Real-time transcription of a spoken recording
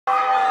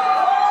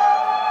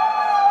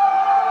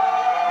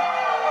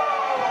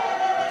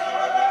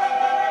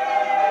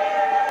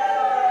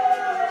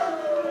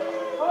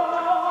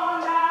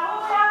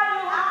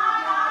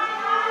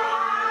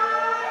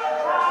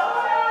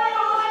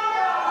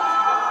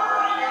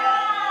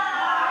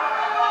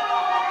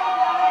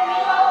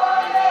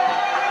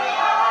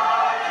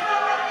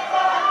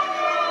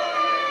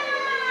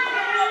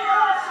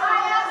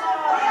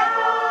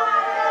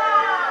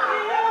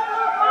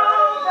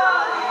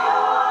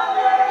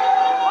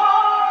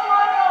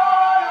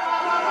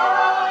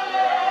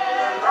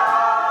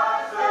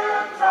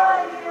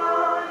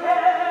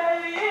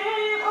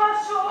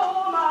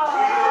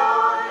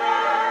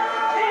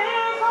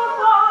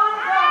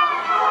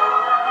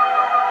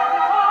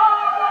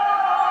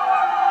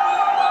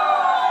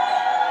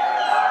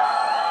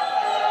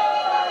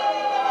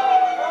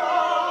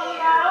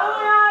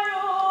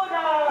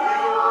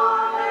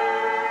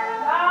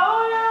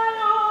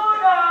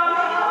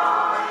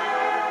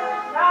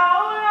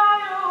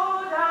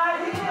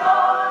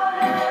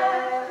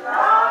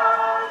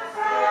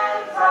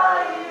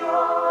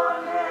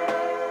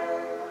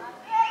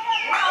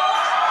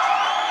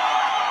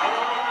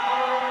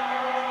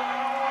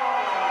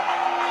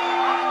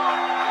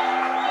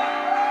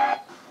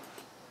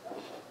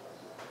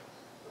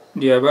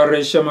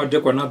ndiabaresha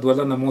madekwa na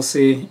dwala na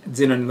musi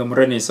dzina ni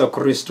lamurani Isa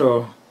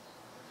Kristo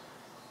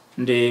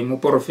ndi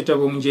muprofita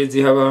bo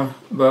Munzhedzi haba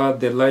ba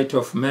the Light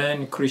of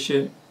Man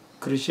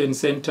Christian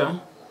Center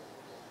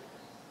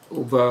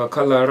uba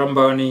kala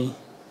Ha-Lambani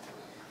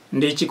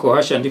ndi chiko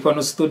hasha ndi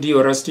pano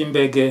studio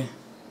Rustenburg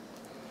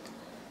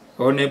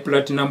one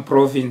Platinum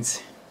Province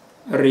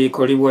ri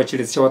kolibwa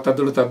chilisi cha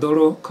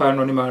watadulu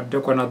kano ni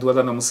madekwa na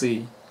dwala na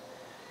musi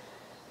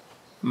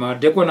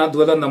madekwa na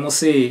dwala na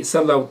musi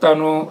sala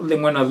utano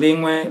lingwe na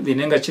lingwe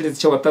linenga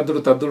chilisi cha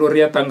watadulu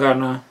ria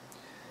tangana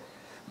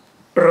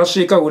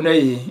rashika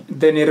unai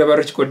deni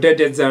rebarichiko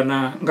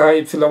dededzana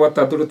ngai pfila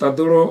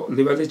watadulu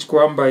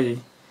libalichiko ambai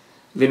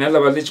linala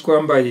balichiko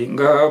ambai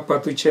nga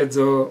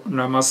patuchedzo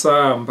na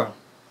masamba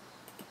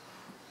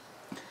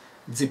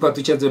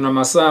dzipatuchedzo na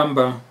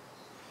masamba.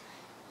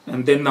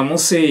 And then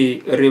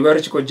namusi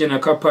ribarichiko jena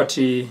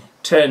kapati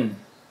 10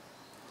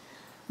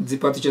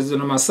 dzipatuchedzo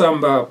na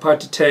masamba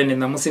part 10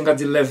 namusi nga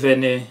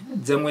 11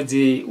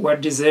 dzemwedzi wa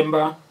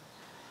December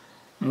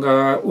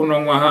nga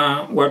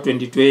unomwaha wa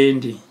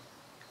 2020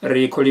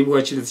 ri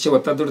kolibwa chilisi cha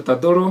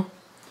watadulu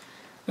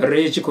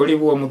ri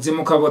chikolibwa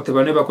mudzimu kabote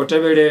bane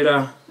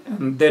bakoteberera.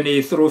 And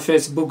then through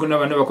Facebook na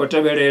bane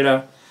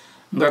bakoteberera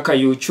nga ka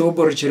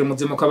YouTube ri chiri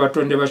mudzimu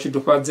kabatonde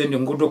bashidupadze ndi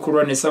ngudo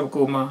kulwane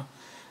sabukuma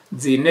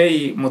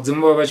dzinei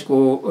mudzimu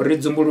babachiko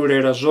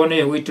ridzumbululera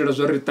zone huitira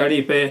zo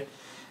ritalipe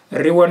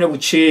riwane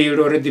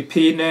buchiro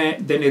ridipine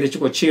then ri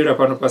chikochira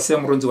pano pase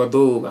murunzi wa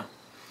duba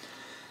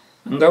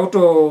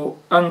ngauto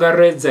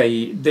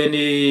angaredzai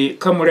then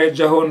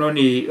kamureja hono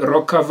ni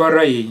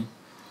rokavarai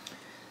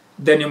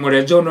then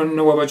mureja hono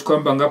ni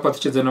wabachikwamba ngapa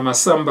tucheza na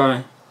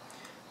masamba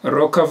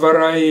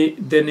rokavarai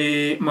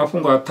then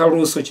mafungo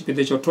ataruso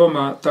chipide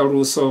chotoma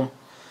taruso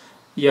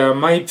ya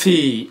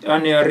maipi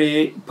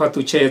ani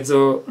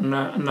patuchezo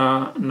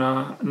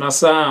na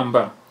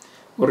samba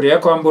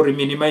uriako ambo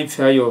rimini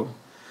maipi hayo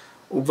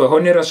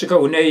ubahone rashika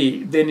unei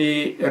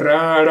deni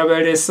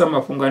rabalesa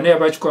mafungane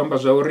abachikwamba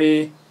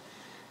zauri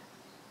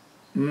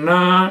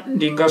na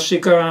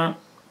ndingashika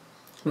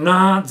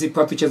na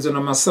dzipatuchezo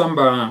na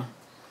masamba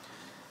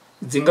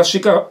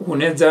dzingashika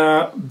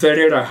unedza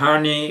bverera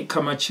hani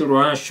kama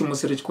chirwa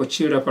shumusiri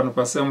chikochira pano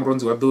pasa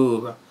murunzi wa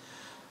duva.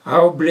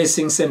 How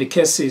blessings and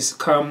curses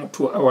come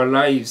to our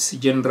lives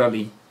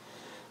generally.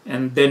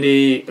 And then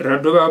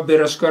radova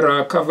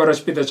berashkara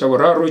coverage pita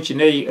chawararo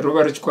chinei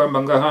robarich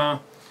kwamba ngaha.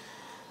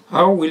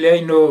 How will I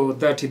know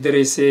that there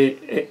is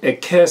a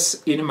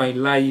curse in my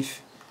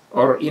life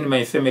or in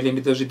my family?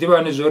 Because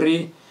divani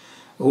zori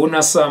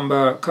huna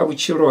samba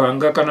kabuchiro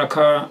hanga kana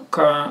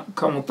ka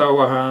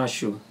mutawa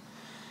hashu.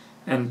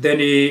 And then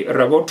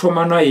raboto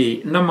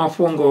manai na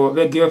mafungo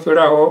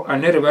vegioferaho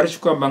anere barich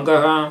kwamba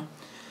ngaha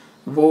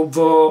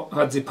vuvo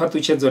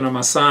hadzipatuchedzo na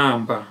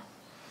masamba.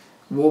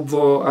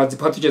 Vuvo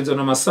hadzipatuchedzo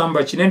na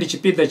masamba chinendi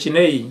chipida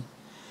chinei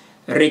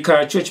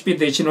rika cho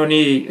chipida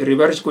chinoni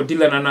ribarichiko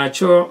dilana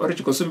nacho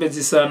richiko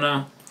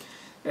sumbedzisana.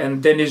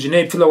 And then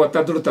jinei pila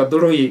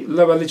watadulu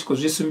labalichiko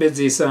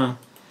jisumbedzisa.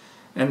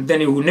 And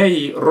then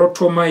unei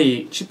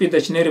rotomai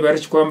chipida chinei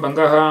ribarichiko amba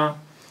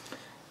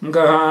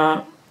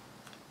ngaha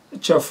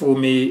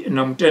chafumi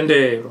na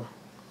mtendero.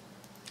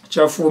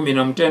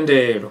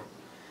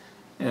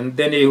 And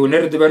then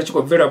uneri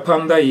dibarichiko vera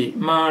pandai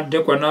ma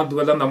dekwa na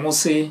dwala na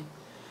musi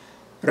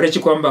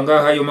rechiko amba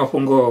ngaha yo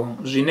mafungo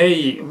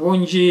jinei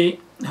vunji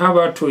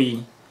habatui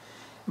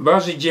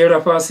baji jera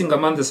pasi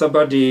ngamande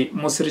sabadi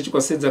musi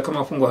rechiko sedza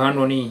kama fungo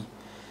hanoni.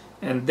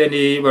 And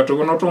then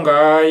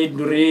batobonotonga ai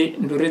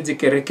nduri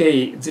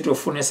zikerekei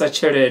zitofunesa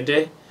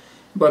cherede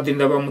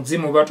badinda ba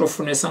mudzimu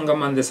batofunesa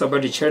ngamande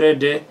sabadi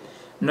cherede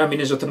na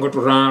minezo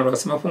tengoturaro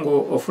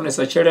asimafungo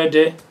ofunesa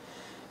cherede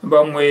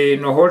bamwe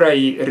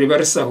nohorai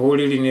ribarisa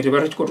holi ni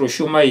ribariko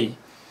toshumai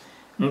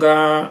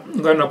nga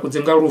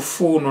nakudzenga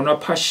rufuno na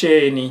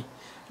pasheni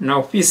na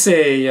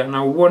ofiseya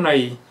na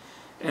ubonai.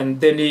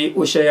 And then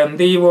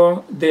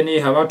ushayandivo then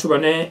habatu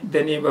bane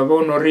then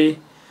babonori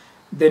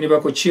then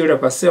bakochira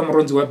pase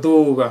murunzi wa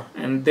duba.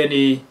 And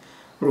then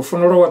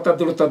rufunoro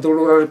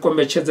watadulu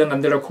rikombecheza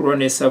ngandera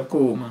kurwane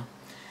sabkuma.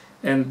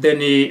 And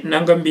then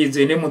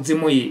nangambize ne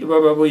mudzimui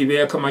baba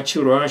boibe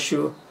akamachiro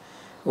ashu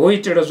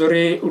oitera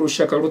zori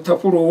urushaka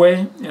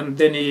rutapuruwe. And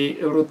then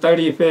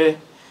rutalife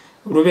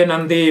rube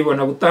nandivo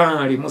na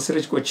butali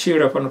musirichiko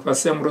chira pano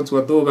pase murunzi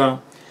wa duba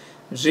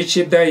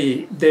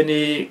zichidai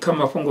then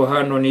kama fungo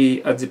hano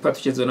ni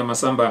adzipatuchedzo na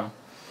masamba.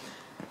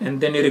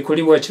 And then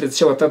rikuliwa chilisi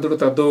cha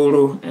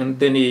watadulu. And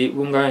then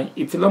bunga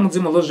ipfila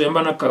mudzimu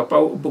lojemba na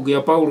bugu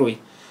ya Paulo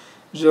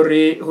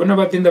zori hona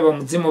batinda ba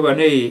mudzimu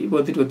banei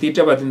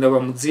boditita batinda ba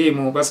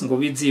mudzimu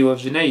basingobidziwa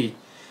zvinei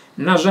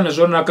nazvone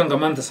zvona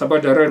kangamanda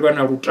sabada rari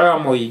bana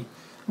rutamoi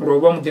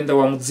roba mutinda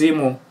wa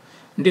mudzimu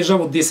ndizvo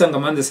budisa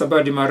ngamanda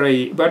sabadi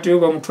marai batu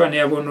ba mutwane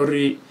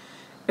yabonori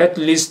at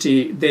least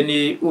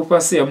then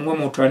upasi ya mwe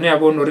mutwane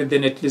yabonori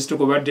then at least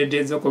ko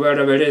badededza ko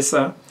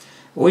baraberesa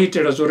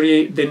uitera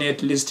zori then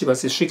at least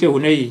basishike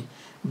hunei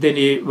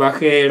then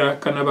bahera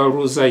kana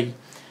baruzai.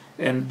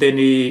 And then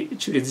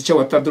chilizi cha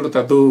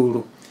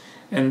watadulu.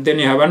 And then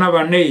habana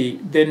banei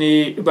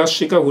then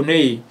bashika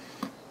hunei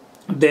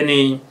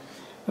then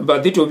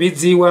badito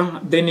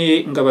bidziwa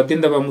then nga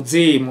badinda ba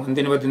muzimu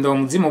then badinda ba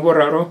muzimu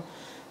boraro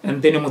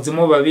and then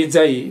muzimu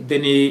babizai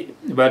then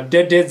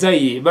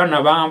badedezai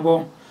bana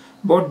bambo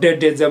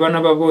bodedeza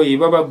bana baboyi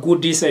baba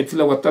goodisa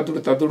ifila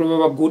wataduru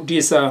baba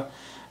goodisa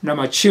na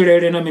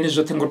machirere na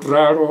minizo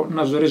tengoturaro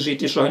na zore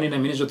zitisho hani na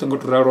minizo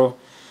tengoturaro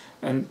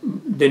and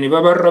then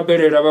baba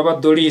rabelera baba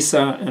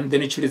dolisa and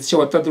then chilizi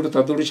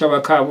wataduru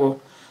chabakabo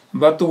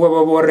batu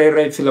baba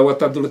borera ifila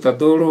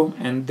wataduru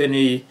and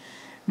then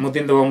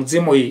mudinda wa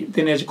muzimu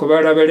then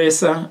achikobara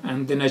belesa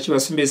and then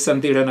achibasumbisa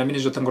ndira na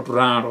minizo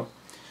tengoturaro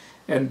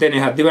and then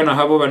hadiba na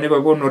habo bane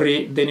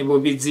babonori then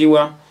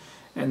bobidziwa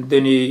and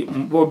then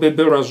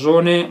bobebera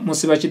zone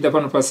musibachida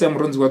pano pase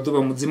murunzi wa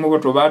duba muzimu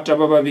boto bata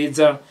baba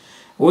biza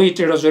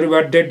uitera zori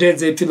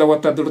badedeze ifila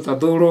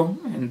wataduru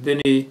and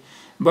then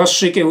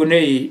bashike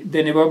hunei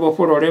then baba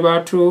forore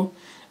batu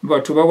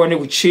bawane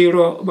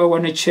buchiro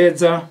bawane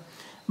cheza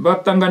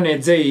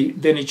batanganeze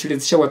then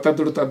chilizi cha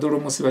wataduru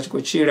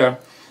musibachikochira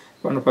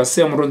pano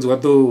pase murunzi wa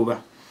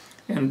duba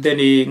and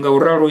then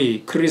ngauraro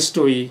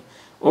Kristo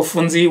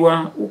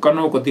ofunziwa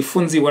ukana uko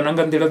difunziwa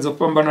nanga ndira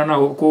zopambana na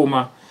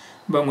hukuma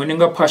bamwe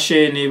ninga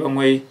pasheni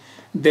bamwe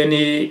then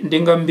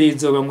ndinga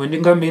mbidzo bamwe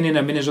ndinga mini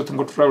na mini zote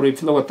ngoturaro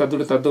ifila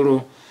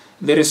wataduru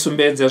lere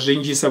sumbedza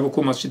zinji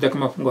sabukuma chidaka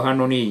mafungo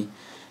hanoni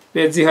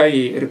bedzi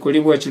hai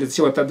rikolibwa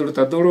chilizi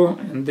wataduru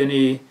and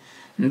then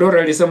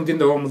ndora lisa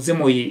mtindo wa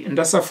muzimu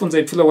ndasafunza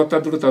ifila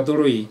wataduru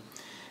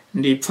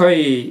ndi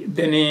pfai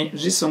then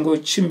zisongo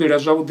chimbira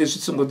zvaudi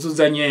zisongo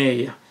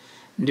dzuzanyeya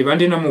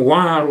ndibandi na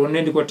muwaro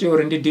nendi kwa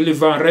teori ndi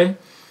delivery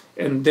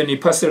and then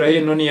pasera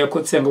hino ni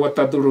yakotsenga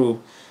wataduru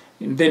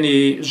and then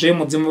je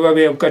mudzimu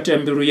babe ukati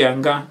ambiru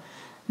yanga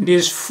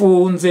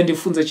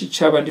ndifunze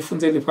chichaba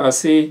ndifunze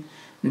lipasi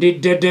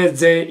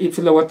ndidedeze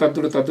ifila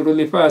wataduru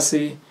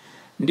lipasi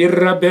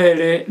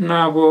ndirabele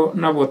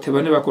nabo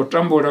tebane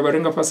bakotambura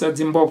barenga pasa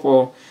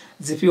dzimbopo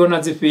dzipiyo na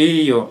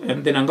dzipiyo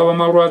and then ngaba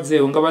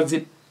marwadze ngaba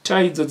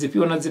taidzo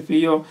dzipiyo na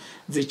dzipiyo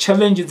zi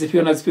challenge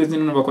dzipiyo na dzipiyo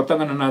zino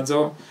bakotangana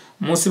nadzo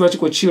musi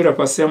bachikochira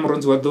pasi ya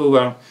murunzi wa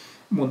duba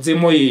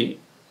mudzimu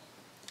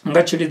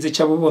ngachilizi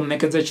chabo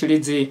bonekedza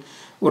chilizi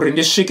uri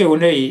ndishike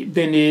unei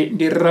then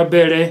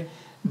ndirabele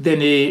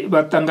then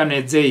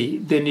batanganeze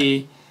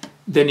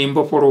then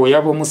mboporo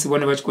yabo musi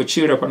bone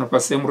bachikochira pano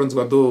pasi ya murunzi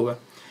wa duba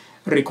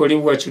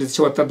rikolibwa chilizi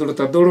cha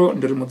wataduru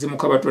ndiri mudzimu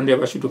kabatonde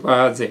bashutu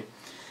paadze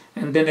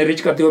and then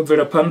richika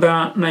diobvera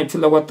panda na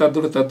ifila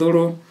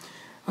wataduru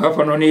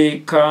hapa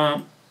noni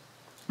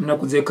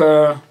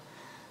nakudzeka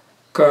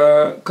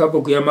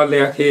kabugu ya male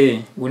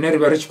yake uneri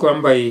barichi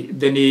kwamba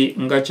then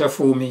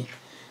ngachafumi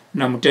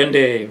na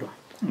mtendero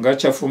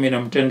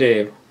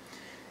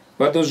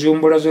bado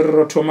ziumbura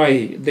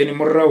zorirotomai then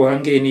murra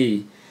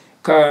wangeni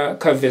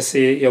ka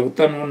vese ya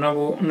utanu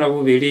na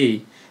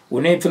bubiri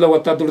unefila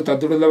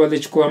wataduru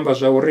labalechi kwamba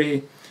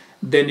zauri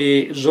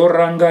then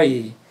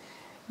zorangai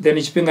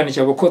then chipingani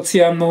cha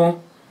bokotsiano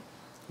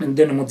and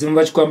then mudzimu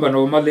bachikwamba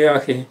na male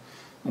yake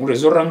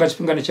urezoranga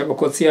chipingani cha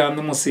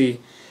bokotsiano musi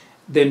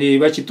then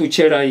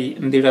bachituchera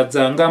ndira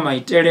dzanga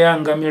maitere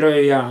anga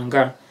mirayo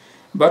yanga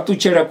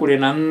batuchera kure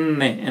na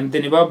nne and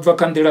then babva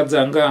kandira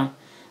dzanga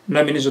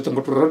na mini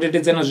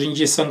zotongotorodedza na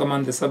zvinji sanga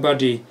mande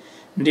sabadi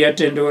ndi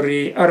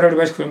atendori arali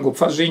bachikwengo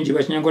pfa zvinji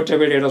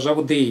bachinyangoteverera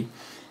zvakudi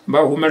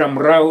bahumera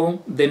murau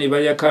then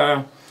baya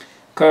ka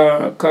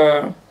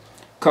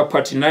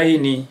part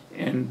 9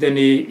 and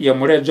then ya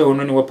murejo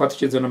hononi wa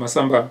patuchedzo na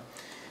masamba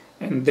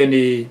and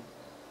then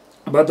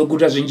bado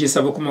guda zvinji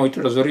sabo kuma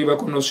uitira zoriba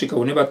kunosvika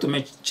une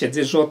batume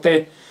chedze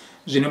zvote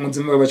zvine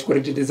mudzimu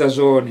bachikoretedza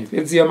zvone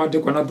pedzi ya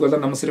madekwa na dwala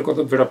na musireko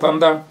tobvera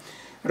panda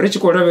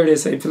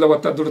richikoravelesa ifila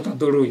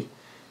wataduru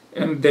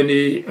and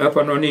then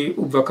hapa noni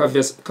ubva ka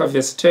verse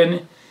 10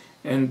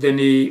 and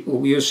then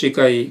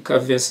uyosvika ka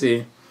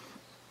verse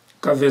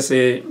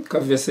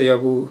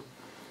yabu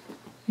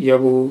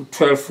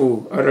 12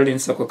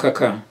 aralinsa kwa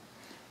kaka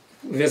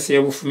verse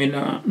yabu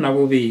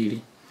 12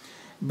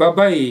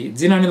 babai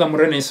dzina ni la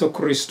murene Yesu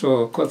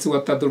Kristo kotsi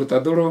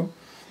wataduru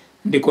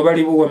ndiko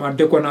balibuwa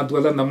madekwa na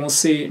dwala na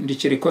musi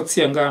ndichirikotsi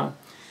yanga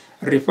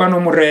ripano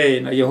mure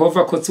na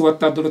Yehova kotsi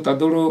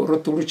wataduru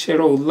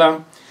roturuchero ula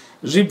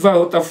zibva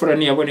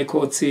utafurani yabone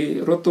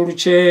kotsi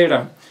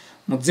roturuchera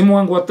mudzimu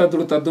wangu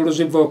wataduru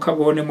zibva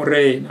ukabone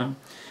murena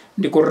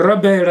ndiko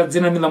rabera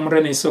dzina ni la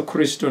murene Yesu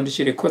Kristo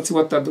ndichirikotsi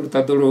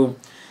wataduru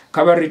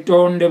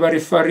kabaritonde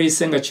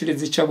barifarise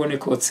ngachirizi chabone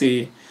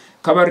kotsi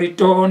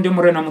kabaritonde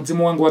murena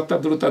mudzimu wangu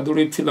wataduru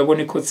ipfila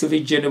bone kotsi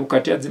lijene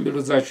bukati ya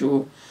dzimbilu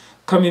zacho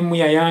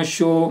kamimuya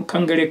yasho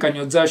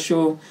kangerekanyo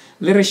zasho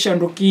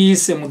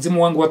lireshandukise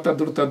mudzimu wangu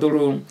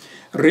wataduru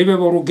ribe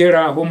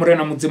borugera ho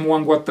murena mudzimu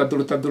wangu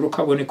wataduru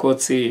kabone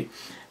kotsi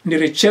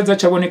ndirichedza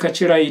chaboneka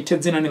chiraite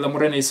dzina ni la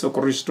murena Yesu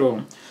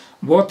Kristo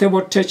bote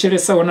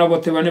botechelesa ona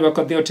bote bane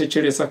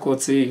bakadiotecheresa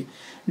kotsi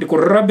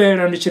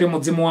ndikurabera ndichiri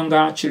mudzimu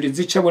wanga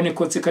chilizi chabone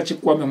kotsi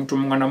kachikwame mtu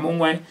mwana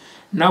mumwe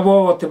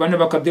nabo bote bane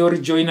bakadiori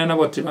joina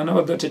nabo bote bane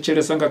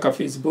badotechelesa nga ka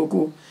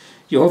Facebook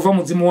Yehova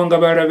mudzimu wanga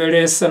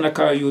barabelesa na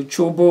ka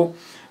YouTube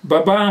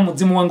Baba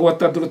mudzimu wangu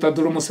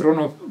wataduru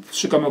musirono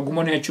swika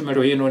magumoni ya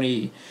chumero yino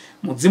ni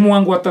mudzimu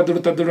wangu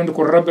wataduru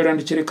ndikurabera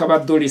ndichirika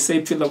badoli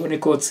seipfila woni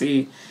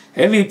kotsi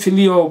heli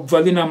pfilio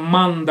valina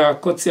manda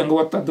kotsi yangu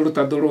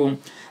wataduru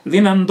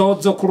lina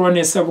ndodzo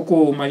kurwanesa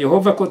vukuma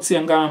Yehova kotsi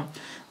yanga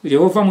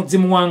Yehova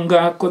mudzimu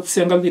wanga kotsi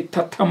yanga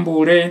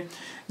litatambure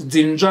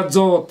dzinja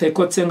dzote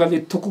kotsi yanga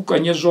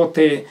litukukanye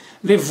zote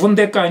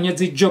livundekanye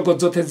dzijogo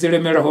dzote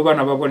zilemeraho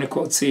bana babone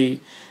kotsi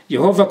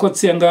Yehova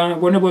kotsi yanga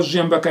bone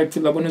bozhamba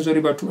kaipfila bone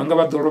zori batu banga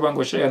badoro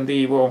bangoshaya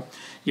ndivo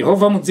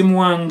Yehova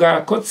mudzimu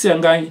wanga kotsi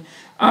yanga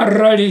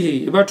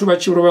arali batu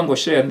bachiro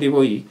bangoshaya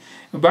ndivo yi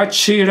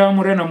bachira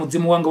murena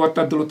mudzimu wanga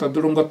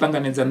wataduru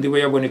ngotanganedza ndivo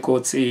yabone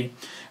kotsi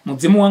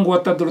mudzimu wangu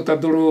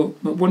wataduru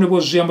bone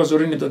bozhamba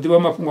zori ndiva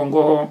mafungo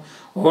ngoho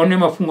one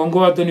mafungo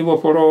ngoho adoni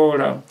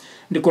boporora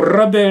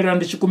ndikurabera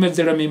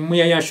ndichikumedzera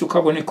mimuya yashu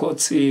kabone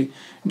kotsi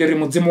ndiri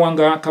mudzimu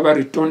wanga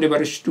kabaritonde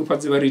barishitupa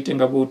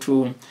dzivaritenga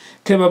butu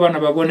keba bana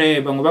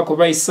babone bamwe bako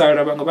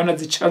baisara bamwe bana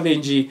dzi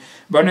challenge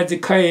bana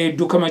dzikae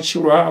duka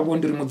machiro abo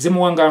ndiri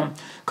mudzimu wanga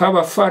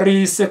kaba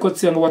farise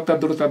kotsi yanga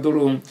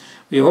wataduru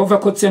Yehova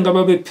kotsi yanga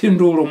babe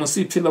pindulo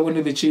musipfila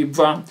bone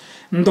lichibva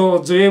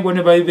ndodzo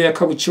yebone baibe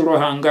yakabuchiro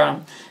hanga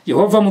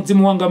Yehova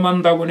mudzimu wanga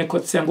manda bone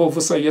kotsi yanga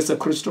ovusa Yesu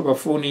Kristo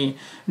bafuni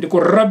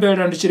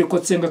ndikurabera ndichiri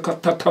kotsi yanga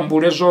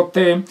katatambure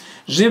zote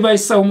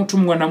jivaisa umutu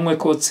mwana mwe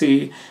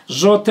kotsi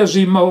zote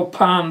jimao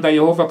panda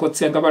Yehova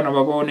kotsi yanga bana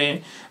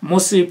babone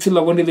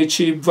musipfila bone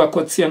lichibva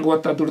kotsi yanga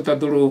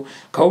wataduru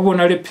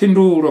kaubona le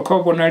pindulo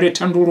kaubona le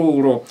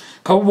tandururo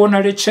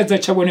kaubona le chedza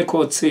chabone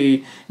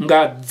kotsi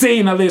nga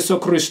dzina la Yesu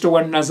Kristo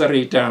wa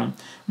Nazareta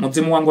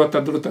mudzimu wangu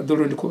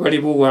wataduru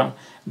ndikubalibuwa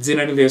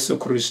dzina la Yesu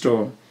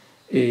Kristo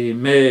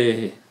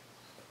amen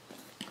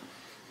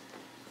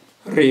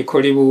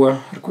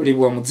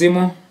rikolibuwa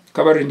mudzimu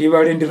kabari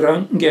ndivale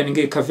ndirangia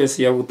ninge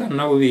kafesi ya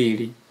utana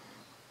bubiri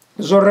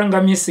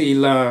zoranga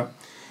misila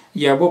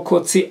yabo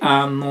kotsi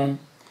anu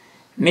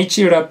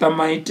nichirata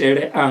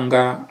maitere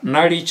anga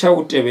nali cha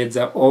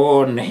utebedza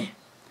one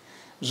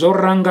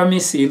zoranga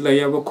misila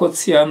yabo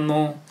kotsi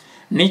anu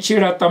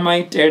nichirata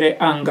maitere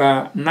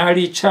anga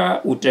nali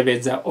cha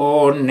utebedza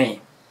one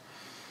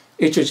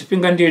icho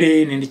chipinga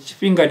ndilini ndi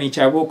chipinga ni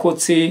chabo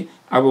kotsi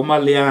abo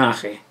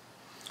maleahe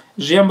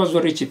Jiamba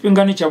zori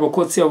chipingani chabo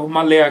kotsi abo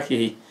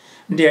maleahe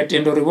ndi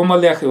atendo ribo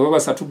maleahe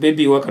wabasatu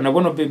bebi wakana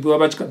bono bebi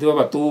wabachikadiwa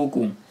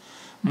batuku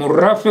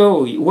murafe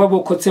wabo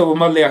kotsi abo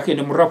maleahe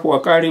ni murafu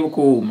wakari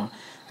ukuma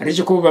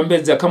richiku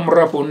bambedza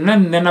kamurafu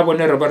nene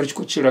nabonera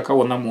barichikuchira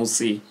kawona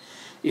musi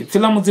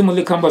ipfila mudzimu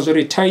likamba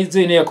zori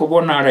taize ine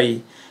yakobona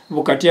rai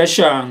bukati ya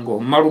shango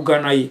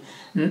maruganai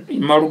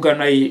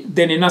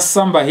deni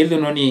nasamba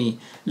hilinoni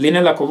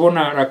linela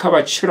kobona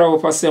rakaba chirawo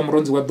pasi ya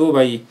murunzi wa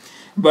Dubai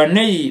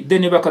banei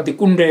deni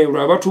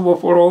bakadikundera batu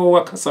boforo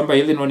wakasamba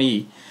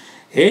hilinoni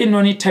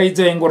noni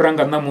taize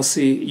ngoranga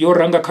namusi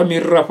yoranga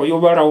kamirapo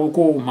yobara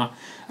ukuma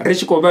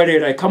richiko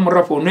barera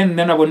kamurapo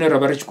nene nabonera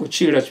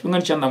barichikuchira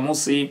chipingani cha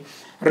namusi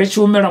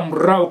richumera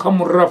murao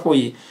kamurapo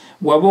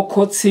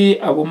wabokotsi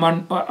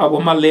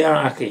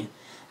abomaleake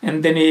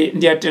and then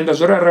ndi atenda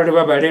zora rari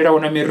babalera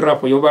ona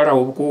mirapo yobara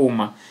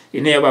ukuma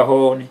ine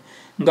yabahone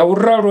nga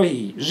uraro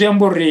hi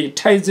jembori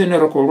taizen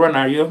rokolwa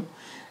nayo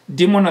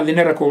dimona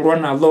linera kolwa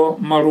nalo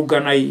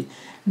maruganai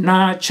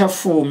na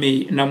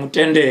chafumi na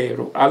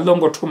mutendero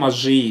alongo tuma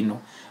zvino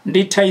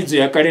ndi taizo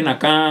yakale na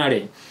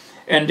kale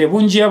ende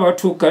bunji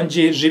abatu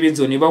kanje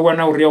jibidzo ni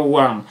bawana uri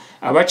wang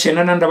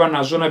abachena nanda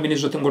banazo na bini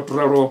zote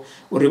ngoturaro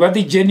uri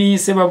badi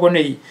jenise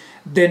babonei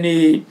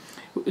deni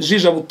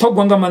jija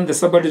butogwa ngamande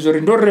sabali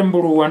zori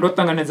ndoremburu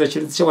wandotanganeza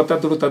chiritsi cha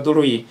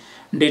wataduru yi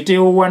ndete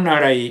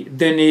wanarai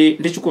deni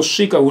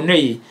ndichikushika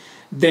unei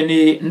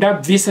deni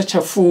ndabvisa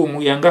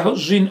chafumu yanga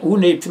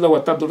unei pfila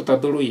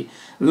wataduru yi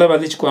lava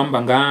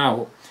lichikwamba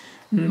ngaho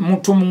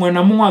mutu mumwe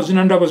na mumwe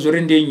azvina ndava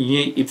zori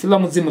ndenyi ipfila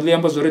mudzimu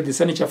liamba zori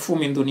disani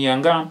chafumu nduni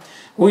yanga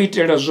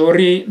uitera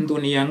zori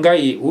nduni yanga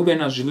ube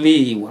na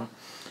zviliwa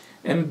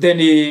and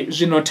then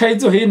zvino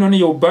taidzo hino ni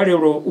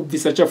yobarero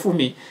ubvisa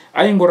chafumi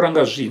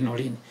aingoranga zvino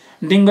lini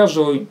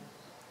ndingazvo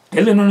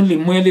heleno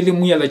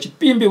limuya la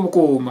chipimbe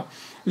ukuma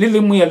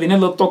lilimuya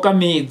linelo toka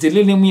midzi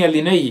lilimuya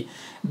linei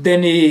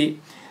then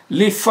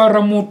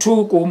lifara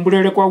mutu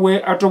kuumbulele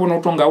kwawe atobona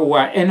utonga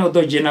wa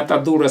enodo jena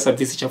tadura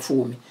savisi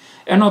chafumi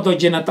enodo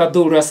jena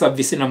tadura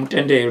savisi na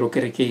mutendero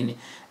kerekeni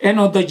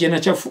enodo jena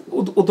chafu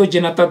udo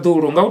jena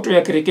taduro ngauto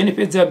ya kerekeni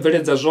pedza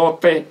bveledza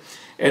zote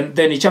and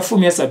then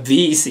chafumi ya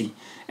savisi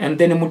and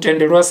then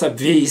mutendero wa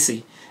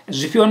savisi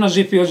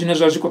zvipio zvine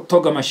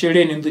zvazvikotoga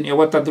masheleni nduni ya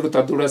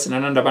wataduru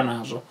sinananda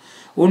banazo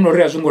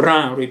unoria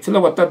zvingoraro ipfila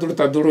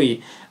wataduru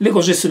yi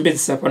liko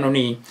zvisumbedzisa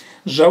panoni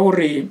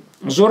zvauri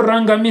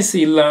zoranga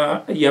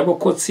misila yavo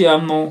kotsi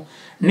ano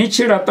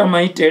nichirata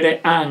maitere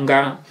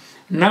anga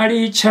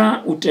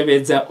nalicha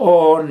utevedza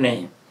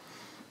one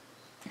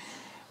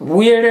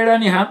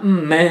vuyelelani ha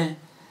nne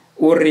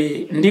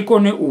uri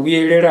ndikone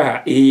uvuyelera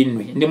ha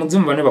inwi ndi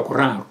mudzimu vane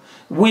vakuraro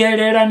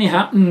vuyelelani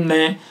ha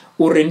nne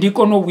uri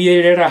ndikono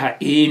vuyelera ha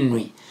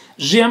inwi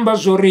zviamba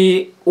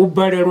zori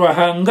ubalelwa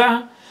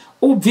hanga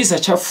ubvisa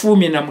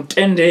chafumi na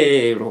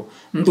mutendero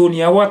nduni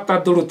ya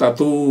watadulu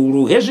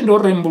tadulu. Hezwi ndo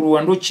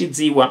rembuluwa ndo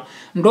chidziwa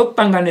ndo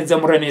tanganedza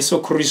murani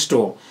Yesu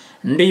Kristo.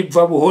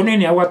 Ndibva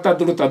buhoneni ya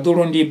watadulu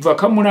tadulu, ndibva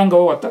kamulanga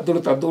wa watadulu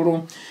tadulu,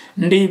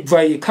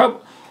 ndibva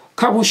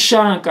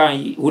kabushaka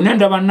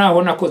unenda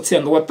banaho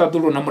nakotsenga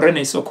watadulu na murani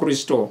Yesu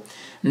Kristo.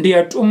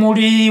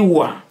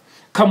 Ndiyatumuliwa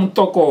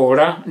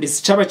kamutokora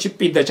ndisichaba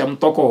chipida cha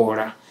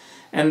mutokora.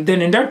 And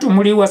then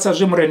ndatumuliwa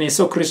sazwe murani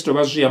Yesu Kristo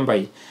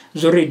bazviyambai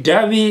zori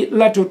Davi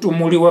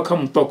latotumuliwa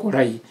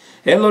kamutokorai.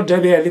 Helo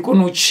Davi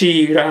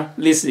alikonuchira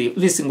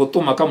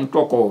lisingotuma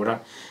kamutokora.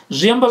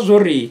 Zviyamba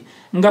zori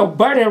nga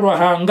ubalelwa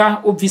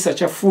hanga ubvisa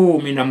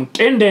chafumi na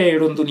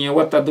mutendero nduni ya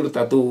watadulu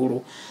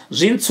tadulu.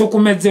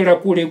 Zintsukumedzera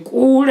kule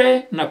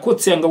kule na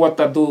kotsenga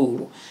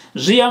watadulu.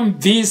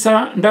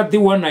 Ziyambvisa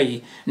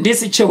ndadiwanai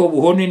ndisicheho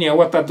buhoneni ya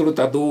watadulu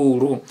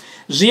tadulu.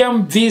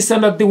 Ziyambvisa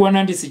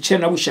ndadiwana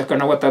ndisichena bushaka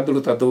na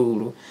watadulu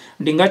tadulu.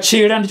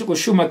 Ndingachira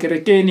ndichikushuma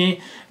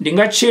kerekeni,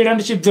 ndingachira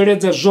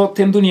ndichibveredza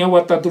zvote nduni ya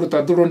watadulu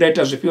tadulu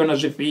ndaita zvipio na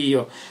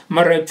zvipio.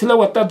 Mara pfila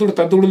watadulu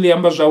tadulu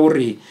liyamba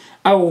zvauri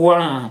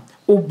awa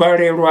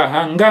ubalelwa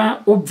hanga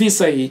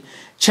ubvisai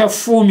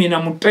chafumi na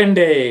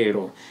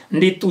mutendero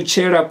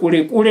ndituchera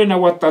kule kule na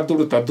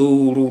watadulu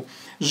tadulu.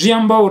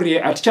 Ziyamba uri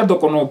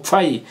atichadokono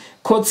pfai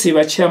kotsi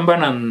vachiamba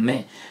na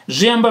nne.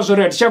 Ziyamba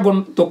zori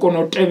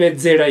atichadokono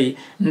tevedzera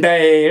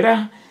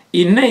ndaera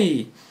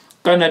inei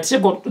kana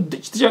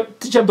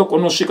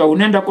tichadokono svika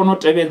unenda kono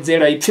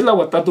tevedzera ipfila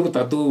watadulu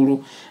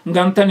tadulu.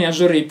 Ngantani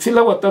yazori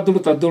ipfila watadulu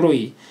tadulu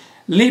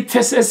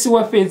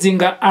lipfesesiwa fedzi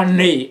nga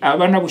ane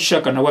avana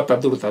bushaka na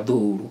watadulu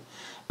tadulu.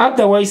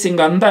 Otherwise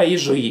nganda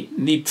izoi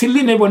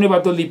lipfiline bone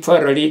bato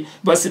lipfarali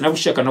basina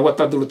bushaka na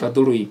watadulu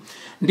tadulu.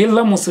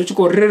 Ndila muso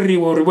chiko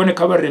reriwo ribone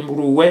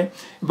kabaremburuwe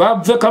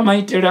babve kama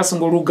itera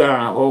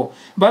singolugaho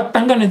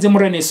batanganedze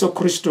murene Yesu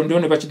Kristo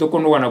ndione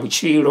bachidokono wana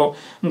buchiro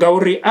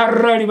ngauri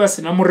arali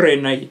basina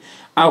murenai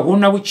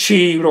ahuna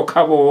buchiro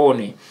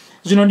kabone.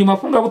 Zvino ndi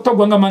mafunga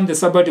butogwa nga mande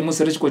sabati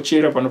musere chiko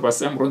chira pano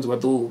pasamronzi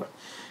waduva.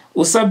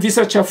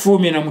 Usabvisa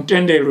chafumi na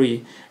mutendero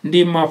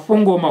ndi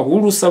mafungo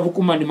mahulu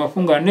savukuma ndi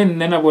mafungo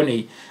anene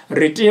nabone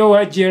riteo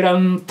wajera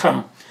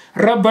nta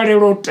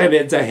rabalero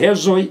tevedza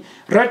hezoi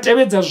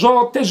ratevedza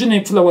zvote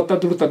zvinepfula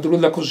watadulu tadulu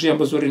la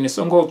kuzviyamba zori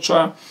nisongo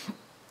tsva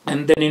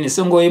and then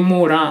nisongo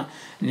imura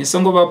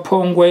nisongo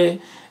vapongwe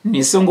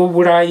nisongo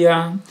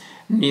buraya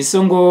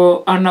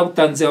nisongo ana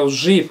utanzia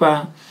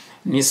uzvipa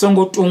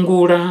nisongo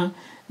tungura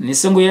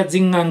nisongo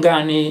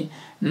yadzingangani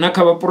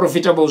nakava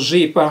profita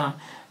bozvipa.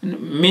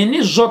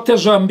 Mini zvote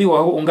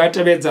zvoambiwa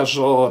ungatevedza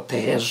zvote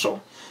hezvo.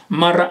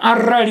 Mara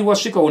arali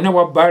wasvika une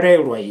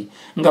wabalelwa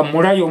nga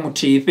mulayo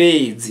mutihi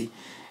fedzi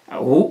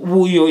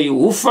uyo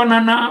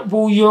ufanana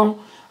buyo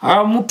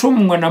ha muthu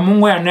mumwe na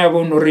mumwe ane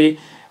avona uri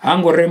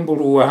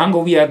hangorembuluwa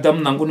hangovuya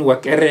adamu nanguni wa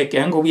kereke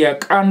hangovuya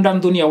kanda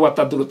nduni ya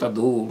watadulu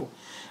tadulu.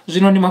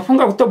 Zvino ndi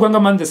mafunga kutogwa nga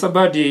mande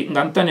sabadi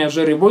nga ntani ya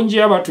zvori vonji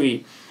ya vatu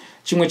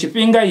chimwe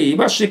chipinga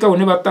vasvika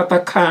une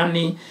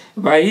vatatakani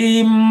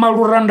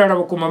vaimalurandara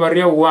vukuma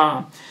varia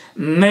wa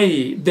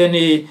nei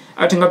then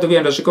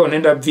atingatovia ndasvika une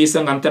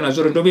ndabvisa nga ntana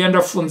zvori ndovia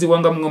ndafunziwa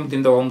nga mumwe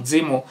mudinda wa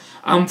mudzimu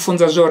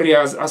amfunza zvori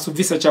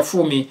asubvisa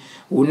chafumi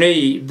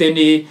unei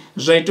then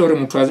zvaita uri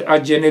muthu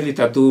ajeneli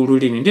tadulu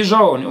lini ndi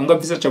zvone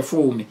ungabvisa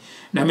chafumi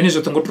namini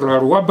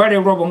zvotongotoraro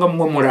wabalelwa vonga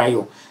mumwe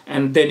mulayo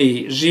and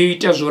then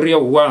zviita zvori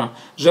wa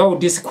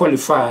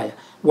zvaudisqualify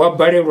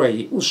wabalelwa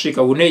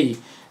usvika unei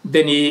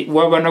then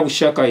wavana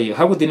kushaka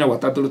hakudina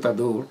watadulu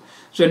tadulu.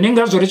 So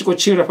ninga zori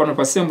chikochira pano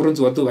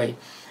pasembrunzi waduvai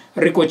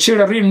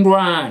rikochira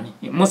rindwani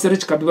mose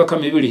richikabiva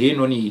kamivili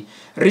hino ni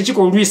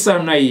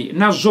richikolwisana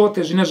na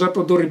zvote zvine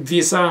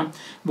zvatodoribvisa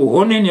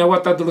buhoneni ya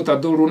watadulu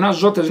tadulu na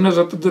zvote zvine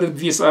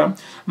zvatodoribvisa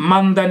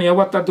mandani ya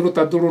watadulu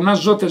tadulu na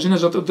zvote zvine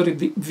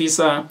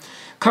zvatodoribvisa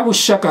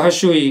kabushaka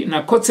hashoi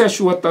na kotse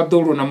hashu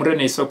watadulu na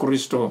murene Yesu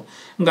Kristo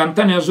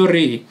ngantani ya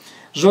zori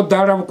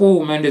zvodara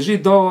vukuma ende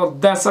zvido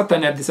da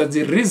satani adisa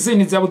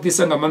dzirizini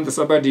dzavudisa nga manda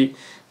sabadi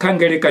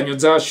kangelekanyo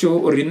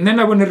dzashu rine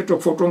navone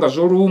ritofotonga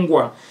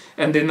zvorungwa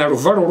ende na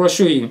ruvharo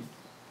rwashu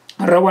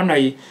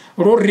rawanai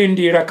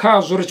rorindira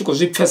kazvo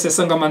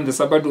richikozvipfesesa nga manda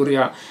sabadi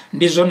uriya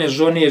ndizvone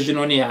zvone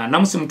hezvinoni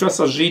namusi muthu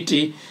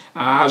asazviti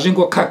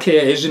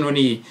hazvingokakeya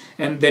hezvinoni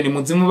and then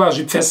mudzimu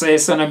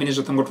vazvipfesesa namini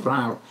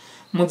zvotongotoraro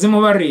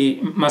mudzimu vari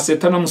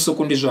masetana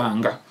musuku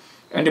ndizvanga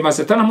ande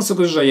masetana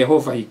musuku zva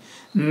Yehova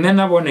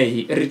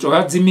nenavone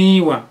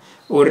ritohadzimiwa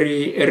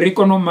uri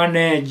rikono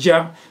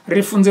manager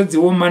rifunze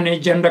dziwo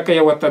manager ndaka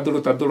ya watadulu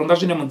tadulu nga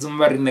zvine mudzimu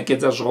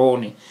varinekedza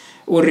zvone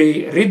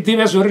uri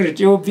ridive zvori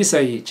ritiobvisa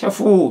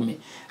chafumi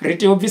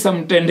ritiobvisa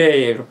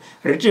mutendero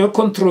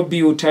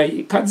ritiocontributa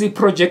kadzi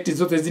project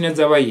dzote dzine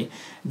dzavai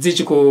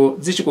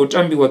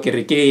dzichikotambiwa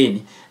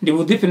kerekeni ndi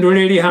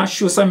vudhifinduleli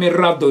hashusa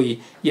mirado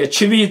ya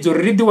chividzo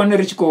ridiwane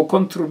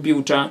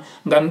richikocontributa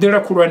nga ndira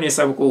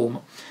kulwanesa vukuma.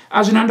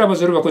 Azvina ndava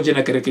zori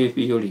vakojena kereke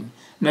ipiyo lini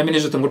namine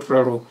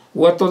zvotongotoraro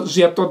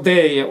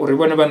zviatodeya uri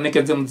vone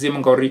vanekedze mudzimu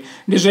ngauri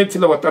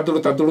ndizvaipfila watadulu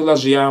tadulu la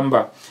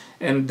zviyamba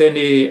and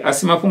then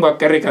asi mafungo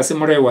akereke asi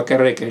murayo wa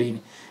kereke lini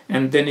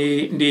and then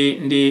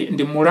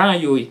ndi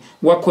mulayo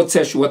wa khotsi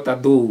ashu wa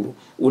Ṱaḓulu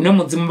une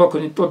mudzimu vha khou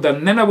ni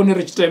ṱoḓa nṋe na vhone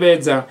ri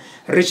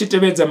tshi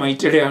tevhedza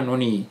maitele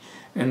anoni,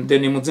 and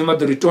then mudzimu vha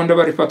ḓo ri tonda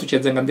vha ri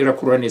fhaṱutshedza nga nḓila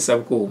khulwanesa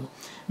vhukuma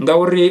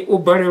ngauri u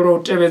balelwa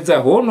u tevhedza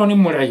hononi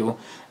mulayo.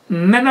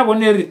 Nṋe na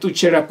vhone ri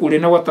ṱutshela kule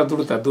na wa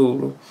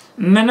Ṱaḓulu,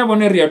 nṋe na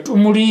vhone ri a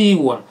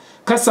tumuliwa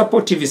kha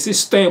supportive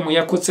system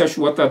ya khotsi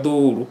ashu wa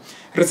Ṱaḓulu.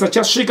 Ri sa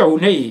tsha swika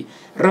hune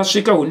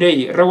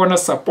ra wana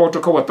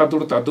support kha wa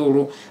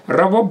Ṱaḓulu,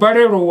 ra vho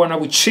balelwa u wana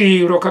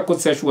vhutshilo kha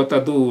khotsi ashu wa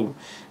Ṱaḓulu.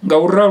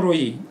 Ngauralo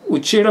u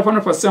tshila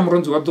fhano fhasi ha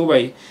murunzi wa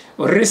ḓuvha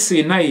ri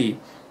si na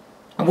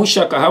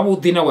vhushaka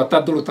havhuḓi na wa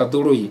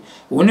Ṱaḓulu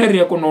hune ri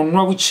a kona u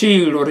nwa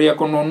vhutshilo, ri a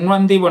kona u nwa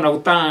nḓivho na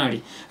vhuṱali,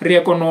 ri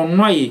a kona u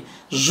nwa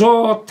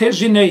zwoṱhe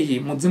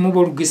zwine mudzimu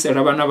vho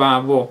lugisela vhana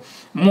vhavho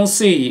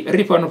musi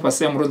ri fhano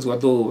fhasi ha murunzi wa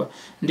ḓuvha.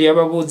 Ndi a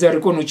vha vhudza ri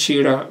kone u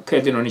tshila kha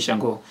heḽinoni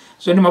shango.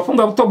 So ndi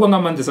mafhungo a vhuṱhogwa nga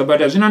maanḓesa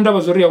badi, a zwina ndavha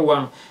zwo ri a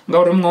wana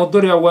ngauri muṅwe u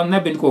ḓo ri a wana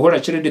nṋe ndi khou hola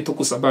tshelede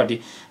ṱhukhusa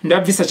badi, nda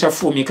bvisa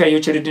tshafumi kha iyo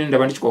tshelede ine nda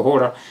vha ndi tshi khou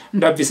hola,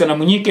 nda bvisa na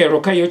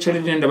munyikelo kha iyo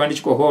tshelede ine nda vha ndi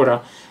tshi khou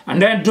hola,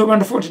 nda dovha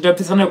nda futhi nda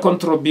bvisa na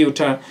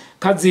contributor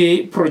kha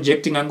dzi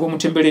project nga ngomu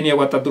thembeleni ya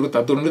wa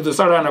Ṱaḓulu. Ndi ḓo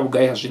sala na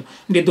vhugai ha zwino,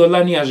 ndi ḓo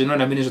ḽani ha zwino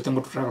na mini zwoṱhe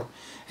ngo to ralo.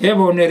 He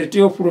vhone ri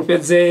tea u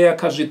fhulufhedzea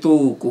kha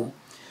zwiṱuku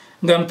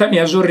nga nṱhani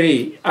ha zwo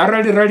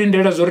arali ra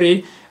lindela zwo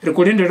ri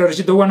khou lindela ri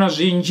tshi ḓo wana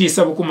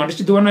zwinzhisa vhukuma, ndi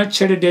tshi ḓo wana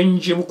tshelede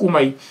nnzhi vhukuma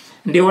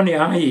ndi hone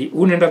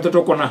hune nda ḓo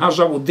tou kona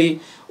zwavhuḓi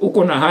u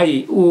kona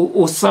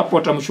u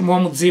sapota mushumo wa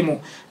mudzimu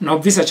na u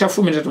bvisa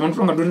tshafumi. Nda tou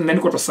tonga nṋe ndi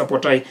khou tou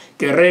sapota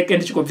kereke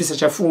ndi tshi khou bvisa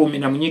tshafumi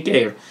na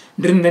munyikelo,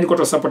 ndi nṋe ndi khou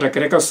tou sapota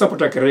kereke, a si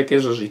sapota kereke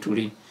hezwo zwithu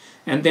lini.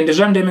 And then ndi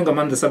zwa ndeme nga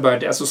maanḓesa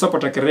badi, a si u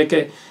sapota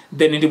kereke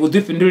then ndi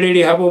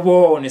vhuḓifhinduleli havho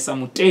vhone sa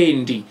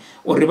mutendi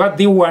uri vha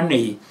ḓi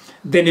wane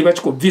then vha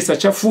tshi khou bvisa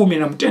tshafumi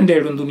na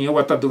mutendelo nḓuni ya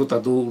wa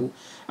Ṱaḓulu.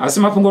 A si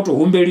mafhungo o tou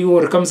humbeliwa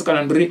uri khamusi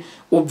kana ndi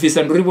u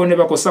bvisa ndi uri vhone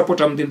vha khou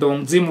sapota muḓinḓo wa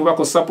mudzimu, vha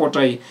khou sapota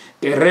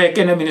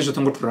kereke na mini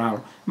zwoṱhe ngo to ralo.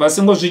 Vha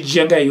songo zwi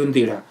dzhia nga iyo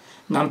nḓila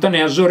nga nṱhani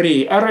ha zwo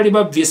arali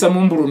vha bvisa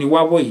muhumbuloni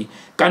wavho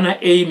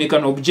kana aim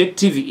kana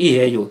objective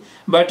heyo,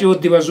 vha tea u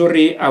ḓivha zwo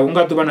a hu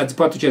nga ḓo vha na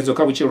dziphaṱhutshedzo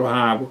kha vhutshilo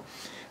havho.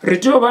 Ri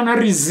tea u vha na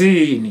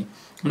reason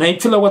na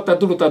ipfhi ḽa wa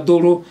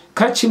Ṱaḓulu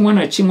kha tshiṅwe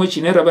na tshiṅwe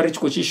tshine ra vha ri tshi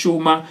khou tshi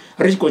shuma,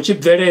 ri tshi khou tshi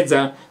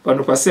bveledza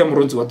fhano fhasi ha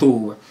murunzi wa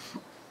ḓuvha.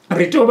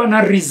 Ri tea u vha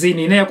na reason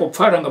ine ya khou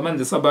pfala nga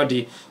maanḓesa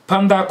badi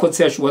phanḓa ha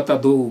khotsi ashu wa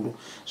Ṱaḓulu.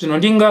 Zwino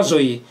ndi ngazwo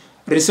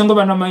ri songo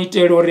vha na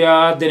maitele uri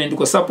then ndi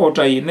khou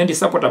sapota nṋe ndi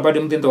sapota badi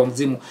muḓinḓo wa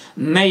mudzimu,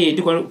 nṋe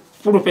ndi khou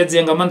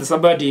fhulufhedzea nga maanḓesa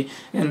badi,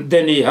 and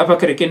then hafha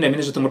kerekeni na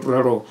mini zwoṱhe ngo to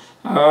ralo.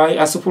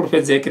 A si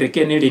fhulufhedzea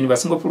kerekeni lini, vha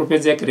songo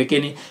fhulufhedzea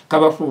kerekeni, kha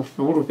vha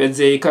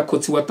fhulufhedzee kha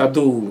khotsi wa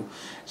Ṱaḓulu.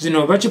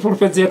 Zwino vha tshi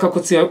fhulufhedzea kha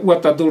khotsi wa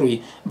Ṱaḓulu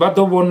vha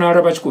ḓo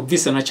vhonala vha tshi khou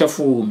bvisa na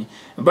tshafumi,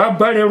 vha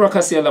balelwa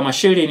kha sia ḽa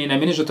masheleni na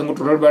mini zwoṱhe ngo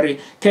to ralo. Vha ri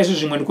kha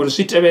hezwi zwiṅwe ndi khou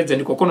zwi tevhedza,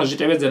 ndi khou kona u zwi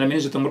tevhedza na mini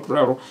zwoṱhe ngo to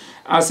ralo.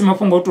 A si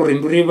mafhungo o tori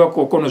ndi uri vha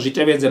khou kona u zwi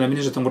tevhedza na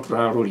mini zwoṱhe ngo to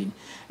ralo lini.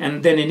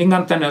 And then ndi nga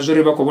nṱhani ha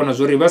zwo vha khou vhona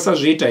zwo vha sa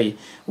zwi ita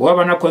hu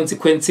avha na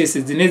consequences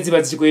dzine dzi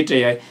vha dzi tshi khou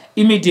itea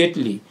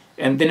immediately,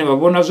 and then vha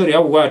vhona zwo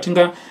a thi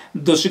nga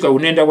ḓo swika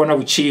hune nda wana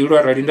vhutshilo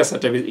arali nda sa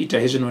ita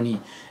hezwinoni.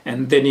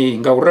 And then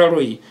nga u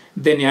ralo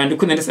then ndi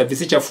khwine ndi sa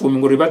bvisi tshafumi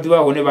ngori vha ḓivha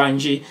hone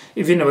vhanzhi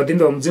even na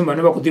vhaḓinḓa wa mudzimu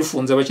vhane vha khou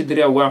ḓifunza vha tshi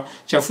ḓiri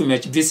tshafumi a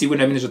tshi bvisiwe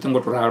na mini zwoṱhe ngo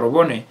to ralo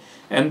vhone.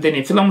 And then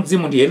ipfhi ḽa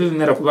mudzimu ndi heḽi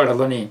ḽine ra khou vhala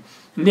ḽone,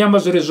 ndi amba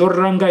zwo zwo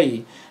ranga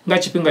nga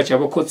tshifhinga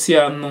tshavho khotsi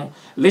yaṋu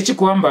ḽi tshi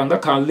khou amba nga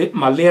kha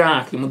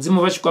maḽeaki,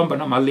 mudzimu vha tshi khou amba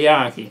na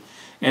maḽeaki.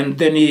 And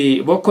then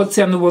vho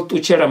khotsi yaṋu vho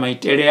ṱutshela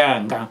maitele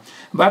anga,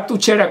 vha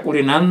ṱutshela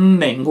kule na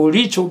nṋe ngo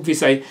litsho u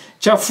bvisa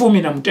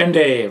tshafumi na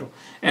mutendelo.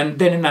 And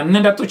then na nṋe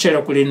nda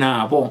ṱutshela kule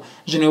navho,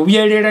 zwino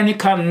vhuyelelani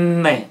kha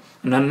nṋe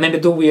na nṋe ndi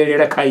ḓo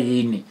vhuyelela kha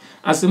ini.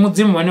 A si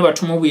mudzimu vhane vha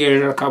thoma u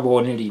vhuyelela kha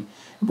vhone lini,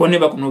 vhone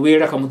vha kona u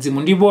vhuyelela kha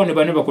mudzimu, ndi vhone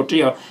vhane vha khou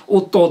tea u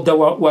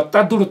ṱoḓa wa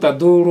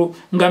Ṱaḓulu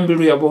nga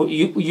mbilu yavho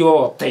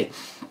yoṱhe.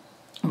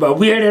 Vha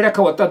vhuyelela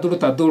kha wa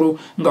Ṱaḓulu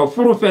nga u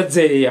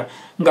fhulufhedzea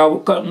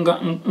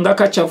nga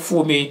kha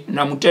tshafumi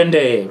na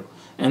mutendelo.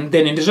 And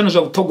then ndi zwone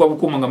zwa vhuṱhogwa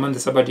vhukuma nga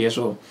maanḓesa badi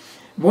hezwo.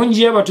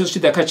 Vhunzhi ha vhathu zwi tshi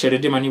ḓa kha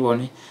tshelede mani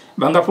vhone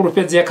vha nga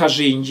fhulufhedzea kha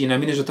zwinzhi na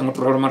mini zwoṱhe ngo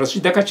to ralo, mara zwi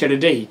tshi ḓa kha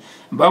tshelede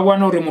vha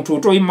wana uri muthu u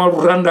tou ima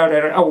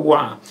lurandalele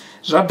awa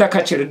zwa ḓa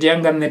kha tshelede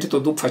yanga nṋe thi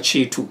ṱoḓi u pfha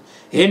tshithu,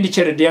 he ndi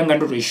tshelede yanga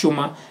ndo to i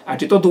shuma a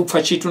thi ṱoḓi u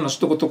pfha tshithu na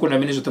zwiṱukuṱuku na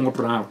mini zwoṱhe ngo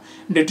to ralo.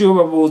 Ndi tea u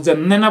vha vhudza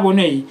nṋe na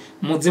vhone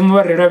mudzimu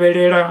vha ri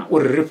lavhelela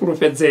uri ri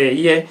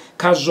fhulufhedzee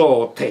kha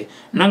zwoṱhe,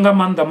 na nga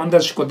maanḓa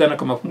zwi khou ḓa na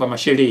kha mafhungo a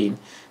masheleni.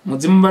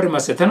 Mudzimu vha ri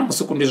maseṱha na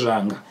musuku ndi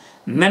zwanga,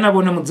 nṋe na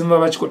vhone mudzimu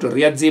vha tshi khou tou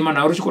ri adzima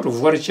na uri tshi khou tou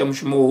vuwa ri tshi ya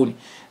mushumoni.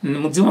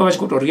 Mudzimu vha tshi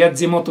khou tou ri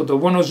adzima u ṱoḓa u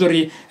vhona zwo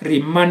ri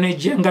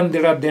manedzhe nga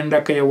nḓila ḓe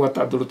ndaka ya wa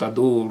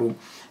Ṱaḓulu.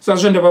 Sa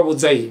zwe nda vha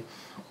vhudza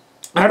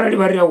arali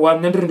vha ri awa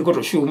nṋe ndi khou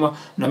tou shuma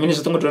na mini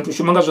zwoṱhe ngo to tou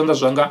shuma nga zwanḓa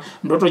zwanga,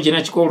 ndo tou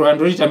dzhena tshikolo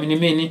ndo ita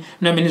mini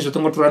na mini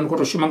zwoṱhe ngo to ndi khou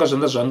tou shuma nga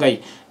zwanḓa zwanga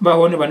vha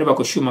hone vhane vha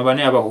khou shuma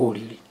vhane a vha holi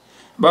lini,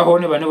 vha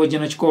hone vhane vho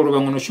dzhena tshikolo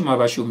vhaṅwe no shuma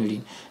vhashumi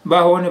lini,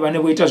 vha hone vhane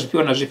vho ita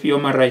zwifhio na zwifhio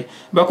mara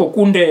vha khou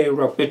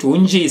kundelwa fhethu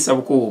hunzhisa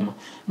vhukuma.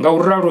 Nga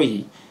u ralo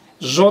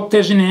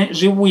zvote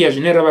zvibuya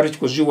zvine rava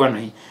richikuzviwana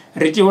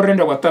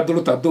richiorenda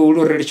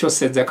kwatadulu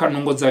richisedza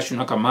kanongo dzashu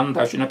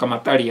nakamanda ashu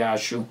nakamatari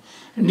ashu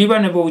ndiva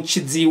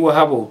nevouchidziwa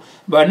havo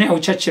vane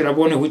uchachira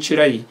vone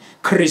huchirai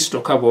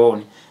Kristo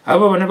kavone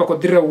havo vane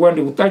vakodirira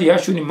uwandi utali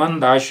ashu ni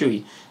manda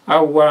ashu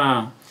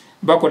awa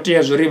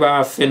vakoteya zvori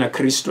vafe na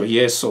Kristo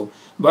Yesu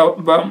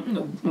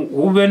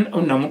huve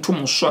na mtu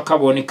muswa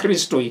kavone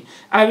Kristo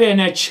ave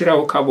ane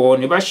achirawo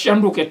kavone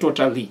vashanduke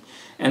totally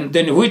and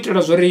then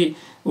huitira zvori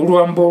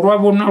ruambo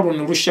rwavo naro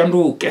ni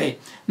rushanduke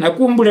na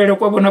kumbulele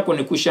kwavo nako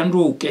ni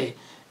kushanduke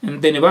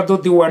and then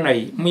vadodiwana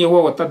muye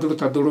wavo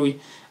tadulu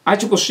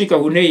achikusvika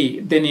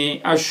hunei then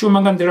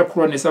ashuma nga ndira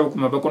kuronesa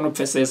vukuma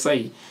vakonopfesesa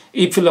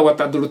ipfila wa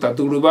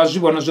tadulu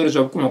vazvivona zvori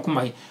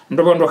zvavukuma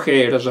ndova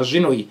ndohera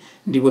zvazvino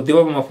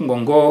ndivodiva vamafungo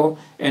ngo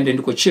ende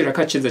ndikuchira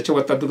kachedza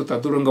chewa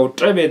tadulu nga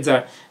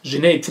utevedza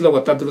zvine ipfila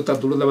wa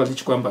tadulu lava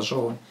lichikwamba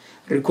zvone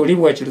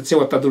rikolibwa chiritse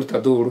wa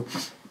tadulu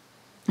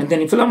and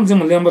then ipfila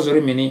mudzimu liamba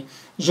zvori mini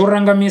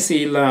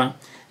zvorangamisi ila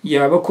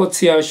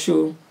yavakotsi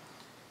ashu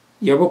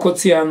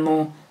yavakotsi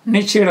ano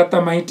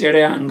nechirata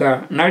maitere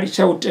anga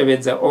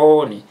nalichautevedza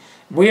oni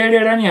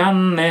vuyelelani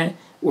hanne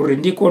uri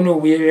ndikone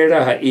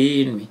vuyelera ha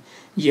inwi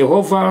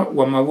Yehova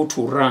wa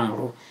mavutu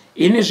raro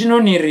ini zvino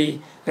niri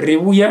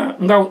rivuya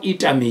ngau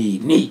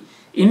itamini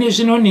ini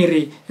zvino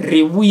niri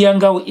rivuya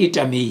ngau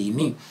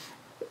itamini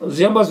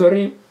zviamba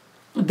zvori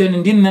then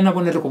ndini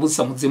nanavonere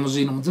kuvutisa mudzimu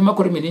zvino mudzimu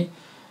makori mini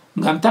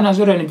ngamtana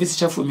zvori anibvisi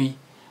chafumi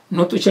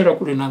notuchera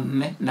kure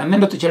nanne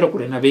ndotuchera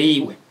kure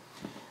naveiwe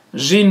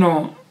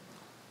zvino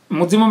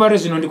mudzimu vari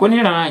zvino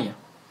ndikonera aya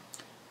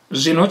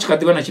zvino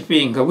chikadiva na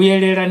chipinga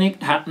vuyelelani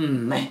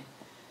hanne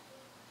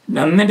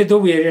nanne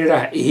ndidovuyelera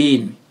ha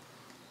ini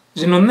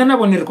zvino nne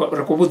navone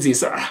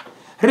rikuvudzisa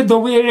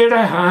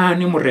ridovuyelera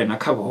hani murena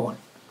kavone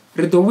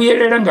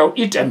ridovuyelera ngau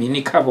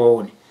itamini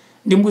kavone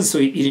ndimbudziso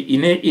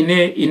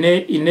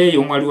ine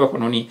yomwali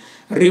wakononi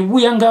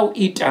rivuya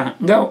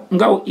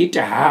ngau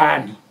ita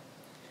hani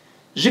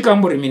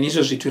zvikamburi mini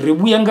izvo zvitu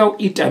rivuya ngau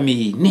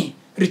itamini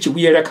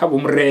richivuyera kavo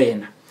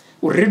murena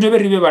ridove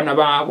rive vana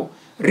vavo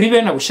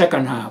rive na ushaka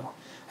navo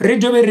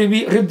ridove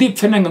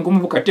ridipfe nanga ngumu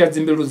vukati ya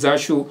dzimbilu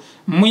dzashu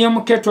muya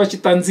muketo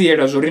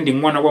achitanziyera zvori ndi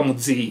mwana wa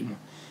mudzimu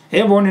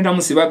hevone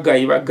namusi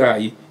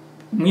vagayi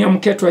muya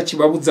muketo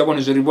achivavudza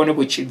vone zvori vone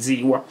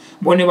vochidziwa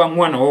vone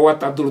vamwana wa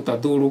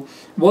tadulu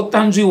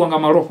votanzviwa nga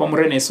maropa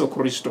murena Yesu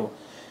Kristo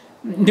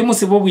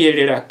ndimusi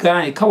vovuyelera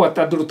gayi kawa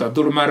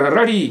tadulu mara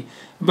rali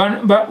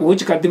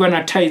huchikadiva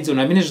na taidzo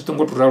namine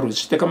zvitongoturaro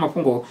zvichiteka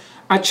mafungo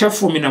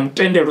achafumi na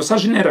mutendero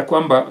sazvinera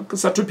kwamba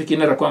satopiki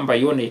inera kwamba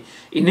yone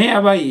ine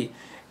yavai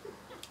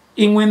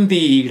imwe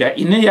nzira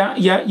ine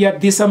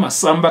yadhisa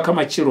masamba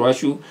kamachiro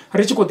ashu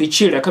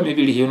richikodichira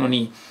kamivili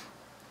yononi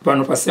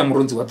pano pasiya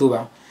murunzi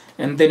waduva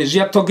and then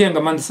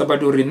zviyatogenga mandisa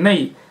badori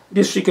nei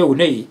risvike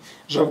hunei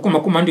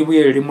zvavukuma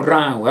ndivuyerere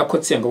murawo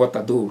akotsianga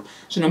watadulu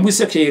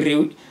zvinombwisa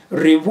ke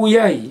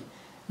rivuyai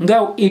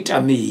ngau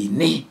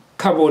itamini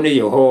kavone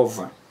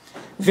Yehova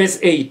verse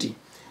 8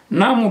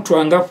 na mutu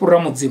angafura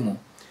mudzimu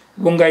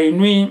vunga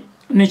inwi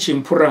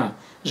nichimpura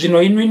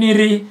zvino inwi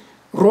niri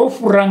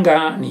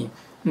rofurangani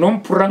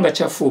nompuranga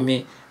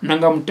chafumi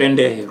nanga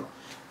mutendero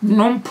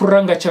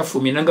nompuranga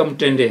chafumi nanga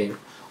mutendero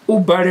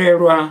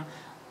ubalelwa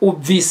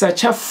ubvisa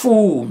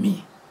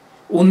chafumi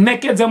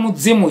unekedza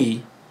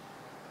mudzimu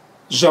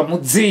zva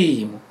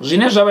mudzimu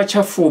zvine zvava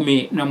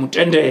chafumi na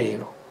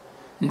mutendero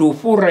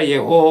ndufura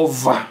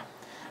Yehova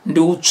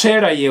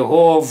ndiutsvera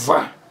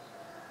Yehova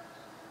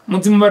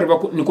mudzimu vari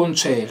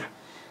nikuntsvera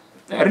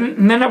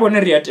nenavone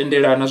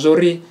riyatenderana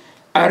zvori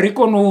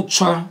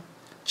arikonutsva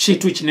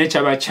chitu chine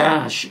chava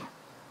chashu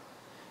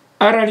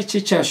arali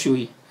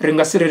chichashu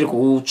ringasiriri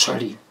kuutsva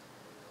lini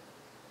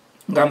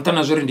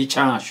ngamtana zvori ndi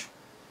chashu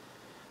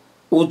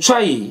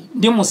utsva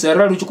ndimusi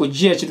arali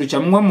uchikujiya chitu cha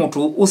mumwe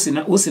mutu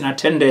usina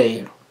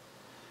tendero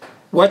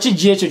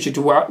wachijiya icho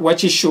chitu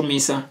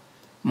wachishumisa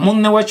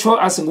munne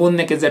wacho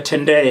asinguunekedza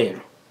tendero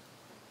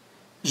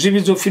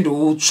zvividzopfi ndi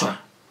utsva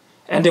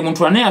ende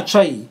muntu ane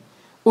atsva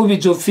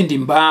uvidzopfi ndi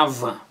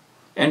mbavha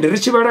ende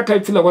richiva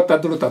rakaipfila kwa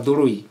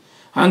tadulu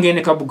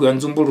hangeni kabugu ya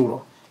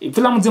nzumbuluro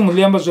ipfila mudzimu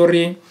liamba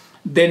zvori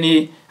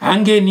then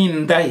hangeni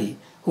ndai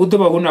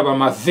hudova huna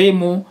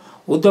vamavhemu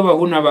hudova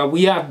huna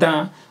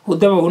vavuyada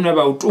hudova huna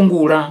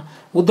vautungura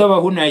hudova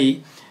huna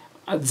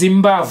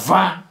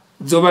dzimbavha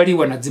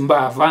dzovaliwa na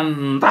dzimbavha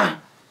nda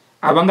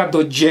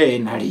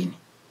avangadojena lini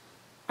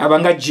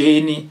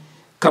avangajeni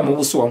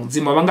kamuvuso wa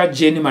mudzimu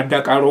avangajeni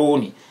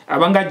madakaroni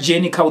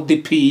avangajeni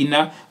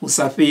kaudipina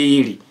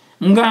usafiri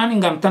ngani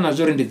ngamtana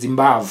zvori ndi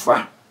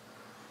dzimbavha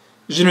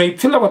zvino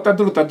ipfila kwa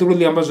tadulu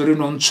liamba zvori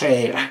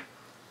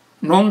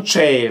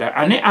nontsvera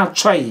ane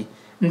atsva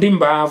ndi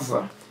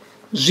mbavha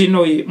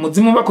zvino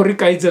mudzimu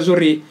vakorikaidza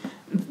zvori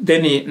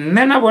then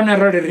nenavona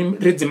rali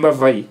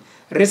ridzimbavha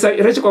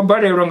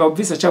richikobalelwa nga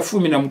ubvisa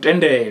chafumi na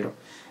mutendero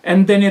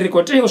and then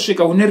rikoteyo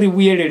svika une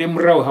rivuyelele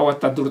murawo hawa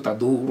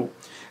tadulu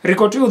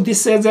rikoteyo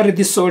disedza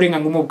ridisole nga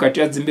ngumu vukati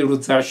ya dzimbilu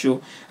dzashu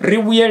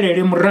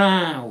rivuyelele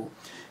murawo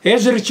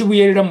hezvi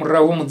richivuyelela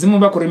murawo mudzimu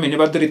vakorimene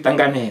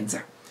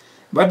vadoritanganedza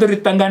vha ḓo ri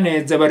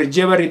ṱanganedza vha ri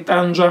dzhia vha ri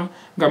ṱanzwa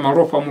nga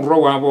malofha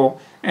muro wavho,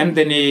 and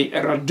then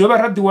ra dovha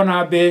ra ḓi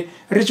wana habe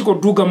ri tshi khou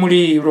duga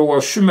mulilo wa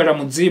shumela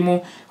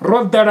mudzimu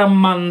ro ḓala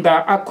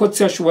maanḓa a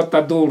khotsi ashu wa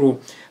ṱaḓulu,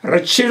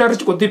 ri tshila ri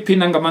tshi khou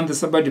ḓiphina nga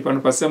maanḓesa badi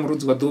fhano fhasi ha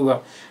murudzi wa ḓuvha.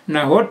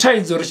 Naho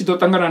thaidzo ri tshi ḓo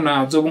ṱangana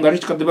nadzo vhunga ri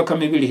tshi khou ḓivha kha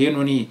mivhili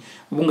heinoni,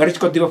 vhunga ri tshi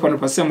khou ḓivha fhano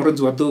fhasi ha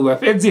murudzi wa ḓuvha,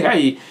 fhedzi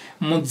hai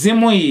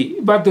mudzimu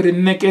vha ḓo ri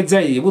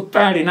ṋekedza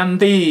vhuṱali na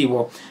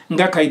nḓivho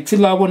nga kha ipfhi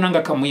ḽavho na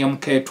nga kha muya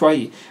mukhethwa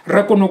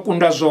ra kona u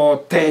kunda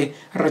zwoṱhe,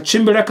 ra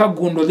tshimbila kha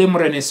gundo ḽe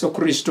murena Yesu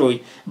Kristo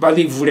vha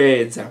ḽi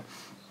vuledza.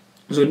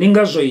 Zwo ndi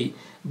ngazwo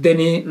then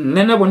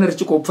nṋe na vhone ri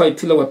tshi khou pfha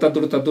ipfhi ḽa wa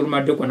ṱaḓulu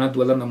madekwana a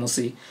ḓuvha ḽa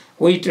ṋamusi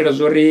ho itela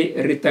zwori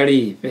ri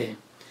ṱalifhe.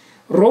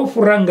 Ro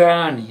fhura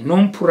ngani no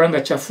mphura nga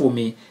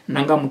tshafumi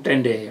na nga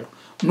mutendelo,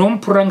 no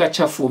mphura nga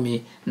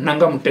tshafumi na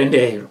nga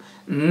mutendelo.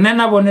 Nṋe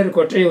na vhone ri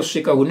khou tea u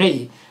swika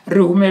hune ri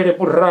humele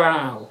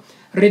murahu,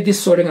 ri ḓi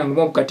sole nga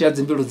ngomu vhukati ha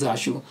dzimbilu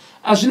dzashu.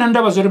 A zwi na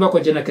ndavha zwori vha khou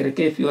dzhena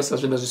kereke ifhio sa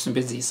zwe nda zwi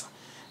sumbedzisa,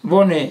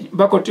 vhone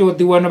vha khou tea u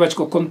ḓi wana vha tshi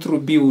khou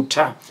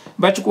contributor,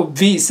 vha tshi khou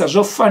bvisa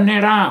zwo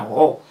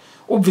fanelaho.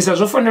 U bvisa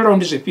zwo fanelaho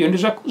ndi zwifhio? Ndi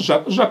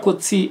zwa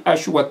khotsi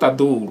ashu wa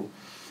ṱaḓulu.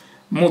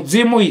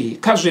 Mudzimu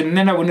kha zwe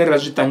nṋe na vhone ra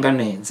zwi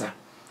ṱanganedza,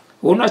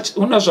 hu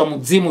na zwa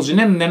mudzimu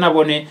zwine nṋe na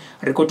vhone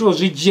ri khou tea u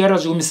zwi dzhia ra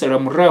zwi humisela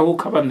murahu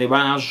kha vhaṋe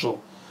vhazwo.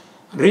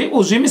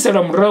 U zwi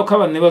humisela murahu kha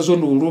vhaṋe vhazwo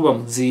ndi u luvha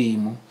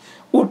mudzimu,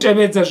 u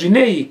tevhedza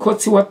zwine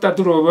khotsi wa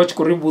ṱaḓulu vha tshi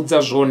khou ri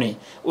vhudza zwone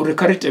uri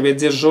kha ri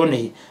tevhedze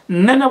zwone.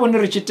 Nṋe na vhone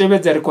ri tshi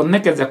tevhedza ri khou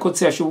ṋekedza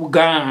khotsi ashu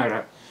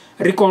vhugala,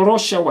 ri khou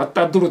losha wa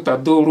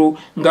ṱaḓulu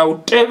nga u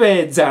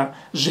tevhedza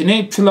zwine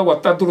ipfhi ḽa wa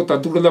ṱaḓulu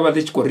ḽa vha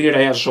ḽi tshi khou ri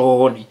ilaya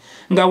zwone,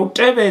 nga u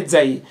tevhedza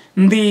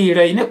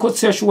nḓila ine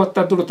khotsi ashu wa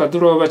ṱaḓulu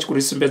vha vha tshi khou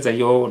ri sumbedza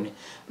yone.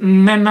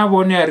 Nṋe na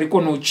vhone a ri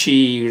kone u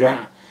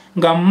tshila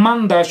nga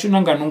maanḓa ashu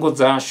na nga nungo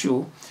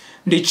dzashu.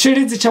 Ndi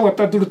tshilidzi tsha wa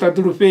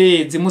ṱaḓulu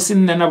fhedzi musi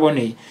nṋe na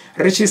vhone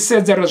ri tshi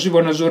sedza ra zwi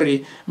vhona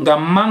zwori nga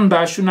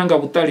maanḓa ashu na nga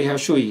vhuṱali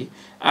hashu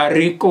a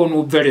ri koni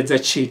u bveledza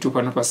tshithu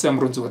fhano fhasi ha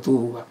murudzi wa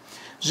ḓuvha.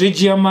 Zwi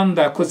dzhia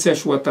maanḓa a khotsi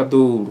ashu wa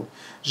ṱaḓulu,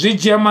 zwi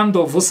dzhia maanḓa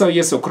o vusa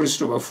Yesu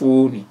Kristo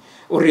vhafuni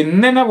uri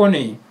nṋe na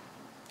vhone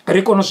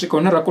ri kone u swika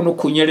hune ra kona u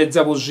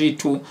khunyeledza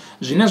zwithu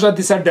zwine zwa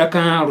ḓisa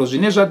dakalo,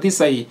 zwine zwa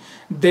ḓisa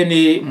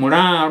then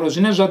mulalo,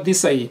 zwine zwa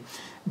ḓisa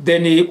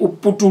then u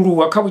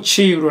putuluwa kha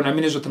vhutshilo na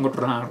mini zwoṱhe ngo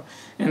to ralo.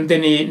 And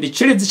then ndi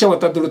tshilidzi tsha wa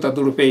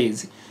ṱaḓulu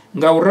fhedzi.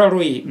 Nga u ralo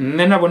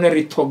nṋe na vhone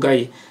ri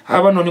ṱhoga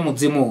havha noni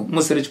mudzimu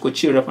musi ri tshi khou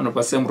tshila fhano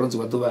fhasi ha murudzi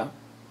wa ḓuvha.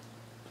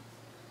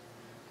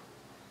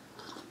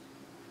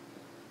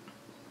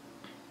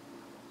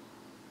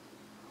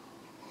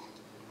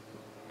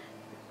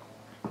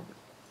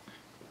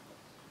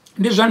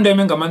 Ndi zwa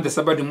ndeme nga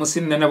maanḓesa badi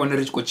musi nṋe na vhone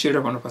ri tshi khou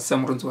tshila fhano fhasi ha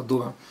murudzi wa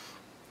ḓuvha.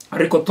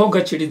 Ri khou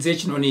ṱhoga tshilidzi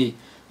hetshinoni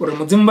uri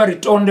mudzimu vha ri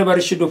tonde vha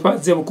ri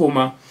shidufhadze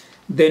vhukuma,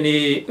 then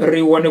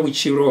ri wane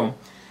vhutshilo.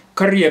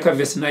 Kha ri ye kha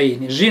verse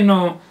 9.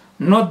 Zwino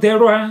no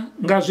ḓelwa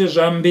nga zwe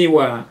zwa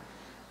ambiwa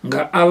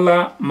nga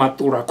aḽa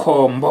maṱula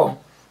khombo.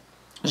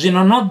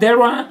 Zwino no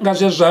ḓelwa nga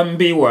zwe zwa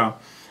ambiwa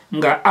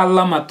nga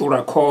aḽa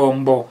maṱula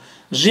khombo.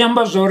 Zwi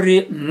amba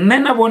zwori nṋe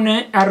na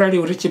vhone arali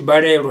ri tshi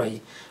balelwa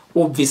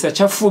u bvisa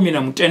tshafumi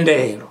na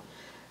mutendelo,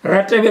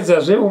 ra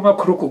tevhedza zwe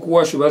vhomakhulukuku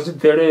washu vha zwi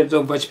bveledza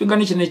u bva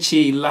tshifhingani tshine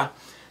tshiḽa,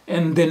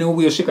 and then u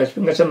vhuya u swika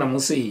tshifhinga tsha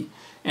ṋamusi.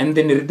 And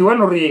then ri ḓi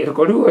wana uri ri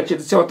khou livhuwa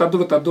tshithu tsha wa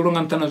ṱaḓulu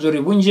nga nṱhani ha zwori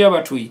vhunzhi ha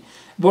vhathu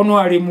vho no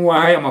alimuwa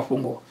haya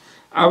mafhungo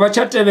a vha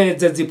tsha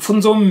tevhedza dzi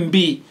pfunzo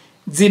mmbi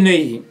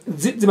dzine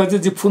dzi vha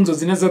dzi pfunzo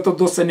dzine dza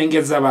ṱoḓa u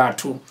senengedza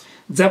vhathu,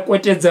 dza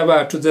kwetedza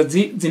vhathu,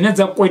 dzine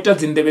dza kweta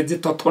dzi nḓevhe dzi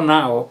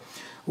ṱhoṱhonaho,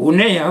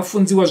 hune ha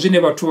funziwa zwine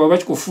vhathu vha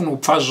tshi khou funa u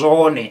pfha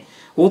zwone.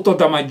 Hu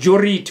ṱoḓa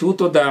majority, hu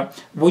ṱoḓa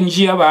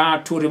vhunzhi ha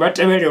vhathu uri vha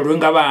tevhelelwe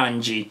nga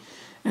vhanzhi.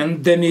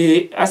 And then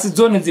a si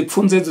dzone dzi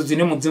pfunzo edzo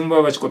dzine mudzimu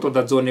vha tshi khou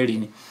ṱoḓa dzone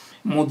lini.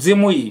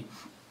 Mudzimu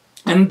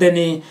and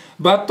then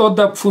vha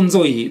ṱoḓa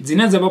pfunzo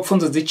dzine dza vha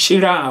pfunzo dzi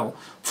tshilaho,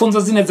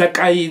 pfunzo dzine dza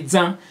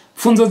kaidza,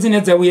 pfunzo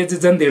dzine dza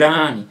vhuyedzedza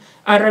nḓilani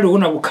arali hu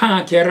na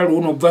vhukhakhi, arali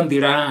hu no bva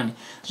nḓilani.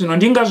 Zwino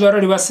ndi ngazwo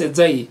arali vha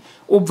sedza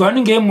u bva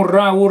haningei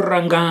murahu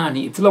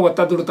rangani ipfhi ḽa wa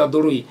ṱaḓulu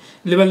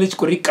ḽi vha ḽi tshi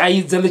khou ri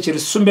kaidza, ḽi tshi ri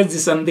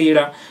sumbedzisa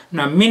nḓila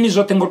na mini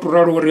zwoṱhe ngo to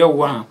ralo uri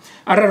wa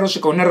arali ro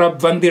swika hune ra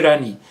bva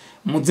nḓilani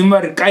mudzimu vha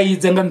ri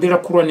kaidza nga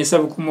nḓila khulwanesa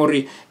vhukuma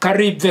uri kha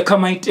ri bve kha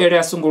maitele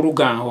a songo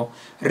lugaho,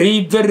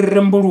 ri bve ri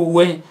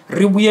rembuluwe,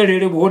 ri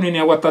vhuyelele vhuhoneni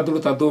ha wa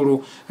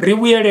ṱaḓulu, ri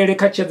vhuyelele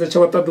kha tshedza tsha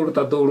wa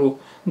ṱaḓulu.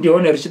 Ndi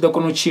hone ri tshi ḓo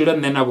kona u tshila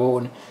nṋe na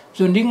vhone.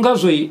 So ndi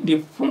ngazwo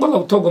ndi fhungo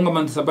ḽa vhuṱhogwa nga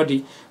maanḓesa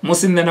badi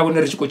musi nṋe na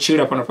vhone ri tshi khou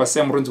tshila fhano fhasi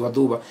ha murunzi wa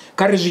ḓuvha.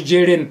 Kha ri zwi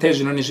dzhiele nṱha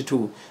hezwinoni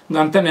zwithu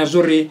nga nṱhani ha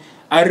zwori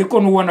a ri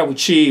koni u wana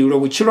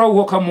vhutshilo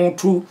uho kha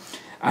muthu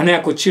ane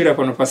a khou tshila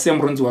fhano fhasi ha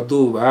murunzi wa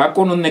ḓuvha, ha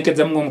koni u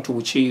ṋekedza muṅwe muthu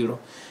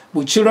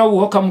vhutshilo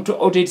uho kha muthu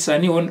o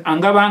itisaniho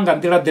anga vha nga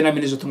nḓila ḓe na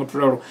mini zwoṱhe ngo to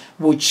ralo.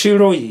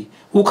 Vhutshilo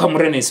hu kha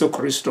murena Yesu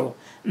Kristo.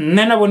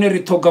 Nṋe na vhone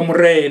ri ṱhoga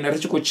murena ri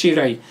tshi khou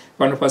tshila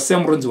fhano fhasi ha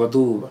murunzi wa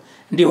ḓuvha.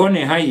 Ndi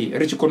hone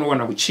ri tshi kona u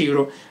wana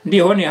vhutshilo, ndi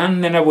hone ha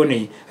nṋe na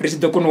vhone ri tshi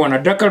ḓo kona u wana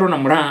dakalo na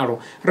mulalo,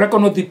 ra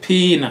kona u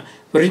ḓiphina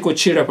ri tshi khou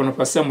tshila fhano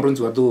fhasi ha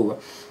murunzi wa ḓuvha.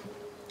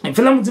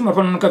 Ipfila mudzimu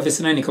pano ka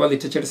verse 9 ka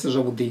valitecherese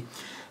zwavhuḓi.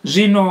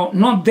 Zwino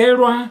no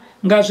ḓelwa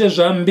nga zwe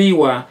zwa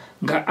ambiwa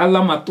nga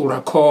aḽa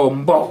maṱula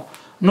khombo.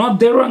 No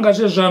ḓelwa nga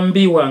zwe zwa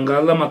ambiwa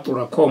nga aḽa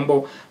maṱula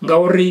khombo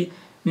ngauri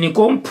ni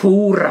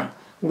komphura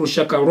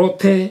lushaka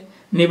lwoṱhe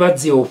ni vha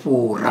dziye u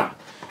fhura.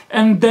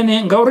 And then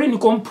ngauri ni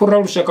komphura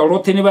lushaka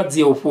lwoṱhe ni vha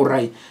dziye u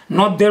fhura,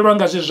 no ḓelwa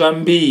nga zwe zwa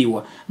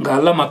ambiwa nga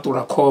aḽa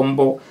maṱula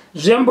khombo.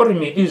 Zwi amba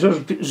uri izwo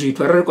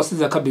zwithu arali ko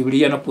sedza kha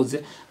Biblia na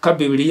pudze kha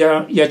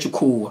Biblia ya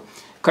tshikhuwa.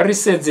 Kha ri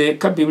sedze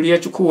kha Biblia ya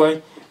tshikhuwa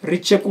ri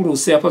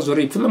tshekulusa hafha zwo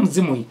ri ipfila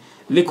mudzimu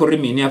ḽi khou ri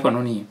mini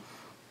hafhanoni.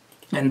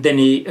 And then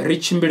ri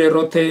tshimbile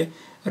roṱhe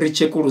ri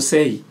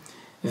tshekulusei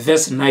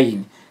verse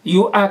 9.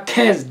 You are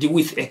cursed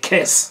with a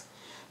curse,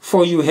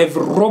 for you have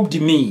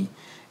robbed me,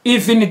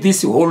 even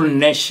this whole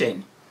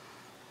nation.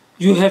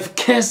 You have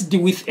cursed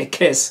with a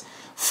curse,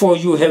 for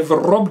you have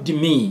robbed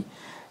me,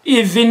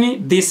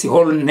 even this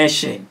whole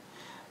nation.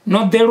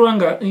 No ḓelwa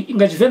nga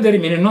Tshivenḓa ri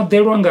mini? No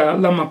ḓelwa nga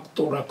aḽa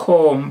maṱula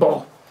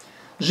khombo.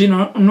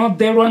 Zwino no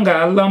ḓelwa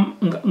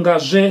nga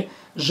zwe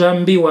zwa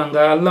ambiwa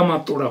nga aḽa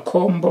maṱula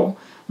khombo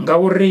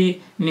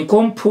ngauri ni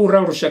komphura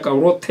lushaka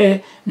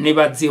lwoṱhe ni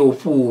vha dziye u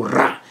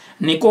fhura.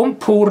 Ni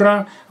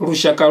komphura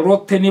lushaka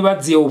lwoṱhe ni vha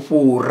dziye u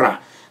fhura.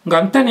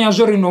 Nga nṱhani ha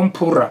zwo ri no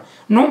mphura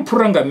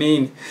nga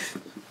mini?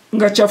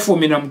 Nga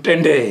tshafumi na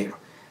mutendelo.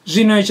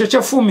 Zwino itsho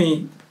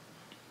tshafumi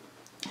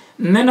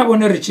nṋe na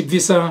vhone ri tshi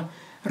bvisa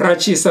ra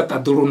tshi isa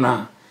ṱaḓulu.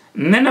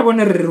 Nṋe na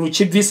vhone ri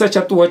tshi bvisa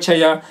tsha ṱuwa tsha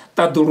ya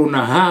ṱaḓulu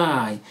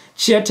hai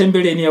tshi ya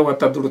thembeleni ya wa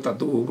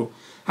ṱaḓulu.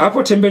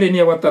 Hafho thembeleni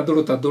ya wa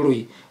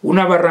ṱaḓulu hu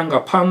na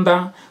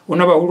vharangaphanḓa, hu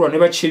na vhahulwane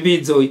vha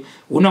tshivhidzo,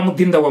 hu na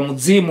muḓinḓa wa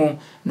mudzimu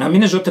na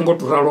mini zwoṱhe ngo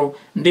to ralo.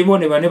 Ndi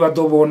vhone vhane vha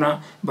ḓo vhona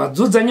vha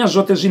dzudzanya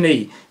zwoṱhe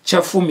zwine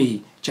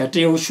tshafumi tsha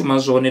tea u shuma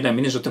zwone na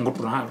mini zwoṱhe ngo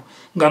to ralo.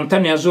 Nga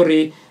nṱhani ha zwo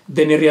ri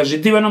then ri a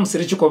zwiḓivha na musi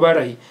ri tshi khou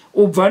vhala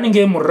u bva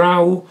haningei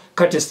murahu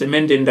kha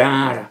testamende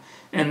ndala.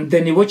 And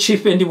then vho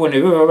chife ndi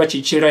vhone vhe vha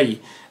tshi tshila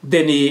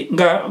then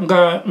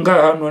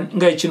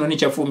nga itshinoni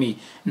tshafumi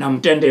na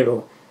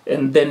mutendelo.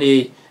 And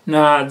then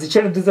na dzi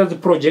tshelede dza dzi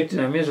project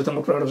na mini zwoṱhe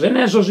ngo to ralo.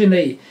 Zwenezwo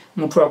zwine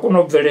muthu a kona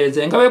u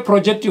bveledza, ingavha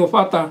project yo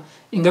fhaṱa,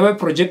 ingavha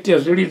project ya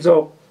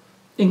zwilidzo,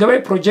 ingavha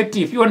project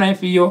ifhio na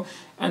ifhio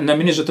na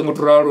mini zwoṱhe ngo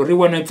to ralo. Ri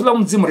wana ipfila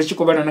mudzimu ri tshi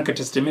khou vhala na kha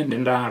testamende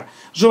ndala.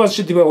 Zwo vha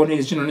zwi tshi ḓivha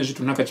hone zwinoni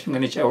zwithu na kha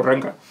tshifhingani tsha u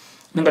ranga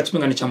na nga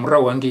tshifhingani tsha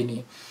murahu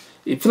hangeni.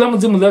 Ipfila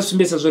mudzimu ḽa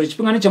sumbedza zwo ri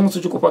tshifhingani tsha musi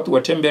u tshi khou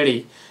fhaṱiwa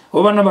thembele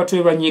ho vha na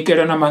vhathu vha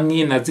nyikela na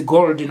maṅina dzi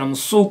gold na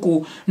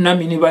musuku na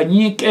mini vha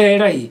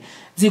nyikela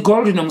dzi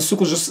gold na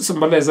musuku zwo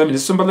symbolisa mini?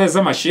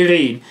 Symbolisa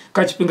masheleni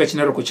kha tshifhinga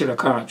tshine ri khou tshila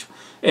khatsho.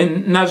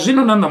 Na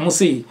zwino na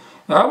ṋamusi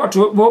ha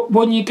vhathu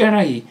vho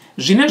nyikela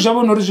zwine zwa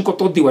vhona uri zwi khou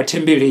ṱoḓiwa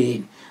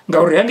thembeleni.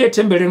 Ngauri hangei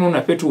thembeleni hu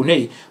na fhethu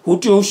hune hu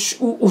tea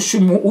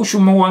u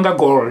shumiwa nga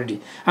gold.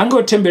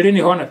 Hangei thembeleni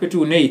ho na fhethu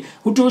hune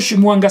hu tea u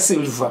shumiwa nga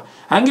silver.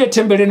 Hangei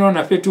thembeleni ho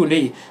na fhethu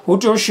hune hu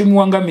tea u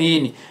shumiwa nga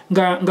mini?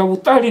 Nga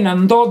vhuṱali na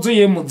nḓodzo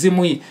ye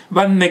mudzimu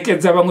vha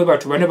ṋekedza vhaṅwe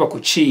vhathu vhane vha khou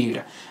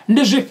tshila.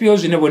 Ndi zwifhio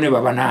zwine vhone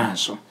vha vha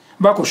nazwo?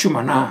 Vha khou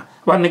shuma na?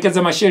 Vha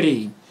ṋekedza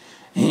masheleni?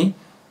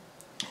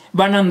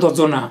 Vha na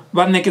nḓodzo na?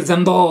 Vha ṋekedza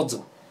nḓodzo?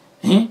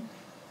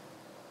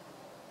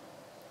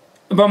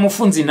 Vha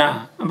mufunzi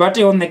na? Vha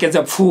tea u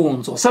ṋekedza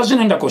pfunzo? Sa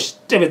zwine nda khou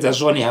tevhedza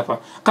zwone hafha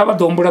kha vha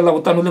ḓo humbula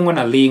ḽavhuṱanu ḽiṅwe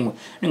na ḽiṅwe.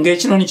 Nga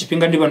hetshinoni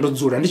tshifhinga ndi vha ndo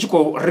dzula ndi tshi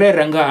khou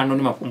rera nga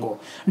hanoni mafhungo.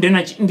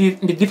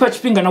 Ndi ḓifha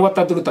tshifhinga na wa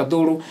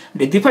ṱaḓulu.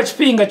 Ndi ḓifha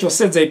tshifhinga tsho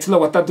sedza ipfhi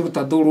wa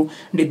ṱaḓulu.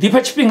 Ndi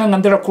ḓifha tshifhinga nga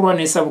nḓila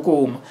khulwanesa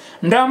vhukuma.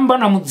 Nda amba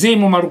na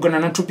mudzimu malugana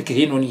na thopiki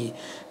heinoni.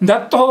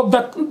 Nda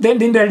ṱoḓa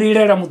nda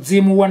lilela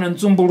mudzimu wana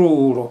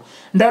nzumbululo.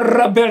 Nda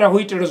rabela ho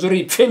itela zwo ri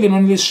ipfhi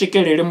ḽinoni ḽi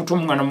swikelele muthu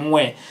muṅwe na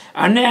muṅwe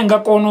ane anga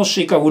kona u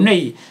swika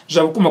hune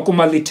zwa vhukuma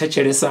kuma ḽi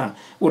thetshelesa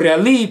uri a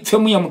ḽi pfhe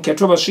muya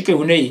mukhetho vha swike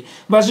hune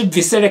vha zwi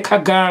bvisele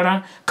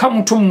khagala kha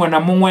muthu muṅwe na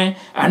muṅwe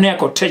ane a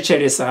khou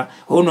thetshelesa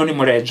hononi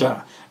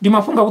muledzwa. Ndi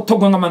mafhungo a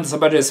vhuṱhogwa nga maanḓesa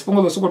badi si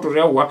fhungo ḽo sokou tou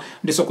ri awa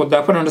ndi sokou ḓa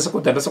hafha nda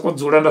sokou ḓa nda sokou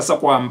dzula nda sa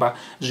khou amba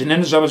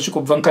zwine zwa vha zwi tshi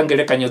khou bva kha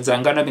ngelekanyo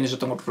dzanga na mini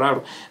zwoṱhe ngo to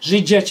ralo.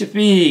 Zwi dzhia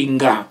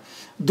tshifhinga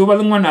ḓuvha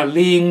ḽiṅwe na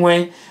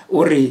ḽiṅwe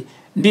uri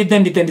ndi ḓe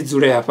ndi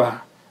dzule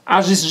hafha.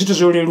 A zwi zwithu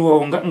zwo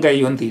leluwaho nga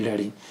iyo nḓila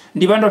lini.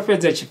 Ndi vha ndo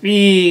fhedza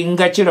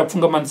tshifhinga tshilapfhu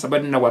nga maanḓesa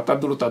badi na wa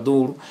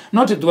ṱaḓulu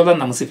not ḓuvha ḽa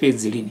ṋamusi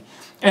fhedzi lini.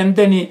 And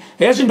then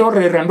hezwi ndo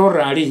rera ndo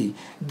rali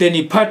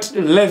then part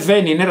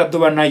 11 ine ra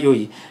ḓovha nayo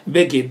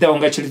vhege i ḓaho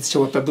nga tshilidzi tsha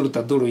wa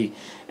ṱaḓulu.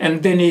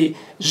 And then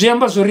zwi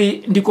amba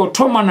zwori ndi khou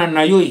thomana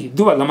nayo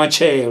ḓuvha ḽa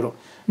matshelo.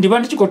 Ndi vha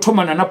ndi tshi khou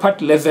thomana na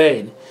part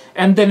 11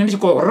 and then ndi tshi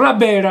khou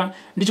rabela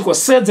ndi tshi khou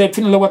sedza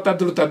ipfhi ḽa wa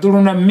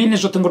ṱaḓulu na mini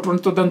zwoṱhe ngo to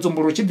ṱoḓa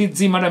nzumbululo tshi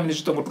ḓidzima na mini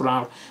zwoṱhe ngo to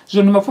ralo.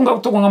 Zwino ndi mafhungo a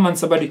vhuṱhogwa nga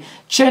maanḓesa badi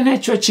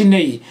tshenetsho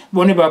tshine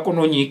vhone vha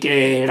kona u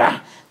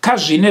nyikela kha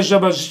zwine zwa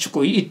vha zwi tshi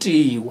khou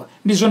itiwa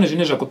ndi zwone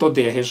zwine zwa khou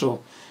ṱoḓea hezwo.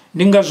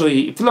 Ndi ngazwo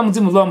ipfhi ḽa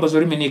mudzimu ḽo amba zwo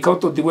ri mini kha u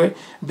ṱoḓiwe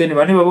then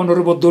vhane vha vhona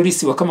uri vho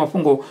ḓolisiwa kha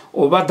mafhungo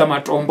o vhaḓa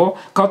matombo,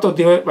 kha u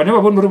ṱoḓiwe vhane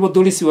vha vhona uri vho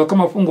ḓolisiwa kha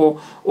mafhungo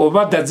o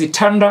vhaḓa dzi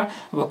thanda,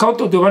 kha u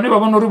ṱoḓiwe vhane vha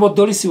vhona uri vho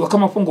ḓolisiwa kha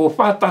mafhungo o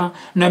fhaṱa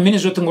na mini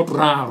zwoṱhe ngo to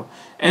ralo.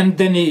 And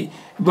then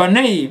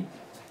vhane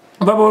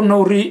vavona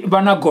uri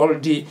vana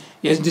gold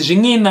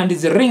zwing'ina ndi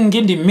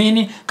ringi ndi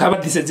mini kha vha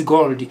ḓise dzi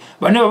gold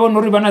vhane vha vhona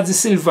uri vana dzi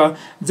silver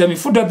dza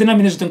mifuda ḓi na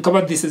mini zwithu kha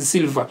vha ḓise dzi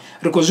silver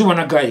ri khou zwi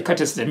vhona gai kha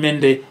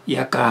testamende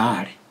ya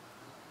kale.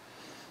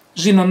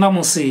 Zwino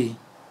ṋamusi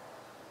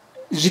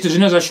zwithu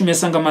zwine zwa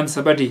shumesa nga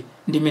maanḓesa badi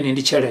ndi mini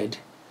ndi tshelede.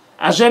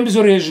 A zwi ambi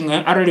zwori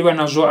zwiṅwe arali vha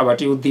nazwo a vha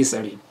tei u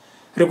ḓisa lini.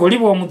 Ri khou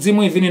livhuwa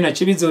mudzimu ivini na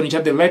tshivhidzoni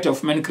tsha the Light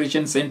of Man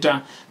Christian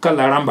Center kha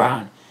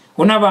Ha-Lambani.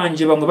 Huna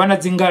vhanzhi vhaṅwe vha na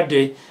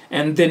dzingade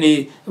and then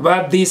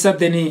vha ḓisa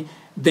then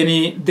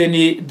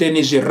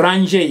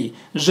zwiranje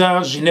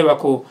zwa zwine vha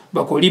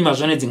khou lima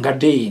zwone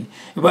dzingadeni.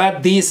 Vha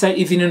ḓisa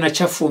even na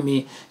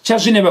tshafumi tsha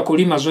zwine vha khou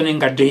lima zwone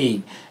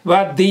ngadeni.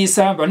 Vha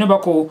ḓisa vhane vha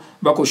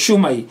khou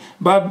shuma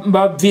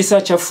vha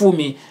bvisa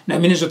tshafumi na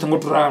mini zwoṱhe ngo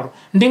to ralo.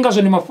 Ndi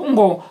ngazwo ndi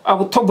mafhungo a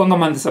vhuṱhogwa nga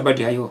maanḓesa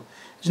badi hayo.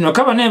 Zwino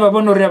kha vhane vha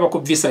vhona uri a vha khou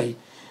bvisa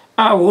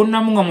a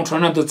huna muṅwe muthu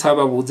ane a ḓo tsa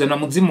vha vhudza na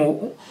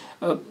mudzimu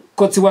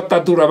kotsi wa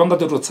ṱaḓula vha nga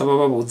ḓo tou tsa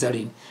vha vhudza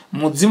lini.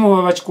 Mudzimu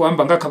vha vha tshi khou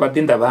amba nga kha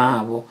vhaḓinḓa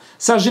vhavho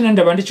sa zwine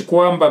nda vha ndi tshi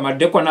khou amba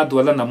madekwana a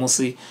ḓuvha ḽa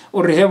ṋamusi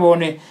uri he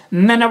vhone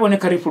nṋe na vhone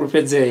kha ri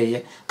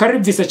fhulufhedzeye kha ri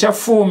bvise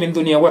tshafumi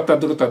nḓuni ya wa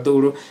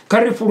ṱaḓulu kha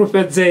ri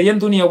fhulufhedzeye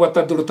nḓuni ya wa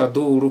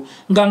ṱaḓulu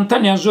nga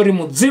nṱhani ha zwo ri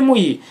mudzimu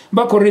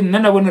vha khou ri nṋe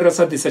na vhone ra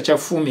sa ḓisa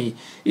tshafumi.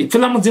 Ipfhi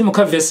ḽa mudzimu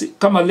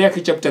kha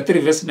Malaki chapter 3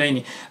 verse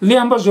 9 ḽi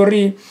amba zwo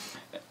ri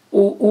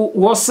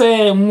wo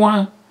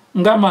seṅwa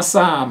nga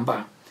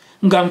masamba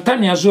nga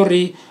nṱhani ha zwo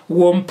ri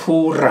wo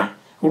mphura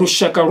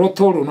lushaka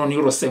lwoṱhe olunoni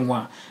lwo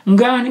seṅwa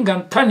ngani nga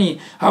nṱhani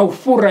ha u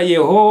fhura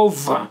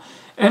Yehova.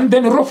 And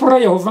then ro fhura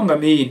Yehova nga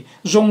mini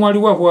zwo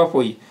ṅwaliwaho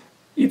hafho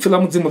ipfhi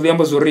ḽa mudzimu ḽi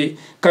amba zwo ri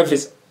kha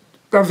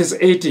verse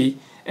 80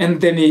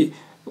 and then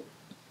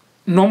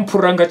no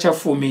mphura nga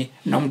tshafumi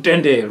na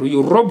mutendelo.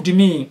 You robbed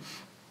me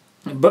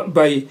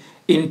by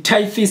in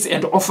tithes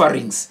and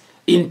offerings.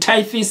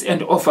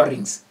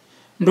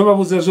 Ndo vha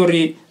vhudza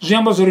zori zwi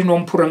amba zori no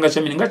mphura nga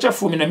tsha mini nga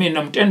tshafumi na mini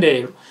na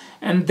mutendelo.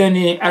 And then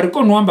a ri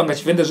koni u amba nga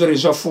Tshivenḓa zori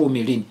zwa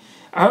fumi lini.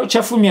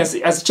 Tshafumi a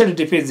si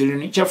tshelede fhedzi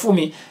lini.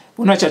 Tshafumi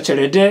huna tsha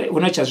tshelede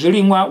huna tsha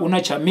zwiliṅwa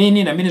huna tsha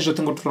mini na mini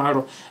zwoṱhe ngo to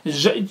ralo.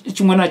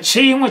 Tshiṅwe na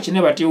tshiṅwe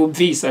tshine vha tea u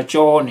bvisa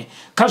tshone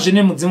kha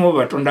zwine mudzimu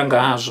vha tonda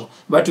ngazwo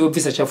vha tea u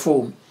bvisa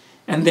tshafumi.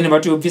 And then vha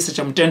tea u bvisa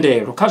tsha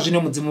mutendelo kha zwine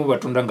mudzimu vha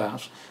tonda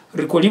ngazwo.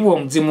 Ri khou livhuwa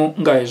mudzimu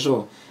nga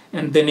hezwo.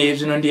 And then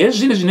zwino ndi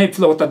hezwi zwine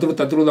ipfhi ḽa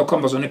ṱaḓulu ḽa khou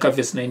amba zwone kha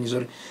verse 9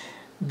 zori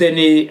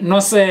then no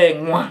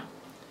seṅwa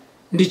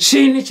ndi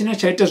tshini tshine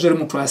tsha ita zori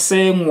muthu a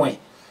seṅwe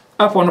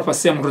afho ano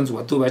fhasi ya murunzi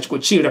wa ḓuvha a tshi khou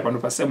tshila fhano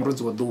fhasi ya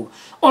murunzi wa ḓuvha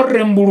o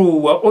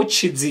rembuluwa o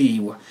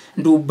tshidziwa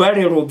ndi u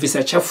balelwa u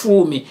bvisa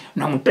tshafumi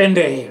na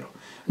mutendelo.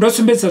 Ndo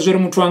sumbedzisa zori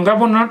muthu anga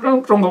vhona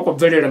tonga khou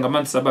bvelela nga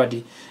maanḓesa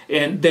badi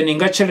and then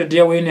nga tshelede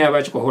yawe ine ya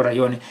vha tshi khou hola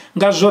yone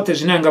nga zwoṱhe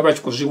zwine anga vha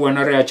tshi khou zwi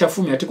wana ri a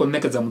tshafumi a ti khou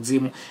ṋekedza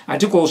mudzimu a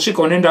ti khou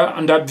swika hone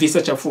nda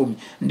bvisa tshafumi.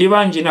 Ndi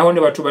vhanzhi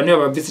nahone vhathu vhane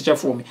vha bvisa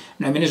tshafumi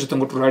na mini zwoṱhe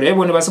ngo to ralo he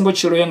vhone vha songo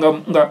tshilo ya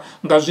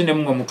nga zwine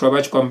muṅwe muthu a vha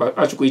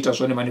a tshi khou ita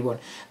zwone mani vhone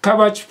kha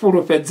vha tshi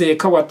fhulufhedzee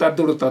kha wa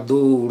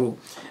ṱaḓulu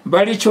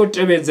vha litshe u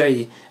tevhedza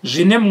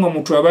zwine muṅwe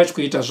muthu a vha a tshi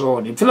khou ita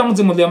zwone. Pfhi ḽa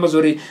mudzimu ḽi amba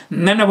zori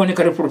nṋe na vhone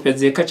kha ri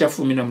fhulufhedzee kha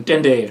tshafumi na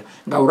mutendelo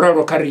nga u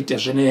ralo kha ri ite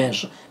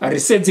zwenezwo. A ri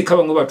sedzi kha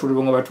vhaṅwe vhathu uri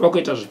vhaṅwe vhathu vha khou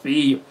ita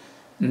zwifhio.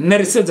 Nṋe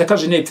ri sedza kha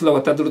zwine ipfhi ḽa wa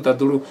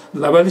ṱaḓulu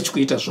ḽa vha ḽi tshi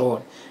khou ita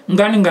zwone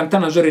ngani nga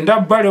nṱhani ha zwo nda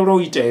balelwa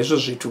u ita hezwo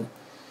zwithu.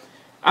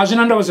 A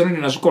zwina ndavha zwone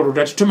ndi na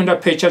zwikolodo a thi thome nda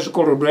phetsha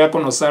zwikolodo ya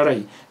kona u sala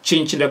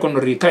tshintshi nda kona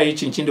uri kha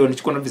tshintshi ndi hone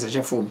tshi kona u bvisa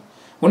tshafumi.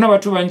 Huna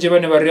vhathu vhanzhi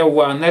vhane vha ri a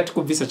wana a ti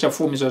khou bvisa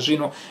tshafumi zwa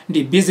zwino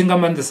ndi busy nga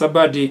maanḓesa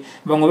badi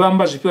vhaṅwe vha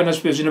amba zwifhio na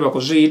zwifhio zwine vha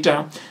khou zwi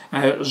ita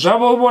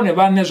zwavho vhone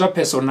vhaṋe zwa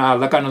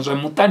personal kana zwa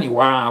muṱani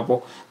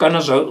wavho kana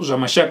zwa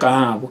mashaka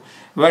avho.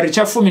 Vha ri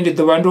tshafumi ndi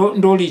ḓovha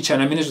ndo litsha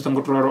na mini zwoṱhe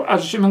ngo to ralo a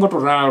zwi shumi ngo to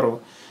ralo.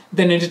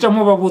 Then ndi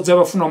tama u vha vhudza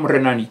vha funa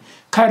murenani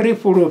kha ri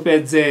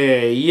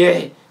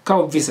fhulufhedzeye kha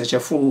u bvisa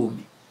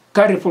tshafumi.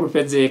 Kha ri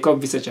fhulufhedzeye kha u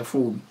bvisa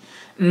tshafumi.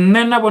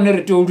 Nṋe na vhone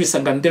ri tea u lwisa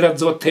nga nḓila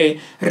dzoṱhe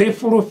ri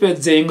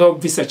fhulufhedzeye nga u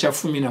bvisa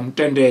tshafumi na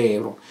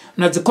mutendelo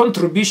na dzi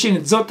contribution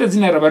dzoṱhe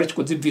dzine ra vha ri tshi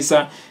khou dzi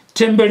bvisa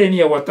thembeleni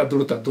ya wa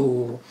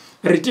ṱaḓulu.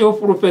 Ri tea u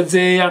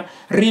fhulufhedzea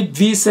ri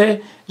bvise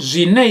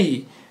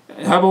zwine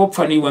havha ho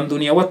pfaniwa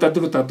nḓuni ya wa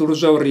ṱaḓulu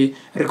zwa uri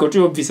ri khou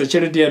tea u bvisa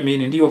tshelede ya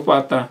mini ndi yo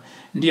fhaṱa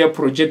ndi ya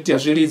project ya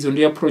zwilidzo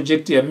ndi ya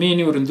project ya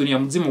mini uri nḓuni ya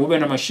mudzimu hu vhe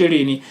na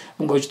masheleni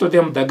vhunga hu tshi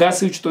ṱoḓea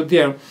muḓagasi hu tshi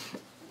ṱoḓea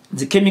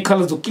dzi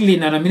chemicals dzo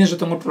kilina na mini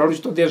zwoṱhe ngo to ralo hu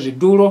tshi ṱoḓea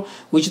zwidulo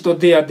hu tshi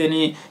ṱoḓea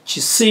then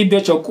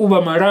tshisibe tsha u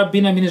kuvha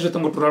malabi na mini zwoṱhe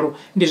ngo to ralo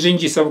ndi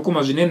zwinzhisa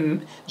vhukuma zwine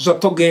zwa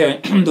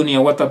ṱhogea nḓuni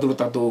ya wa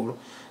ṱaḓulu.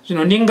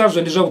 Zwino ndi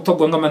ngazwo ndi zwa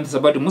vhuṱhogwa nga maanḓesa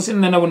badi musi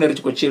nṋe na vhone ri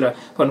tshi khou tshila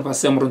fhano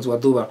fhasi ya murunzi wa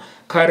ḓuvha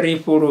kha ri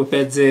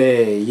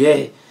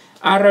fhulufhedzeye.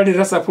 Arali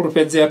ra sa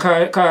fhulufhedzea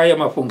kha haya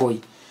mafhungo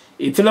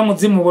ipfhi ḽa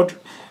mudzimu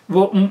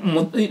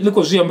ḽi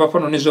khou zwi amba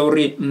fhanoni zwa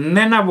uri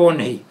nṋe na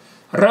vhone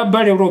ra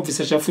balelwa u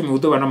bvisa tshafumi hu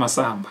ḓo vha na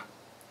masamba.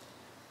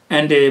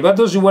 And vha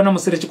ḓo zwi wana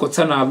musi ri tshi khou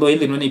tsa naḽo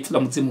heḽinoni ipfhi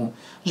ḽa mudzimu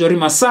zwa uri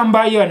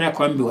masamba ayo ane a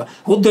khou ambiwa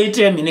hu ḓo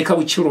itea mini kha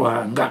vhutshilo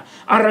hanga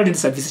arali ndi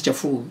sa bvisi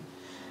tshafumi.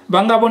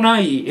 vangavona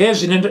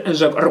hezvine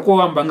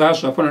rikuamba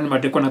ngazvo hapana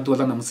nemadekwana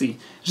ḓuvha ḽa ṋamusi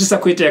zwi sa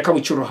khou itea kha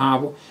vhutshilo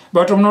havho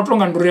vhathu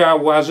vhonotonga nduri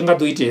awo a zwi nga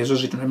ḓo itea hezwo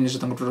zwithu na mini zwi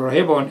ṱonga tou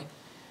he vhone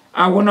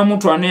ahuna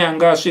muthu ane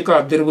anga swika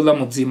a ḓirivhu ḽa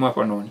mudzimu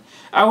hafhanoni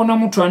ahuna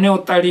muthu ane o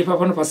ṱalifha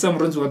fhano fhasi ha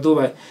murunzi wa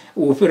ḓuvha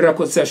u fhirira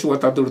khotsi ashu wa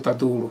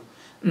ṱaḓulu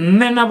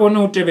nṋe na vhone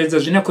u tevhedza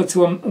zwine khotsi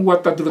wa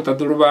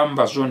ṱaḓulu vha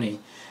amba zwone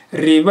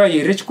ri vha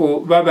ri tshi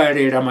khou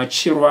vhavhalela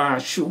matshilo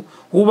ashu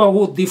hu vha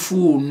hu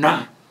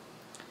ḓifuna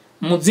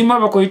mudzimu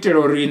vha khou itela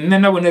uri nṋe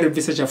na vhone ri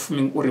bvise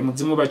tshafumi uri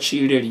mudzimu vha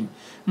tshile lini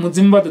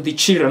mudzimu vha ḓo ḓi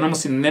tshila na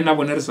musi nṋe na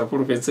vhone ri sa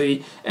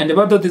fhulufhedzei ende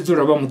vha ḓo ḓi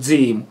dzula vha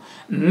mudzimu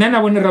nṋe na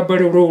vhone ra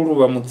balelwa u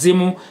luvha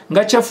mudzimu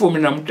nga tshafumi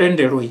na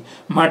mutendelo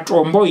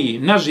matombo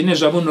na zwine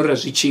zwa vhona uri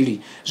zwi tshili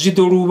zwi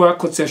ḓo luvha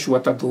khotsi ashu wa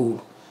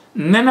ṱaḓulu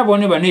nṋe na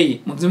vhone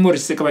vhane mudzimu ri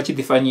sika vha tshi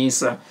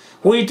ḓifanyisa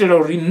hu itela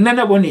uri nṋe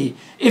na vhone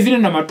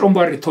even na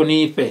matombo a ri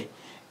ṱhonifhe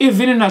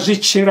even na zwi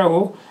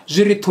tshilaho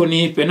zwi ri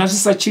ṱhonifhe na zwi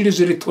sa tshili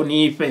zwi ri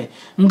ṱhonifhe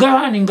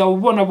ngani nga u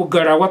vhona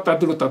vhugala wa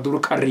ṱaḓulu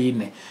kha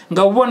riṋe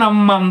nga u vhona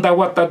maanḓa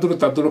wa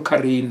ṱaḓulu kha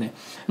riṋe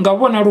nga u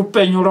vhona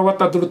lupenyo lwa wa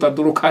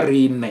ṱaḓulu kha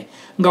riṋe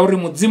ngauri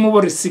mudzimu vho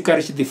ri sika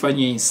ri tshi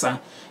ḓifanyisa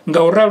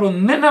nga u ralo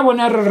nṋe na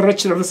vhone arali ri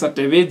tshila ri sa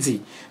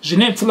tevhedzi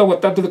zwine pfula wa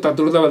ṱaḓulu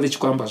ḽa vha ḽi tshi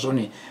khou amba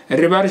zwone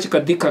ri vha ri tshi kha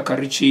ḓi khakha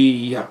ri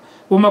tshi ya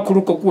vho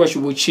makhulukoku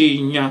washu vho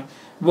tshinya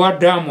vho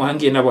Adamu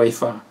hangei na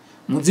vhaifa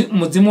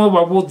mudzimu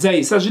vha vhudza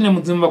sa zwine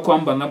mudzimu vha khou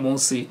amba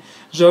ṋamusi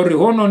zwa uri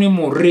hononi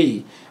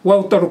muri wa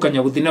u ṱalukanya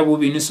vhuḓi na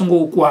vhuvhi ni songo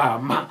u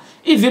kwama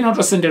even o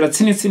to sendela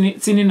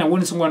tsini nawo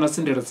ni songo wana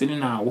sendela tsini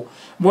nawo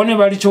vhone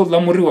vha litsha u ḽa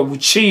muri wa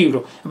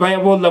vhutshilo vha ya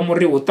vho ḽa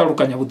muri wa u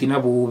ṱalukanya vhuḓi na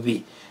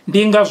vhuvhi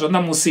ndi ngazwo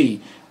ṋamusi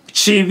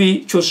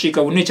tshivhi tsho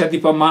swika hune tsha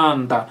ḓifha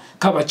maanḓa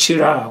kha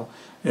vhatshilaho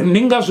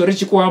ndi ngazwo ri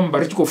tshi khou amba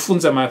ri tshi khou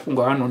funza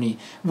mafhungo hanoni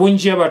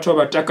vhunzhi ha vhathu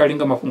vha takali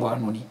nga mafhungo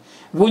hanoni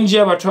vhunzhi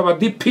ha vhathu vha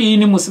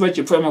ḓiphini musi vha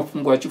tshi pfha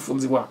mafhungo a tshi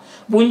funziwa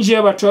vhunzhi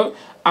ha vhathu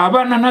a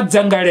vha na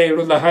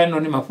dzangalelo ḽa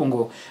hanoni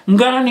mafhungo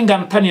ngani nga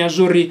nṱhani ha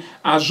zwori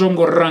a zwo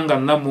ngo ranga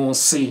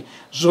ṋamusi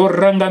zwo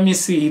ranga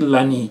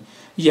misilani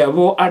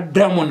yavho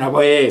Adamu na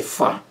vho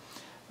Efa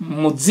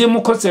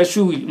mudzimu khotsi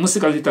ashu musi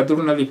kha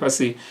ḽiṱaḓulu na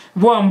ḽifhasi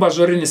vho amba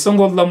zwori ni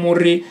songo ḽa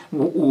muri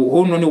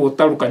hononi wo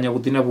ṱalukanya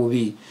vhuḓi na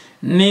vhuvhi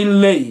ni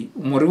ḽe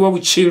muri wa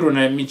vhutshilo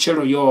na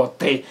mitshelo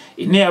yoṱhe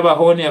ine ya vha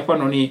hone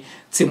hafhanoni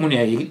tsimuni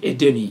ya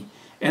Edeni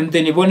and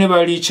then vhone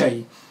vha litsha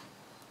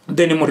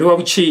then muri wa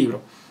vhutshilo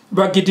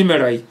vha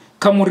gidimela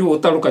kha muri wo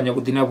ṱalukanya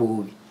vhuḓi na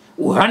vhuvhi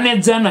u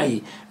hanedzana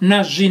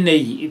na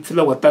zwine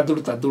pfula wa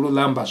ṱaḓulu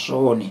ḽa amba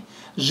zwone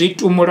zwi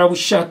tumula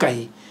vhushaka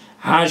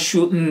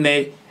hashu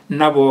nṋe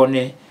na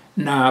vhone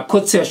na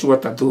khotsi ashu wa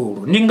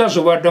ṱaḓulu ndi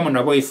ngazwo vha Adamu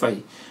na vho Efa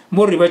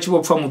vhori vha tshi vho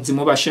pfha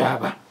mudzimu vha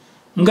shavha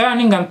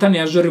ngani nga nṱhani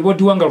ha zwori vho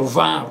diwa nga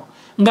luvalo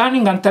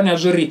ngani nga nṱhani ha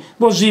zwori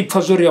vho zwi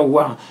pfha zwori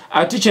awa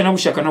a thi tshena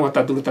vhushaka na wa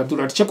ṱaḓulu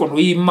a thi tsha kona u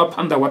ima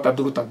phanḓa wa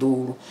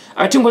ṱaḓulu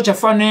a thi ngo tsha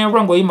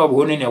fanelwa ngo ima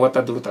vhuhoneni ha wa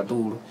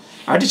ṱaḓulu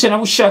a thi tshena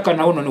vhushaka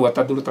na hononi wa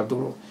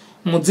ṱaḓulu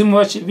mudzimu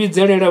vha tshi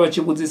vhidzelela vha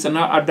tshi vhudzisa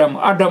na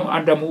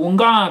Adamu u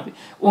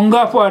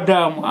ngafhi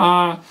Adamu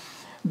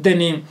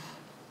then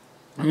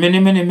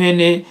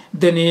mene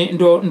then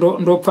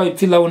ndo pfa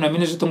ipfi ḽawu na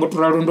mine zwi ṱongo to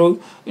ralo ndo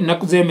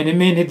nakudze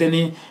mene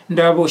then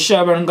nda vho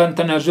shavha nga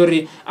nṱhani ha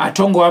zwori a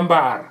thongo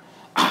ambara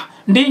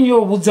ndi nnyi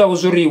o vhudzaho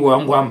zwori iwe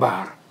hango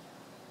ambara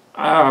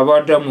vha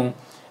Adamu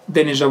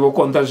then zwa vho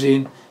konḓa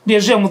zwino ndi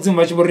hezwi ya mudzimu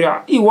vha tshi vho ri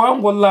iwe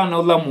hango ḽana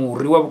u ḽa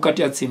muri wa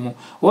vhukati ha tsimu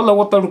ho ḽa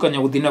wo ṱalukanya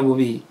vhuḓi na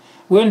vhuvhi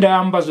we nda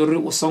amba zwori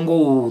u songo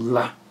u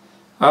ḽa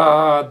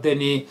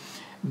then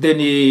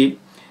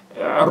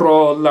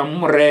ro ḽa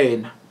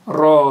murena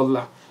ro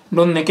ḽa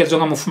ndo ṋekedzwa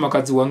nga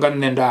mufumakadzi wanga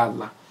nṋe nda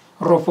ḽa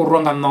ro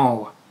fhurwa nga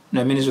Nowa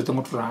na mini zwo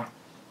ṱongo to ralo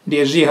ndi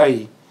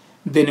hezwi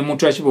then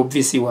muthu a tshi vho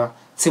bvisiwa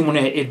tsimuni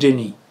ya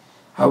Edeni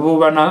havho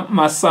vha na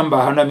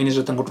masamba hana mini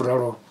zwo ṱongo to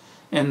ralo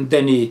and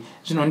then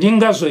zwino ndi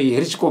ngazwo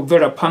ri tshi khou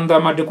bvela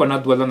phanḓa madekwana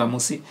ḓuvha ḽa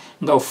ṋamusi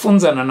nga u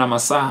funzana na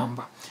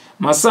masamba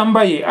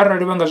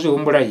arali vha nga zwi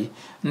humbula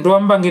ndo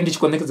amba nge ndi tshi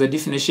khou ṋekedza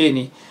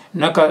definition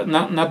na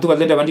ḓuvha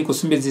ḽe nda vha ndi khou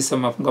sumbedzisa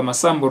mafhungo a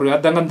masamba uri a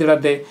ḓa nga nḓila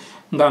ḓe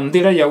nga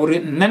nḓila ya uri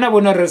nṋe na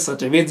vhona ri sa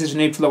tevhedzi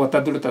zwine pfula wa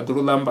ṱaḓulu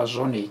ḽa amba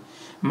zwone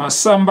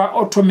masamba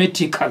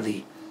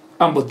automatically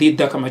ambo ḓi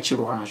ḓa kha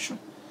matshilo ashu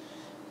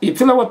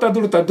ipfula wa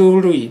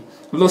ṱaḓulu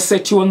ḽo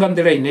sethiwa nga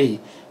nḓila ine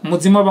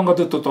mudzimu vha nga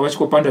ḓo ṱoṱwa vha tshi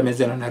khou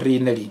pandamedzana na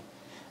riṋe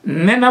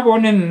nṋe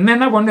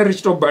na vhone ri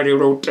tshi tou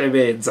balelwa u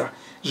tevhedza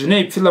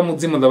zwine ipfhi ḽa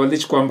mudzimu ḽa vha ḽi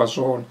tshi khou amba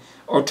zwone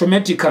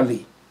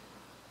automatically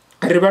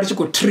ri vha ri tshi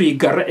khou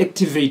trigger ra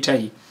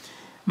activate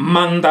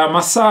maanḓa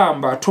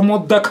masamba thoma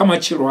u ḓa kha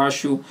matshilo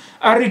ashu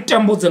a ri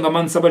tambudza nga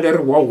maanḓesa vha ri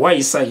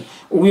waisa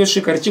uyo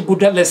swika ri tshi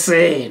guda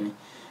leseni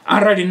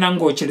arali na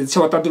ngoho tsheledzi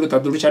tsha wa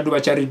ṱaḓulu tsha dovha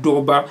tsha ri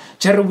doba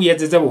tsha ri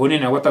vhuyedzedza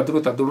vhuhoneni ha wa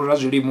ṱaḓulu ra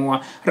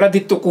zwilimuwa ra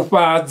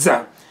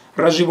ḓiṱukufhadza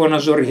ra zwi vhona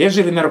zwori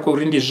hezwi rine ra khou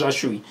ri ndi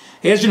zwashu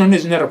hezwi none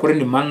zwine ra khou ri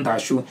ndi maanḓa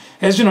ashu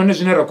hezwi none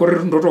zwine ra khou ri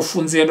ndo to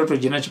funzea ndo to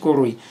dzhena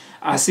tshikolo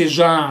a si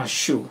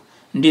zwashu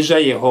ndi zwa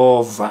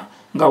Yehova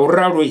nga u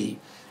ralo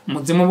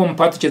mudzimu vho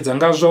mphaṱutshedza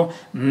ngazwo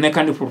nṋe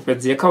kha ndi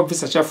fhulufhedzea kha u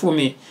bvisa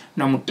tshafumi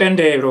na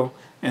mutendelo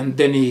and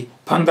then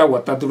panda wa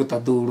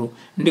tadulu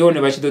ndione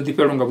vachito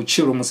dipelo nga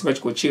kuchiro musi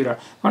vachikochira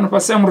pano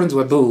pasi amuronzi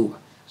wa dhuva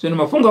zvino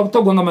mafunga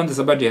kutogwa nga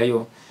mandisa badi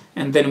hayo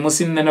and then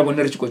musi nena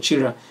bonere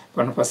chikochira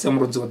pano pasi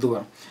amuronzi wa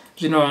dhuva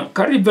zvino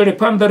karibvere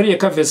panda riye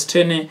ka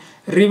verse 10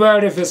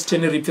 rivale verse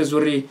 10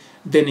 ripezuri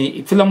then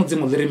ipfila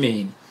mudzimu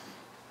lirimeni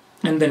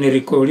and then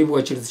riko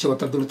liwa chiridzi cha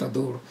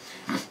tadulu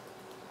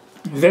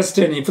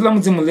verse 10 ipfila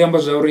mudzimu liamba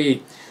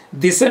zvauri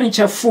disani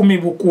chafumi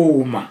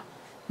vukuma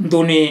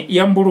nduni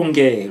ya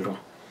mbulungelo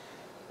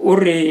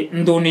uri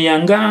nduni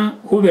yanga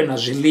huve na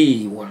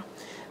ziliwa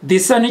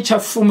disani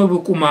chafumi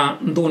vukuma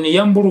nduni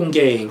ya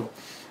mbulungelo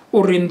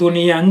uri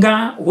nduni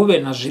yanga huve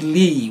na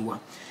ziliwa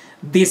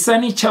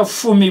disani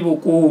chafumi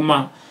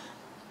vukuma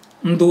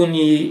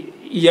nduni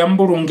ya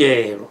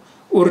mbulungelo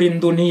uri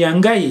nduni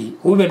yangai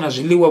huve na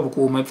ziliwa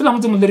vukuma ipfila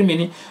mudzimu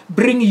lirimini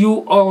bring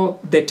you all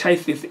the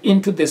tithes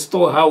into the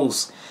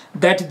storehouse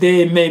that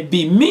there may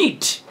be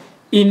meat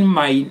in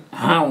my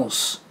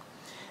house.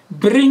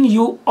 Bring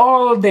you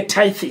all the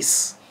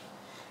tithes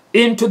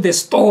into the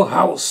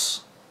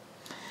storehouse,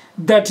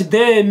 that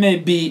there may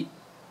be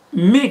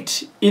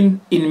meat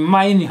in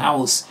mine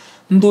house.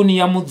 Nduni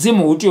ya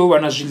mudzimu hutio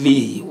wana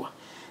ziliwa.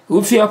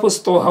 Ufi hapo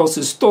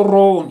storehouse,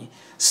 storoni.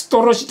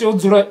 Storo chitio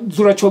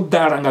dzura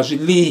chodara nga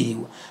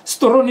ziliwa.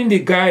 Storoni ndi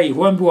gai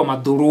huambiwa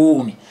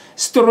maduruni.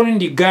 Storoni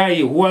ndi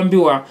gai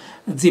huambiwa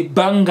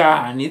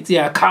dzibangani, dzi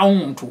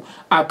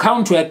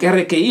accountu ya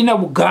kereke ina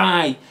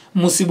bugai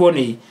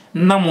musibone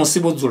na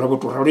musibo dzura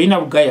botoraro ina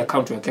bugai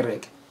account ya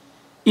kereke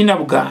ina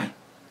bugai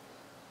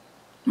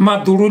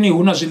maduruni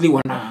huna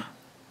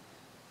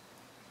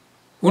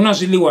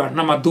ziliwa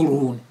na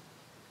maduruni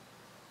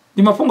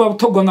ni mafungo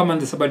abutogwa nga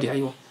mandisa badi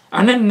hayo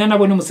anene nana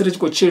bone musire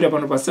chikochira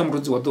pano pasi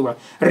amuronzi wa dhuva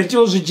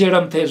ritio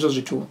zijera mtezo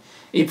zitu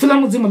ipfila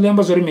mudzimu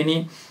liamba zori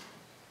meni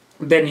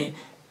then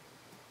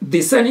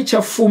disani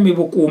chafumi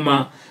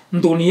vukuma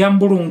nduni ya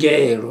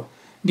mbulungelo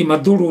ndi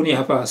maduruni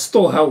hapa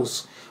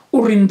storehouse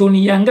uri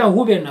nduni yanga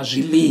huve na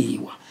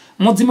ziliwa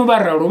mudzimu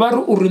varalo vari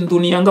uri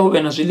nduni yanga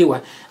huve na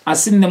ziliwa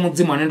asine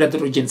mudzimu anenda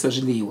tirojenisa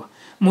ziliwa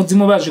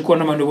mudzimu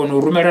vazvikona mandivona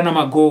urumera na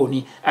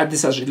magoni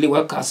adisa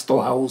ziliwa ka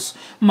storehouse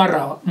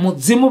mara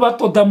mudzimu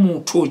vatoda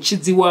mutu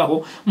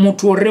chidziwaho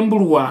mutu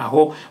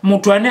orembulwaho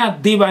mutu ane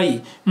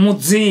adivai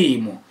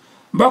mudzimu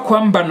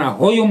bakwambana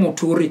hoyo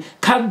muturi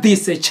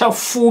kadise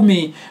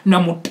chafumi na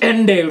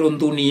mutendelo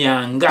nduni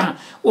yanga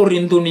uri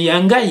nduni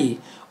yangai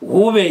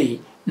huve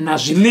na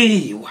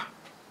ziliwa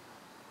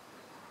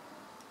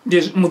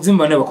ndi mudzimu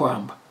vane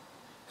bakwamba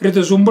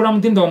rito zumbura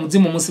mutindo wa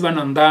mudzimu musi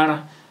bana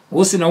ndara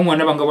husi na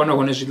umwana banga bana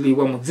kone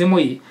ziliwa mudzimu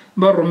yi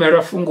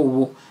barumera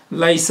fungubu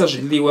laisa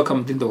ziliwa ka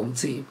mutindo wa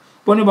mudzimu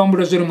bone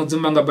bambura zuri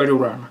mudzimu banga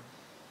balirana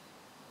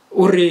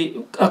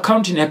uri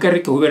account ni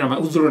yakareke huve na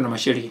uzuro na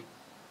masheri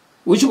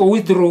uchiko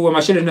withdraw wa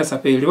masheri na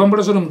sapeli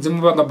bambura zuri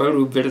mudzimu banga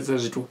baliru bveledza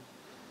zitu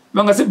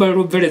banga se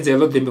baliru bveledza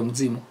lo dembe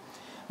mudzimu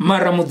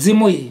mara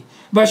mudzimu yi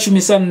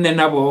bashumisa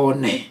nena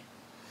bone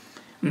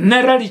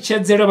nerali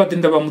chedzera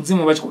batenda ba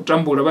mudzimu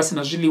bachikutambula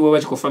basina ziliwa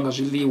bachikofanga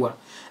ziliwa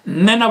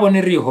nena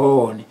bone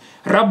rihone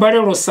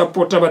rabalero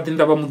supporta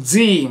batenda ba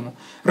mudzimu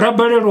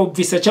rabalero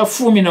bvisa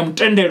chafumi na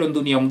mtendero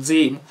nduni ya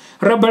mudzimu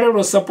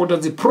rabalero supporta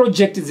zi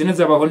project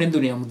zineza bahone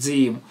nduni ya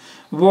mudzimu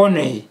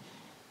bone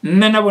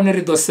nena bone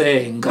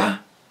ridosenga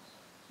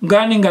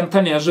ngani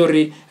ngantani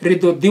azori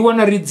rido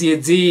diwana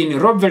ridziedzini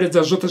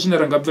robveledza zvoto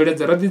zvineranga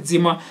bveledza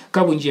radidzima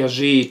kabunji ya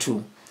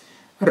zvitu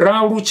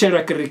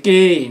raluchera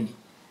kerekeni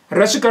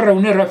rashikara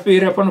une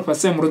rafera pano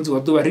pasi amuronzi wa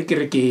dhuva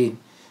rikerekeni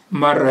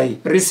marai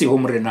risiho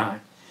murenani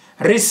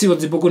risiho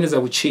dzibokoni za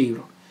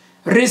uchiro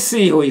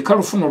risiho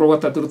ikarufuno rwa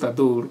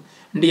taduru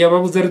ndiya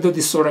babudza rido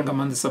disora nga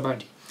mandisa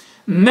badi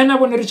nena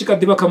bone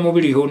richikadiba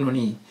kamubili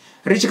hononi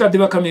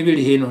richikadiba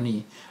kamibili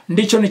henoni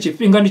ndicho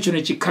nechipinga ndicho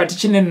nechikati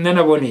chine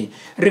nena bone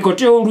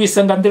rikote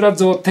urwisa ngandira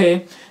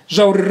dzote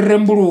zvauri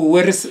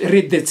remburu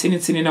ride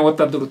tsini na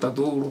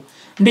wataduru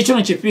ndicho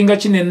nechipinga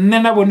chine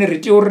nena bone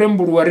riti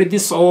uremburu waridi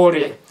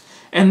sore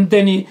and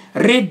then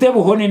ride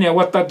buhoni ne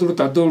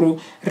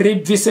wataduru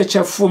ribvise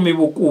chafumi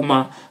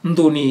vukuma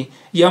nduni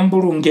ya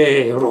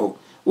mbulungelo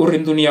uri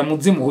nduni ya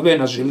mudzimu huve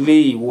na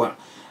ziliwa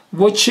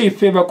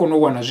vochife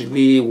vakono wana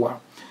ziliwa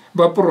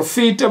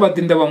vaprofita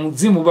vadinda va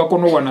mudzimu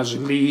vakono wana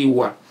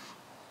ziliwa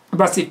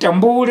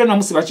vasitambule na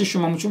musi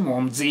vachishuma muchumo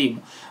wa mudzimu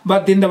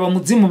vadinda va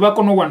mudzimu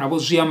vakono wana vo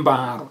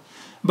zviambaro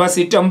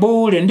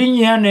vasitambule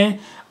ndinyane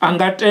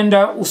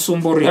angatenda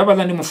usumburi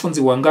havala ni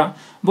mufunzi wanga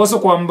boso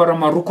kuambara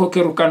maruko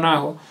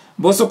kerukanaho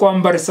boso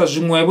kuambarisa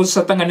zvimwevo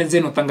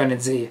zvisatanganedzei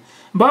notanganedzei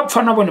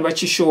vapfa navone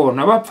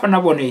vachishona vapfa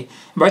navone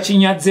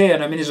vachinyadzeya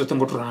namini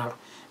zvotongotoraro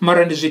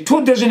mara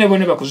ndizvitude zvine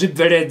vone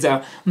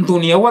vakuzvibveledza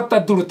nduni ya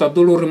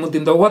wataduru uri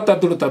mudinda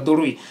wataduru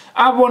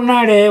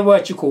avonalevo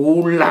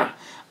achikoula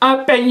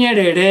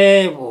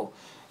apenyelerevo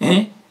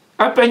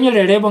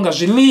apenyelerevo nga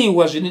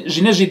zviliwa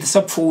zvine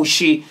zvidisa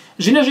pfushi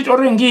zvine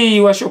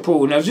zvitorengiwa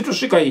shoponi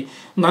azvitosvika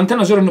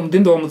ngantena zvero ndi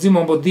mudinda wa mudzimu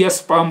ambodiya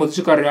spambo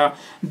zvisvikaria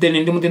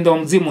then ndi mudinda wa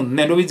mudzimu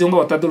nendo vidze unga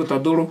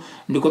wataduru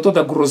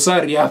ndikotoda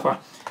grocery apa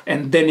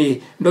and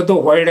then ndo do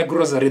hwalela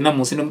grocery na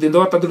musi ndo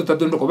watadulu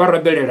tadulu ko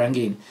barabelela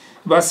ngini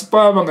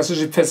basipa banga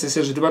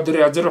sizipfesese zwitu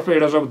baduri adzero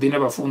fela zwa budine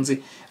bafunzi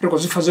riko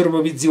zwifa zwo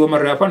rubidziwa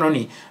mara hapa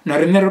noni na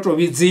rine roto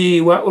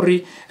bidziwa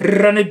uri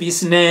rane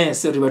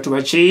business uri bathu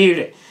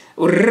bachile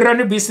uri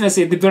rane business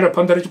idibela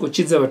pandari chiko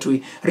chidza bathu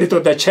rito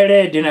da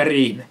chelede na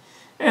rine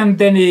and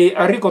then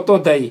ariko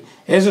todai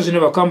hezo zwine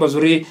bakamba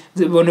zuri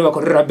bone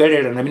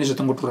bakorirabelela na mini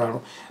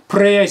zotongoturalo.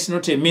 Prayer is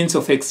not a means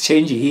of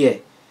exchange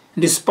here.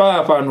 Ndi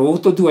spa pano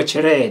utodiwa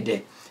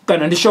chelede,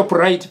 kana ndi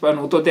Shoprite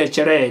pano utodea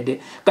chelede,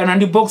 kana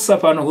ndi Boxer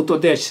pano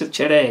utodea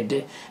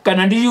chelede,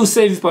 kana ndi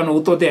YouSave pano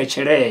utodea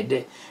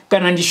chelede,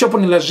 kana ndi shop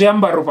ni la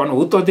zviambaro pano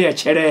utodea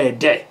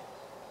chelede.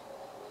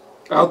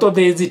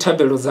 Autodea hizi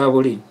tabelo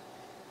zavo lini.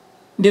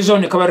 Ndizo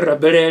ni kabarira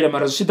belele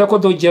mara zishita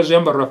kodo ujia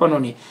zviambaro pano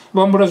ni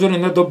bambura zoni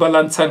na do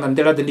balansanga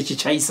ndela dendi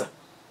chichaisa.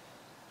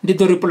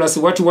 Ndito replace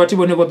wati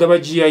bone bodaba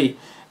GI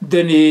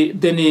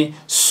deni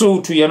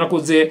sutu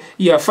yanakuze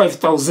ya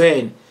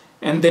 5,000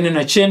 and then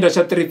na chenda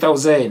cha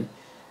 3,000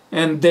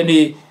 and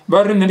then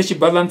bari nende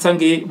balance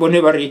ngi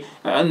bone bari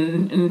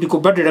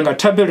ndikubadira nga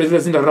tabelo zile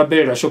zinda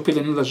rabela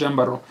shopile nula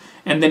jambaro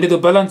and then the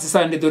balance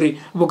sa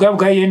ndidori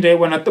bugabwa yende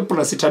wana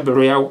plus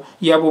tabelo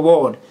yabo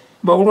board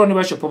ba ulone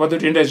bashopo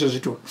badori enda izo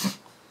zitu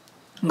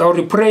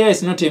ngauri prayer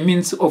is not a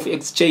means of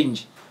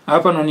exchange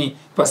hapa noni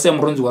pase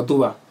mronzi wa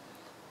dua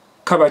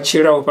kaba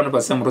chira opana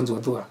pase mronzi wa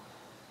dua.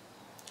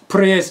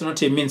 Prayer is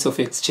not a means of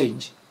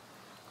exchange.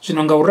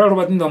 Zvinonga uraro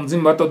batinda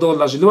mdzimu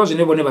batodola zviliwa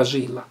zvine bone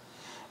bazvila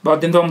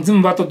batinda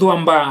mdzimu batodoa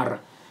mbara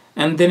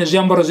and then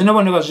zviambaro zvine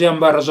bone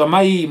bazviambara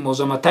zvamaimo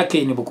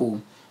zvamatakeni buku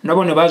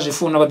nabone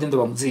bazvifuna batinda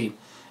bamdzimu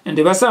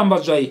and basamba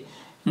zvai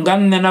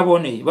nganne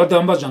nabone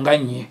badoamba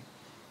zvanganye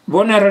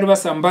bone arali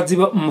basambadzi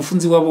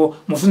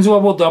mufunzi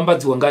wavo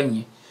doambadziwa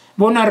nganye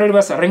bone arali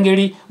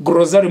basarengeli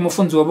grocery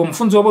mufunzi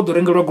wavo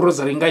dorengelwa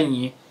grocery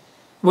nganye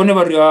bone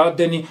bari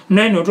then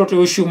nene toto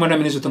yoshuma na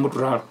minizo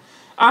tangoturalo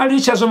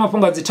ali chazo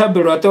mapunga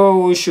dzitabelo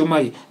ato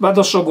yoshuma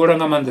bado shogora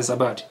nga mande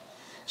sabati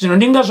zvino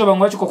ndinga zva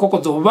vamwe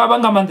vachikokokodzo baba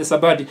nga mande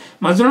sabati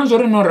mazino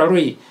zori no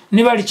raroi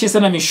ni bali chisa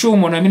na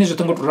mishumo na minizo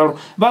tangoturalo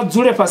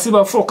badzule pasi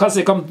ba focus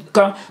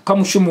ka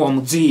mushumo wa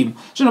mudzimu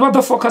zvino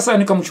bado focus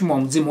ani ka mushumo wa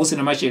mudzimu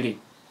usina machele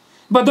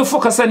bado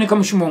focus ani ka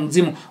mushumo wa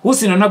mudzimu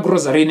usina na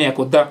grocery ne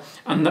yakoda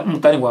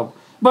mutani wabo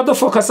bado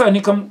focus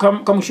ani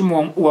ka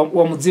mushumo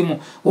wa mudzimu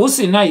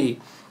usina yi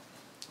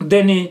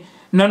then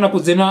nana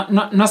kuzena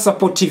na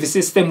supportive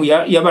system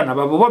ya bana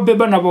babo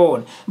babeba na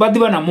bone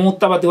badiba na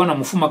muta badiba na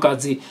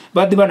mufumakazi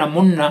badiba na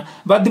munna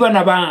badiba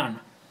na bana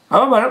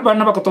aba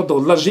bana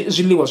bakotodola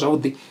ziliwa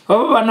zaudi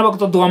aba bana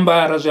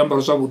bakotodoambara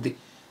zviambaro zaudi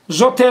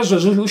zotezo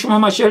zvilushuma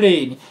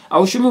masheleni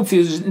aushumi upfi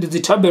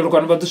ndidzitabelo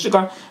kana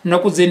badusika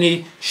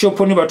nakuzeni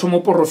shoponi bathu mo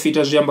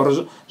profita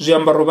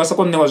zviambaro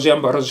basakonewa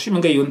zviambaro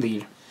zvishiminga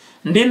yondila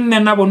ndinne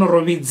nabo no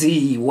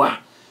robidziwa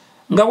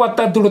nga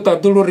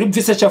watadulu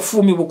ribvisa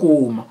chafumi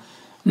bukuma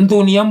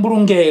nduni ya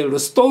mbulungelo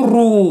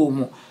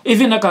storeroom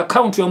even aka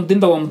account ya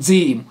mdinda wa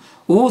mdzimu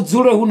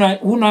udzule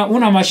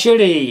huna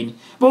masheleni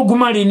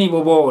boguma lini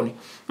bobone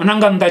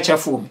ananga nda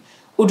chafumi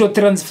uto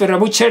transfera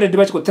buchelede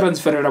bachiko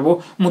transferera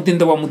bo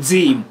mdinda wa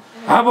mdzimu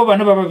abo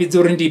bana baba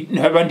bidzori ndi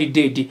abandi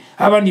dedi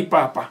abandi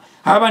papa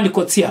abandi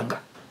kotsianga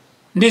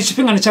ndi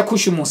chipinga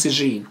chakushumusi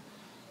zvino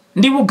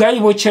ndi bugai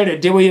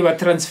bochelede bo yeba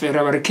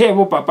transfera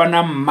barikebo papa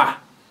na mma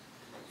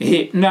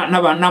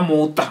na bana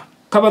muta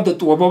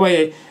kabadotu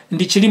wabaye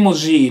ndi chilimo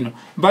zvino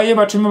baye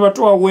batuma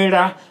bato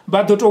awera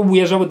badoto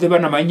buya zabo de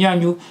bana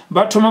manyanyu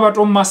batuma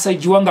bato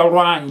massage wanga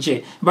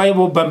rwanje baye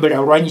bo bambela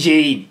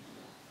rwanje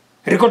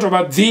rikoto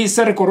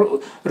babvisa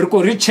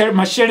riko riche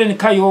masheleni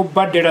kayo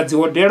badera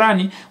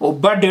dziwoderani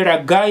obadera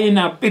gai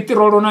na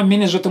petrol na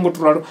mine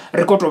zotongoturalo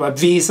rikoto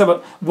babvisa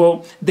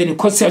bo then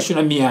kosi ashu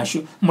na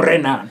miyashu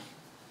murenani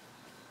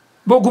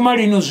bo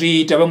gumalino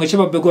zviita bamwe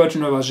chebabego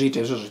batuna bazviita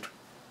izvo zvitu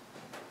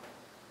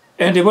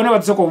and bona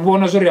batsoko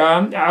bona zori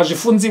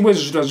azvifunziwe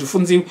zvitu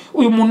azvifunziwe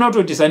uyu munhu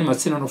otodisani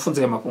matsino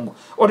nofunza yamakungu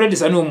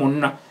otodisani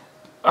umunna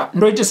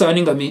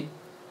ndoitisani ngami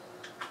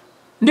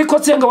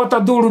ndikotsenga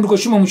wataduru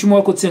ndikoshuma mushumo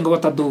wako tsenga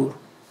wataduru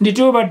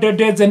nditiwo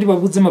badededza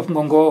ndibabudze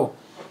mapungongo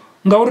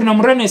ngauri na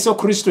murana iso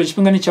Kristo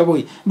chipingani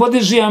chavoi bodi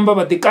zviamba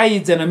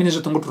badikaidza na mine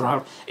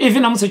zvotongoturalo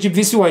even amutse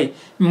chibvisiwai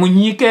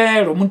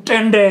munyikero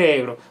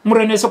mutendero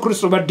murana iso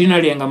Kristo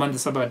badinali yanga mande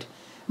sabati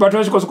batu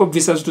vachikoso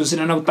bvisa zvitu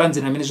zvisina na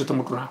utanzi na mine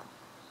zvotongoturalo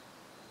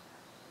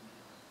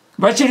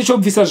vachiri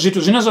chobvisa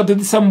zvitu zvine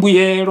zvadodisa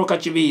mbuyero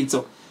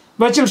kachividzo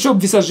vachiri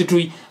chobvisa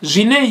zvitu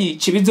zvinei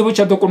chividzo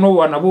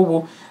vochadokonowana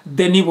vovo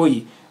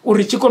denivoyi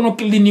uri chikono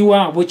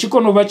kliniwa vo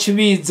chikono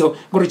vachividzo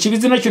ngori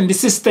chividzo nacho ndi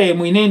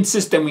system ine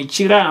system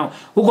ichirawo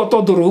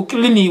ukotodori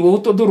ukliniwe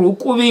utodori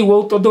ukuviwe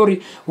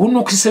utodori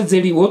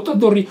unokisedzeliwe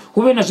utodori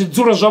uve na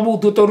zvidzuro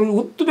zvavudi utodori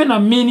uve na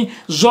mini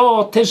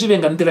zvote zvive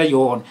nga ndira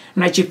yona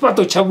na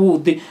chipato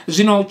chavudi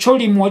zvino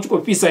cholimwa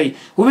chikopisai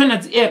uve na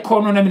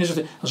dziekono na mini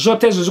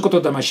zvote izvo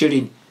zvikotoda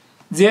masheleni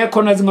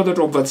dziekona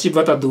dzingototobva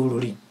dzichibva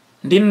tadhururi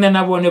ndinne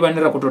navone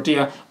vanira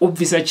kutotiya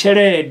ubvisa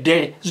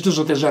cherede zvitu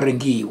zvote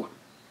zvarengiwa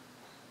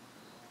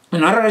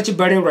narara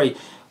chibalelwa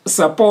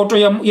support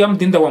ya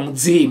mudinda wa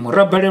mudzimu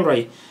rabalelwa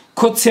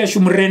khotsi ya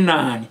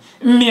shumrenani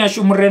mme ya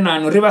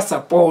shumrenani ri va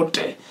support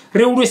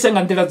ri ulwise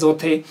nga ndila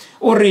dzoṱhe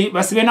uri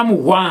vha sive na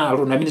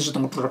muhwalo na mini zwi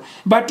tongo tura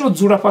vha to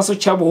dzula fhasi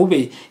tshavho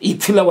huvhe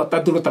ipfila wa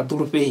tadulo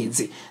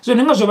fhedzi so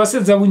ndi nga zwo vha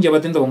sedza vhunzhi ha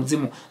vhaḓinda wa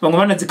mudzimu vhaṅwe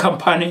vha na dzi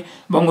khamphani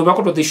vhaṅwe vha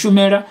khou tou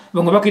ḓishumela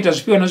vhaṅwe vha khou ita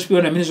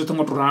zwifhio na mini zwi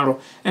tongo turalo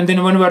and then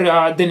vhone vha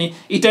ri then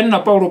itani na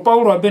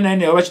Paulo abe na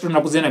ene vha tshi to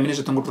nakudze na mini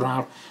zwi tongo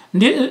turalo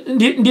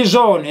ndi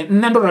zwone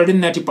nṋe ndo rali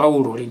nṋe ati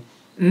Paulo lini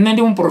nṋe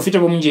ndi muprofita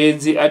vho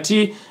Munzhedzi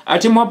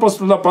ati mu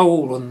apostola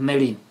Paulo nṋe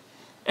lini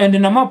and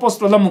na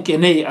apostola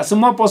Mukenei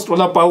asimu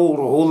apostola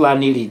Paulo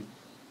hulani lini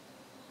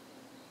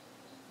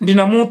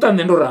ndina muta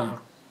nṋe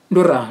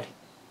ndo rali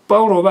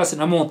Paulo vha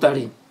sina muta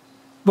lini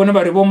vhone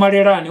vha ri vho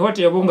malelani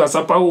wati yavho nga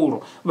sa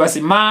Paulo vha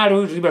si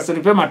mali ri vha si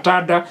ri phe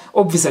mathada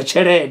o bvisa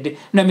tshelede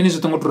na mini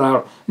zwi tongo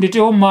turalo ndi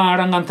tea u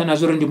mala nga nṱhani ha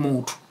zwo ri ndi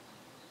muthu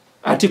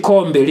ati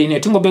khombe lini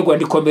thi ngo begwa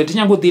ndi khombe thi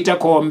nyango ḓi ita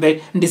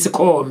khombe ndi si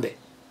khombe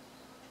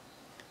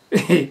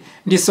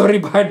ndi sorry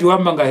badi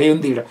wamba nga heyo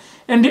ndila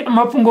and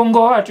mafhungo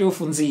ngoho a tea u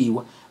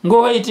funziwa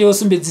ngoho a tea u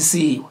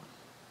sumbedzisiwa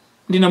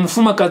ndina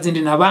mufumakadzi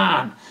ndina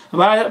vhana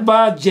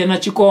vha dzhena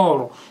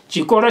tshikolo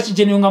a tshi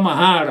dzheniwa nga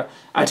mahala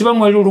athi vha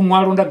ṅwali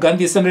luṅwalo nda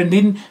gandisa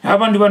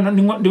havha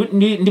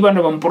ndi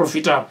vhana vha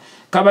muprofita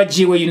kha vha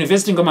dzhiwe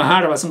university nga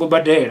mahala vha songo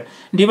badela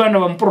ndi vhana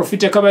vha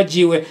muprofita kha vha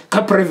dzhiwe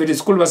kha private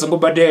school vha songo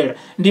badela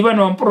ndi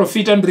vhana vha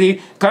muprofita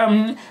ndi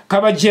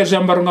kha vha dzhie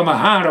zwiambaro nga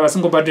mahala vha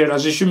songo badela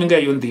zwi shumi nga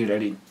iyo ndila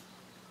lini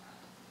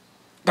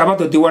kha vha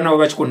ḓo ḓi wana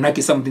vha tshi khou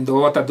nakisa mudindo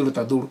wa tadulo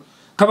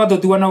kha vha ḓo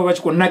ḓi wana vha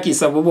tshi khou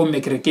nakisa vho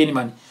mekerekeni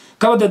mani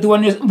kha vha ḓo ḓi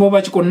wana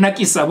vha tshi khou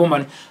nakisa vho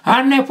mani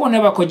hanefho ne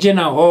vha khou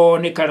dzhena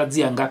hone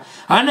khaladzi yanga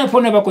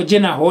hanefho ne vha khou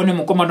dzhena hone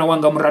mukomana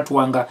wanga murathu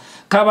wanga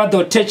kha vha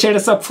ḓo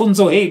thetshelesa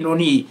pfunzo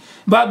heinoni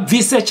vha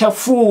bvise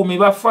tshafumi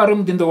vha fare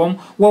mudindo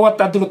wa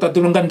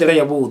tadulo nga nḓila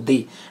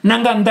yavhuḓi na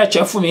nga nnḓa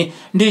tshafumi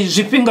ndi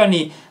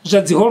zwifhingani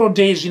zwa dzi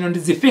holiday zwino ndi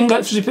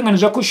zwifhingani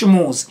zwa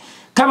kushumusi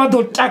kha vha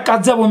ḓo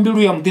takadza vho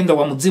mbilu ya mudinda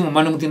wa mudzimu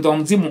mani mudinda wa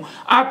mudzimu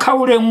a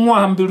khaule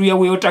ṅwaha mbilu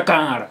yawe yo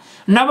takala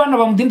na vhana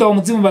vha mudinda wa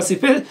mudzimu vha si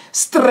fhe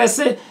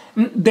stress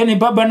then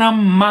baba na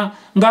mma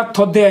nga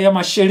ṱhoḓea ya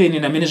masheleni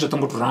na mini zwo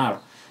tongo turalo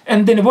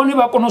and then vhone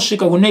vha kona u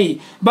swika hune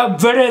vha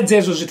bveledze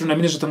ezwo zwithu na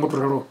mini zwo tongo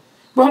turalo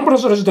vha humbula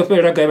zwori zwi ḓo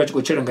fhelela gai vha tshi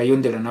khou tshila nga iyo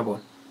nḓila na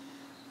vhone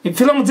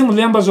ipfhi ḽa mudzimu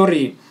ḽi amba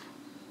zwori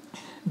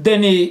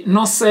then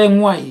no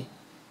seṅwa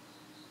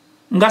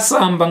nga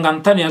samba nga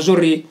nṱhani ha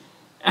zwori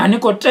ani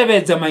khou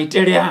tevhedza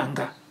maitele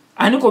anga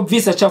ani khou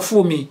bvisa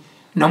tshafumi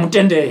na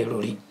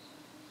mutendelo lini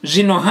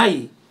zwino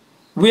hai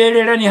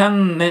vhuyelelani ha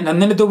nṋe na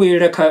nṋe ndi ḓo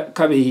vhuyelela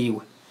kha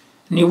vheiwe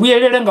ni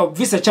vhuyelela nga u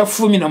bvisa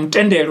tshafumi na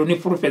mutendelo ni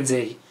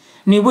fulufhedzei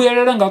ni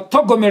vhuyelela nga u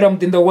ṱhogomela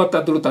mudinda wa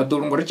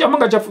tadulo ngori tshi amba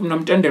nga tshafumi na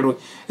mutendelo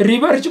ri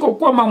vha ri tshi khou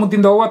kwama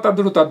mudinda wa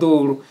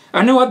tadulo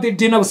ane wa ḓi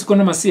dina vhusiku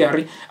na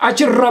masiari a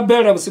tshi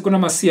rabela vhusiku na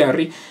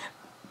masiari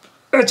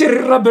a tshi ri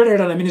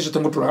rabelela na mini zwi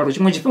tongo turalo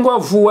tshiṅwe tshifhinga wa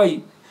vuwa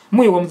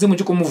muya wa mudzimu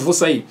tshi khou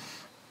muvusa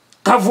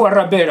kha vuwa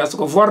rabela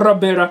soko vuwa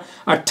rabela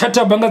a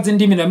thathaba nga dzi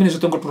ndimi na mini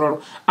zwi tongo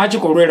turalo a tshi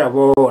khou lwela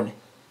vhone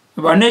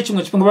vhane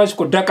tshiṅwe tshifhinga vha tshi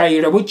khou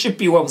dakaila vho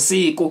tshipiwa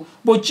vhusiku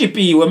vho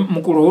tshipiwa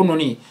mukulo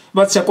hononi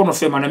vha si tsha kona u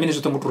fema na mini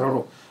zwi tongo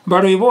turalo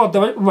vhaloyi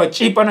vhoḓa vha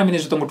tshipa na mini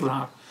zwi tongo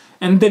turalo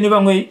and then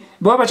vhaṅwe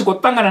vha vha tshi khou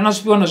ṱangana na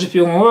zwifhio na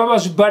zwifhio vha vha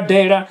zwi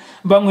badela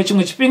vhaṅwe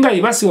tshiṅwe tshifhinga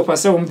vha siho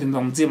fhasi wa mudinda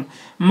wa mudzimu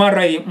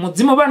mara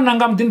mudzimu vha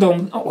nanga mudinda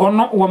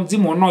wa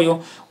mudzimu honoyo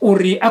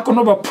uri a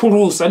kone u vha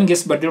phulusa haningei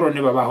sibadela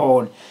hone vha vha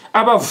hone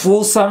a vha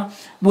vusa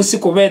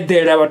vhusiku vha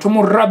eḓela vha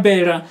thoma u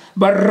rabela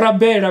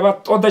vha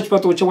ṱoḓa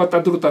tshifhaṱuwo tshe wa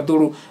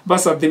tadulo vha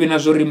sa ḓivhi na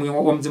zwo ri muya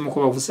wa mudzimu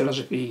khou vha vusela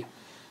zwifhio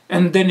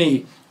and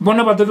then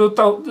vhone vha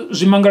ḓo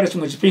zwi mangala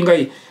tshiṅwe tshifhinga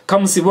kha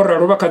musi vho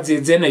ralo vha kha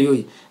dziedzi heneyo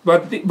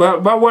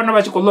vha wana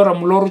vha tshi khou ḽora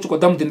muḽoro u tshi khou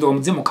ḓa mudindo wa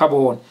mudzimu kha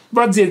vhone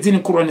vha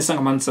dziedzini khulwanesa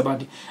nga maanḓesa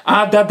badi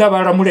a ḓaḓa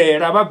vha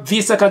lamulela vha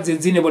bvisa kha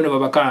dziedzini vhone vha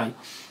vha khayo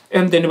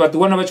and then vha ḓi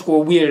wana vha tshi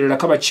khou vhuyelela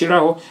kha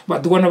vhatshilaho vha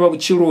ḓi wana vha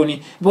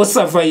vhutshiloni vho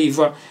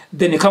survivor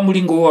then kha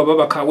mulingo wa vha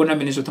vha khawo na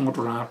mini zwo tongo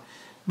turalo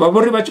vha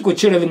vhori vha tshi khou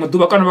tshila ḽiṅwe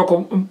ḓuvha kana vha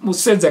khou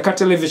sedza kha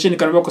television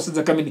kana vha khou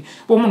sedza kha mini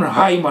vho muna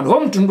hai man ho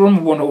muthu ndo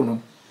mu vhona uno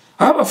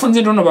ha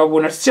vhafunzi ndo no vha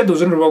vhona si tsha ḓo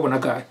zwo ndo vha vhona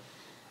gai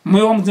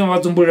muya wa mudzimu vha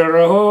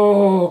dzumbulela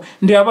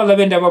ndi havha ḽa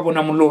vhe nda vha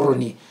vhona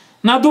muḽoroni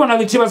na ḓuvha na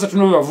ḽithihi vha sathu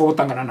no vha vuwa u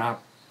ṱangana navho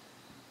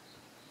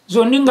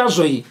zwo ndi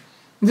ngazwo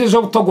ndi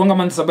zwa vhuṱhogwa nga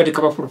maanḓesa badi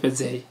kha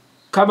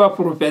vha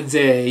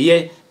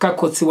fulufhedzeye kha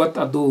khotsi wa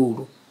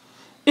tadulo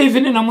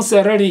even na musi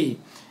arali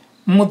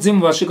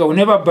mudzimu vha swika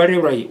hune vha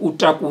balelwa u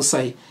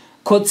takusa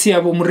khotsi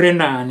yavho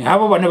murenani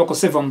havho vhane vha khou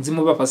seva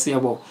mudzimu vha fhasi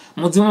yavho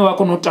mudzimu vha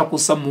kona u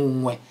takusa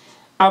muṅwe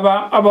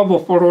ava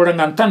vhofholola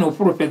nga nṱhani u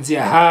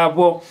fulufhedzea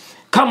havho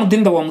kha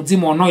mudinda wa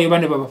mudzimu honoyo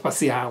vhane vha vha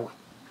fhasi hawe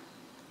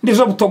ndi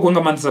zwa vhuṱhogwa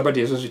nga maanḓesa badi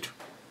hezwo zwithu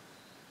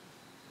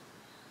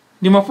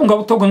ndi mafhungo a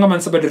vhuṱhogwa nga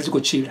maanḓesa badi ri tshi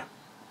khou tshila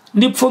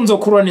ndi pfunzo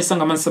khulwanesa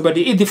nga maanḓesa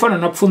badi i ḓi fana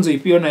na pfunzo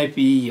ifhio na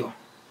ifhio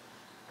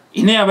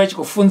ine yavha i tshi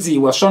khou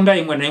funziwa swonda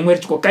iṅwe na iṅwe ri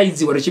tshi khou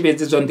kaidziwa ri tshi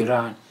vhedzedzwa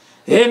nḓilani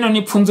heno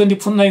ndi pfunzo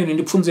na yone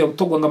ndi pfunzo ya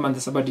vhuṱhogwa nga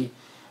maanḓesa badi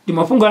ndi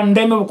mafhungo a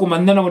ndeme vhukuma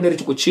nṋe na vhone ri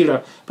tshi khou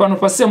tshila fhano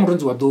fhasi ya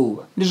murunzi wa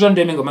ḓuvha. Ndi zwa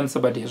ndeme nga maanḓesa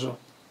badi hezwo.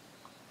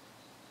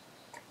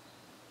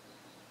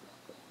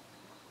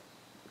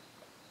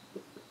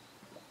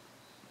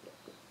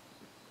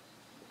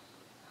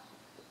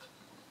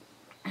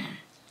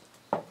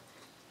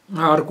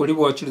 Ri khou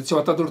livhuwa tshilitshi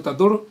wa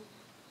ṱaḓulu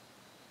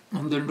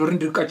and then ndo ri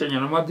ndi kachanya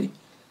na maḓi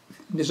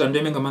ndi zwa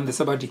ndeme nga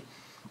maanḓesa badi.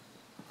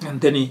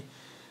 And then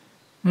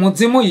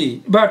mudzimu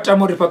vha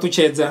tama uri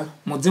fhaṱutshedza,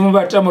 mudzimu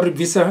vha tama uri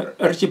bvisa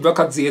ri tshi bva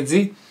kha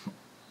dziedzi,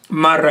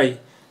 mara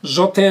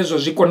zwoṱhe hezwo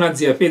zwi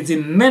konadzea fhedzi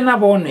nṋe na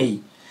vhone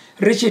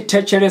ri tshi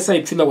thetshelesa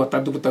ipfhi ḽa wa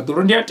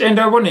ṱaḓulu ndi a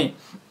tenda vhone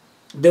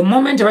the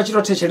moment vha tshi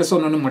to thetshelesa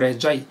ononi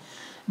mulaedzwa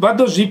vha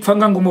ḓo zwi pfha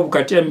nga ngomu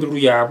vhukati ha mbilu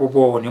yavho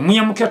vhone.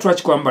 Muya mukhetho a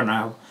tshi khou amba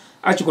navho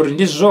a tshi khou ri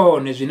ndi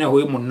zwone zwine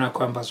hoyu munna a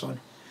khou amba zwone,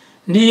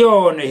 ndi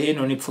yone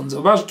heinoni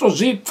pfunzo. Vha to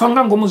zwi pfha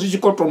nga ngomu zwi tshi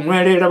khou to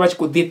nwelela vha tshi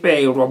khou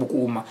ḓifhelwa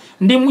vhukuma.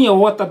 Ndi muya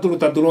wa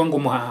ṱaḓulu wa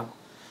ngomu havho.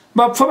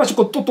 Vha pfha vha tshi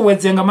khou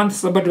ṱuṱuwedzea nga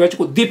maanḓesa badi vha tshi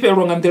khou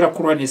ḓifhelwa nga nḓila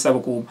khulwanesa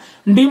vhukuma.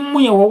 Ndi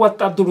muya wa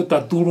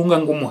ṱaḓulu nga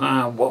ngomu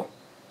havho.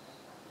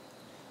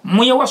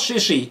 Muya wa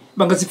swiswi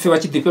vha nga si pfhe vha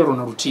tshi ḓifhelwa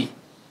na luthihi.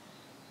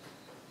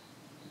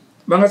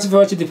 Vha nga si pfhe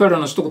vha tshi ḓifhelwa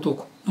na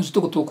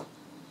zwiṱukuṱuku.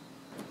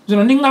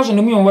 Zwino ndi ngazwo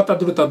ndi muya wa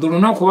ṱaḓulu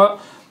na khou vha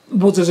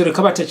vhudza zwori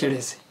kha vha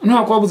thetshelese. Une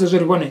wa khou vha vhudza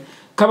zwori vhone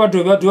kha vha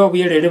dovhe vha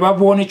vhuyelele vha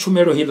vhone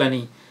tshumelo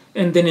heiḽani.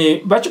 And then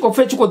vha tshi khou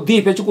pfha tshi khou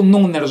ḓifha tshi khou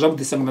ṋuṅunela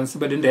zwavhuḓisa nga maanḓesa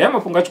badi. Ndi haya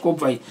mafhungo a tshi khou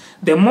bva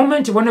the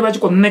moment vhone vha tshi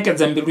khou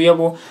ṋekedza mbilu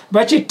yavho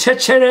vha tshi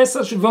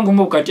thetshelesa zwi bva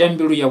ngomu vhukati ha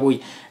mbilu yavho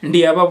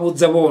ndi a vha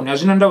vhudza vhone. A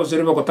zwina ndavha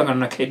zwori vha khou ṱangana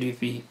na khaedu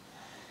ifhio.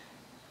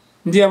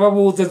 Ndi a vha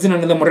vhudza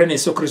dzinani ḽa murena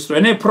Yesu Kristo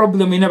ene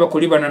problem ine vha khou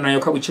livhana nayo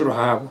kha vhutshilo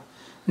havho.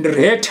 Ndi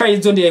ri he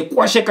thaidzo ndi a i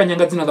kwashekanya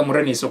nga dzina ḽa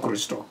murena Yesu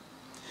Kristo.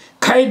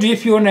 Khaedu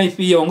ifhio na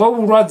ifhio nga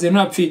vhulwadze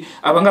no pfhi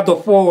a vha nga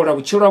ḓo fhola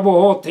vhutshilo havho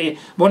hoṱhe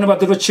vhone vha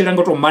ḓo to tshila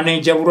nga to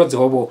manage vhulwadze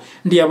hovho.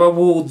 Ndi a vha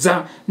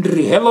vhudza ndi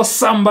ri heḽo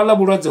samba ḽa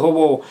vhulwadze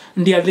hovho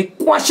ndi a ḽi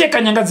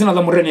kwashekanya nga dzina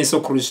ḽa murena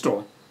Yesu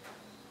Kristo.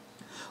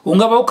 Hu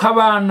nga vha u kha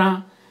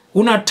vhana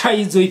hu na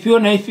thaidzo ifhio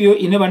na ifhio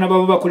ine vhana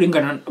vhavho vha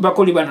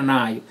khou livhana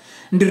nayo.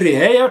 Ndi ri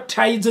heyo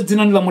thaidzo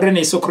dzinani ḽa murena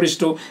Yesu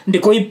Kristo ndi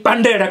khou i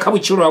pandela kha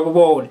vhutshilo havho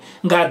vhone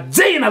nga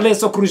dzina ḽa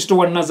Yesu Kristo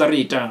wa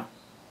Nazareta.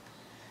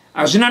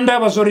 A zwina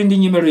ndavha zwori ndi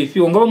nyimelo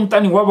ifhio, hu nga vha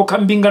muṱani wavho kha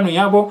mbingano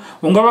yavho,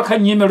 hu nga vha kha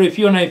nyimelo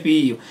ifhio na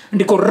ifhio.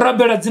 Ndi khou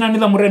rabela dzinani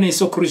ḽa murena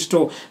Yesu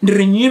Kristo ndi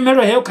ri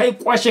nyimelo heyo kha i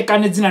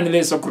kwashekane dzinani ḽa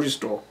Yesu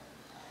Kristo.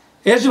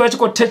 Hezwi vha tshi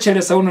khou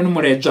thetshelesa hunoni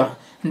muledzwa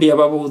ndi a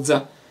vha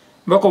vhudza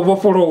vha khou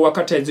vhofholowa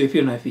kha thaidzo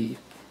ifhio na ifhio.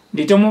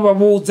 Ndi tamo vha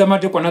vhudza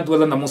madekwana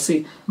ḓuvha ḽa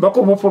ṋamusi vha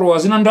khou vhofholowa.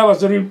 Zwina ndavha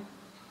zwori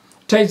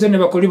thaidzo ine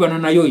vha khou livhana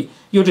nayo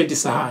yo to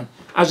itisa hani.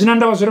 A zwina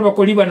ndavha zwori vha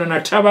khou livhana na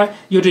thavha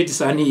yo to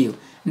itisa hani iyo.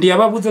 Ndi a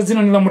vha vhudza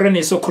dzinani ḽa murena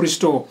Yesu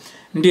Kristo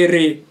ndi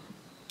ri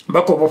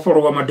vha khou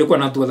vhofholowa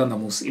madekwana ḓuvha ḽa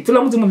ṋamusi. Ipfhi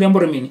ḽa mudzimu ḽi amba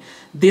uri mini?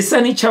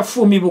 Ḓisani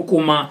tshafumi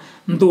vhukuma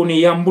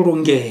nḓuni ya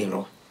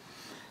mbulungelo.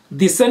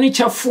 Ḓisani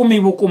tshafumi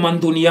vhukuma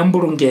nḓuni ya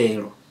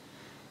mbulungelo.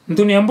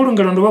 Nḓuni ya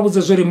mbulungelo ndo vha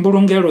vhudza zwori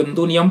mbulungelo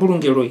nḓuni ya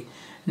mbulungelo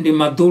ndi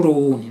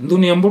maḓuluni.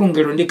 Nḓuni ya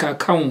mbulungelo ndi kha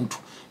akhaunthu.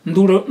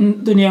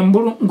 Nḓuni ya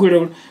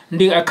mbulungelo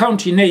ndi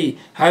akhaunthu ine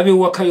ha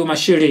vheiwa khayo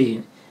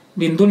masheleni.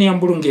 Ndi nḓuni ya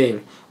mbulungelo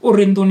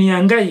uri nḓuni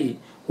yanga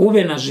hu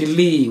vhe na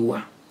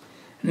zwiḽiwa.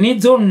 Ni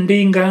dzo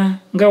ndinga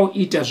nga u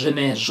ita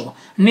zwenezwo.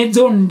 Ni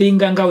dzo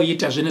ndinga nga u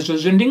ita zwenezwo.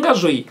 Zwi ndi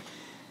ngazwo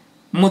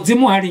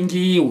mudzimu ha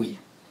lingiwi.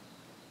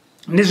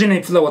 Ndi zwine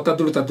ipfhi ḽa wa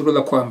ṱaḓulu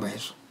ḽa khou amba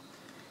hezwo.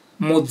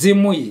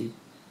 Mudzimu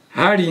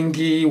ha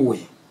lingiwi.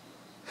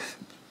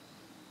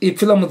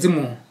 Ipfhi ḽa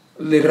mudzimu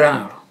ḽi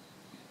ralo.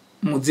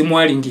 Mudzimu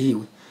ha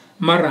lingiwi.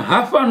 Mara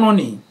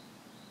hafhanoni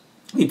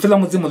ipfhi ḽa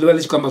mudzimu ḽi vha ḽi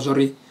tshi khou amba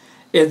zwori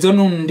edzo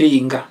no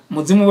ndinga.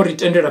 Mudzimu vho ri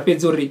tendela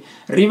fhedzi uri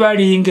ri vha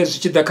linge zwi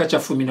tshi ḓa kha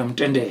tshafumi na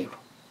mutendelo.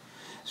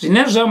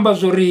 Zwine zwa amba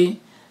zwori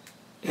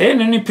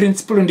henoni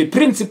principle ndi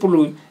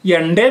principle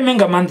ya ndeme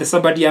nga maanḓesa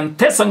badi ya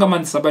nṱhesa nga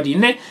maanḓesa badi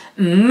ine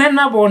nṋe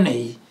na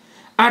vhone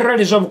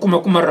arali zwa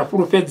vhukuma ra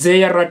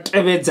fhulufhedzea ra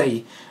tevhedza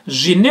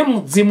zwine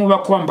mudzimu vha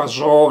khou amba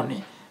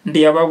zwone.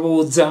 Ndi a vha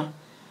vhudza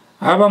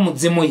havha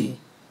mudzimu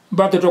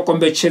vha ḓo to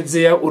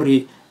kombetshedzea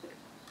uri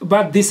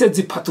vha ḓise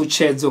dzi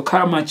phaṱhutshedzo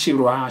kha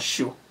matshilo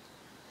ashu.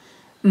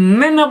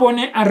 Nṋe na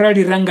vhone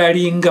arali ra nga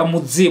linga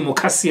mudzimu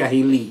kha sia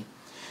heḽi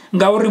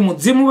ngauri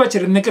mudzimu vha tshi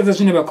ri ṋekedza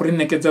zwine vha khou ri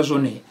ṋekedza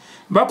zwone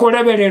vha khou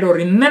lavhelela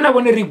uri nṋe na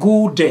vhone ri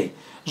gude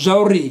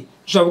zwa uri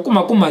zwa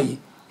vhukuma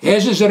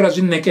hezwi zwe ra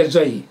zwi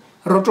ṋekedzwa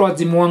ro to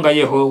adzimiwa nga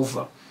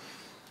Yehova.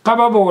 Kha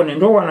vha vhone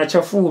ndo wana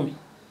tshafumi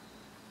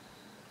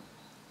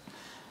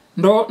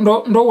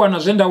ndo wana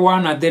zwe nda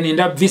wana then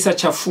nda bvisa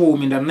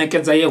tshafumi nda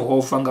ṋekedza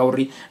Yehova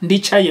ngauri ndi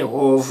tsha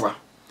Yehova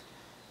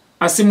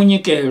a si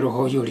munyikelo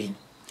hoyo lini.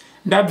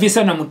 Nda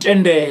bvisa na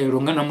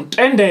mutendelo nga na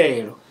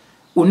mutendelo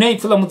une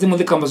ipfhi ḽa mudzimu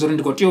ḽi khamba zwori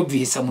ndi khou tea u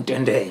bvisa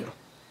mutendelo.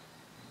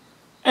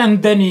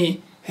 And then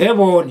he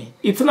vhone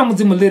ipfhi ḽa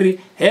mudzimu ḽi ri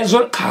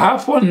hezwo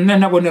hafho nṋe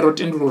na vhone ro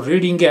tendelwa ri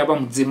linge havha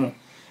mudzimu.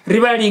 Ri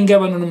vha linge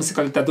havhanoni musi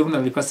kha ḽiṱaḓulu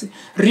na ḽifhasi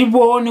ri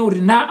vhone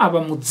uri na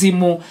avha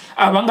mudzimu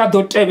a vha nga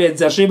ḓo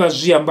tevhedza zwe vha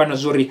zwi amba na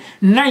zwori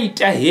na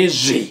ita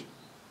hezwi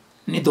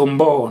ni ḓo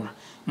mbona.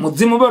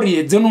 mudzimu vari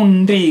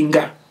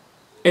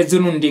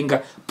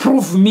edzenundinga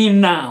prove me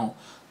now,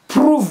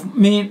 prove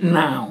me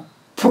now,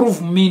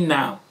 prove me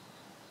now.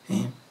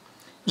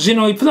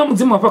 Zvino ipfila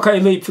mudzimu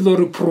apakailo ipfilo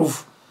ri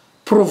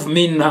prove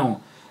me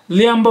now.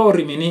 Liamba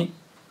ori mini,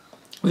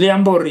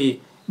 liamba ori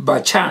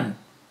bachan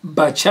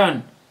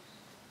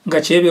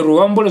ngacheveru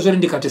wambole zori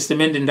ndika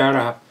testament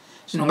ndara hapa.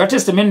 Zvino nga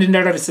testament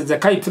ndara risedza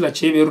kaipfila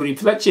cheveru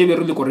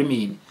liko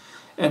rimini.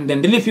 And then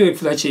ndilifio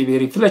ipfila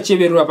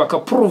cheveru hapa ka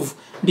prove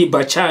ndi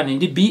bachan,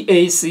 ndi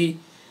B-A-C-H-A-N,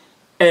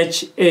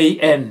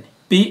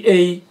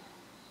 B-A-C-H-A-N,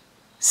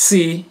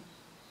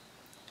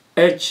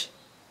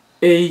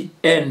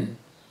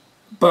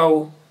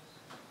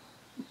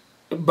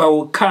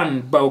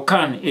 Baukan,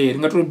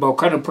 ringatori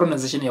Baukan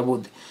pronunciation ya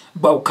budhi.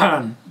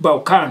 Baukan,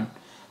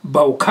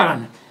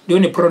 ndiyo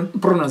ni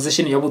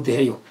pronunciation ya budhi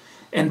heyo.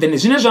 And then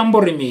zine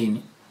jambo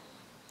rimini,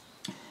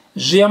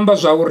 jiamba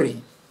zauri,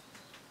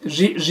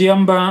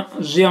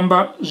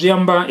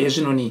 jiamba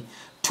ezinoni,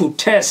 to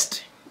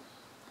test,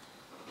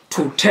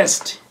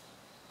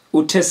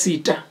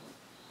 utesita,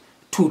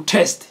 to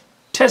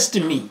test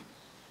me.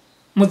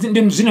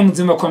 Mzine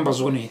mzima kwamba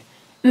zone,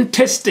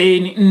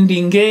 ntesteni,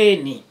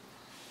 ndingeni,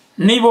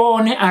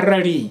 nibone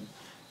arali,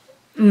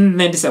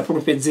 nendisa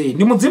profedzei.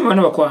 Ni mzima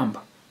wane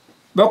wakwamba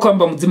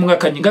mzimu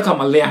ngakanyinga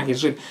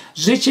kamaleange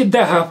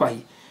zvichida hapa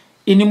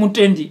ini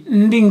mutendi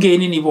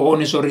ndingeni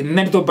nibone zori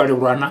nendo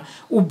balirwana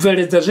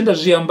ubveledza zvinda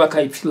zviamba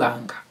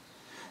kaipfilanga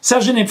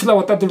sazvine pfila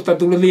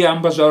watadulu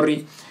liamba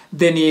zori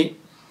then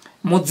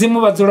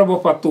mudzimu vadzora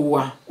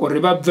vopatuwa uri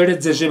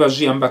vabveledze zviva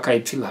zviamba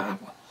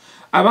kaipfilavo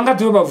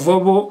avangati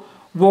vabvovo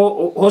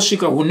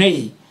hosvika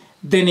hunei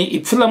then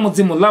ipfila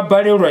mudzimu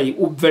labalirwai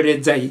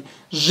ubveledzai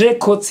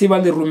zvekotsi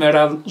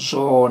valirumera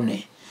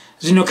zvone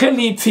zvino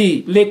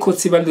kelipfi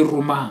lekotsi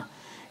valiruma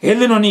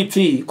helinoni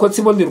ipfi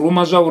kotsi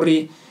valiruma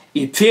zvauri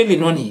ipfi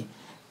helinoni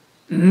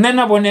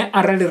nenavone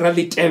arali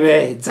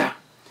ralitevedza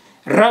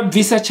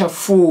rabvisa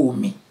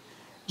chafumi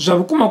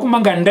zvavukuma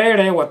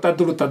ndaira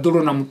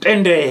yewatadulu na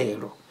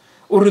mutendero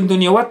uri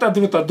nduni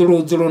yewatadulu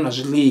udzilo na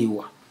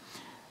zviliwa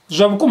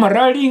zvavukuma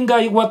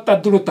ralinga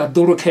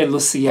iwatadulu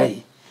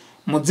kelosiyai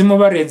mudzimu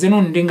vari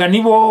edzenundinga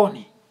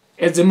nivone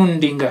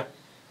edzenundinga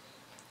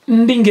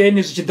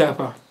ndingeni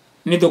zvichidapa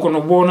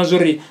nidokonobona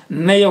zori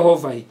na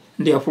Yehova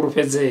ndi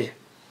aprofedzea.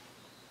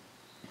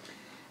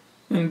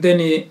 And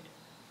then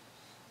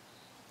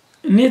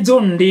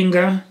nidzo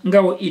ndinga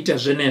ngawo ita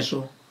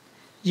zvenezo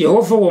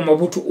Yehova wa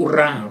mabutu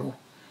uraro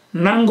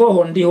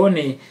nangoho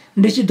ndihone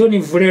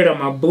ndichidonivulera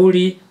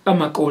mabuli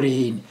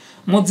amakoleni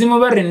mudzimu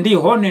vari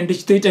ndihone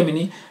ndichitoita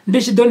mini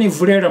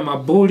ndichidonivulera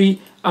mabuli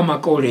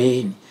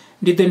amakoleni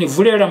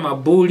ndidonivulera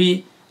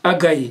mabuli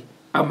agai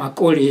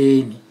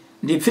amakoleni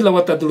ndipfila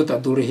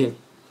watadulu heli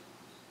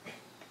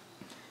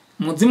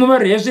mudzimu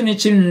vari yezvi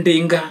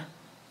nichindinga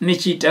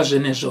nichiita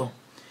zvenezo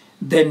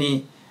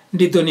then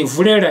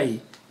ndidonivulerai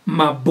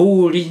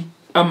mabuli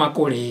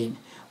amakoleni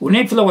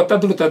uneipfila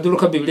watadulu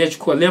ka Biblia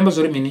chikwa liamba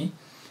zori mini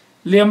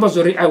liamba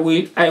zori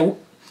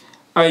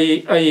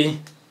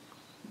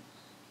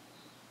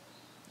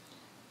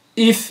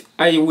if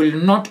I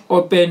will not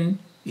open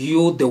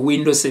you the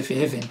windows of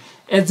heaven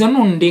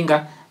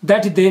edzenundinga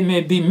that they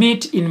may be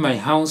meet in my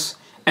house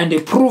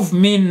and prove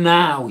me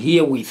now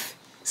herewith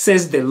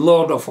says the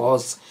Lord of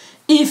hosts.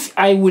 If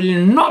I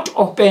will not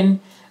open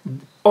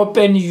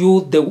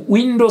you the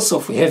windows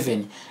of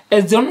heaven,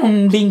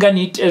 edzenundinga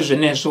niite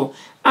zvenezo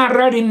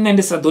arali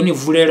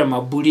nendisadonivulera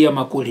mabuli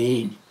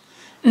amakoleni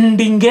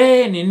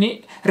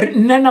ndingeni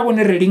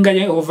nenavone relinga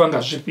Yehova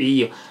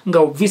ngazvipiyo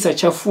ngaubvisa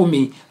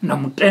chafumi na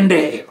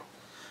mutendero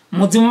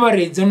mudzimu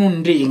vari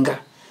edzenundinga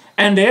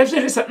and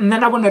ezve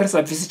nenavone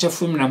risabvisi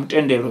chafumi na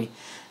mutendero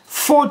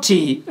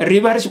 40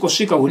 riva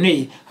richikosvika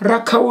hunei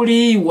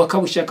rakauliwa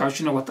kaushaka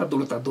ashuna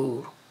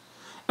watadulu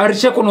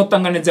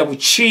arichakunotanganidza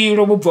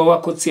vuchiro vubva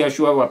wakotsi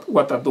yashu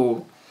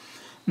watadulu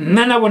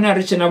nenavone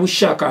arichina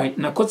vushaka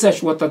na kotsi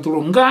yashu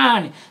watadulu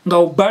ngani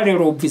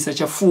ngaubalero ubvisa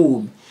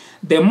chafumi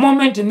the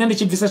moment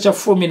nendichibvisa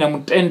chafumi na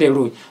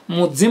mutendero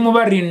mudzimu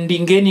vari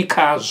ndingeni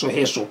kazvo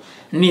hezvo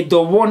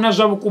nidovona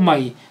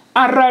zvavukumai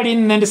arali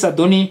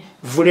nendisadoni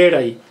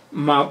vulerai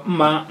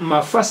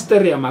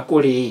mafasiteri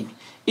yamakoleni.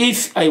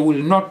 If I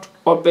will not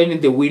open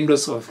the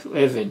windows of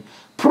heaven,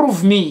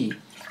 prove me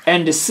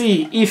and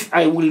see if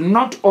I will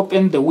not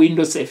open the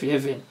windows of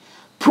heaven.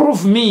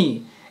 Prove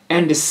me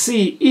and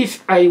see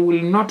if I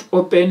will not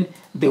open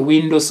the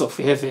windows of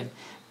heaven.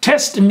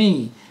 Test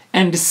me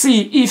and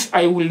see if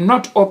I will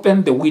not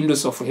open the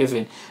windows of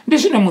heaven.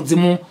 Ndishine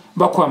mudzimu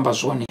bakwamba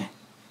zvone.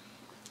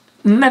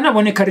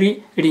 Nanavone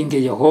kari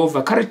ringe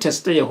Yehova, kari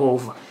testa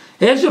Yehova.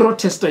 Eziro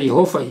testa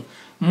Yehova.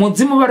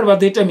 Mudzimu vari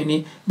vadoita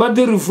mini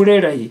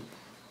vadirivulera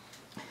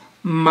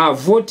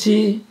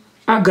mavoti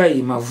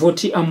agai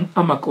mavoti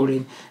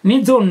amakoleni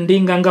nidzo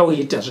ndinga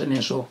ngauita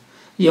zvenezo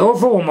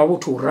Yehova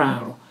wamabutu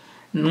uraro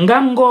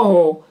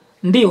ngangoho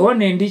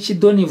ndihone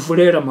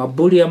ndichidonivulera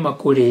mabuli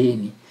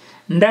amakoleni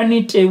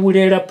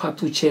ndaniteulera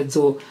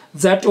patuchedzo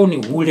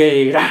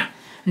dzatonihulera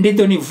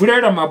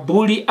ndidonivulera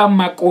mabuli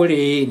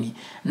amakoleni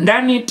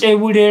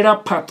ndanitevulera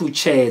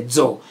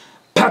patuchedzo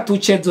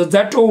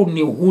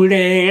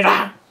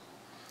dzatounihulela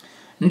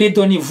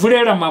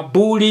ndidonivulera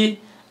mabuli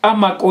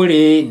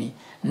amakoleni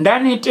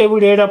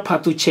ndanitevulera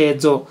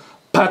patuchedzo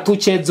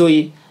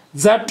iyi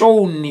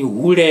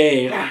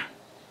dzatounihulela.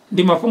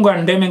 Ndi mafungo a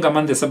ndeme nga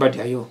maanḓesa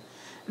sabati ayo.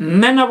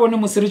 Nṋe na vhone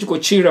musi ri tshi khou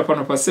tshila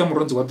fhano fhasi ha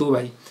murunzi wa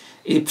ḓuvha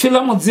ipfhi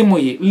ḽa mudzimu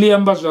ḽi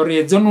amba zwori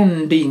edzo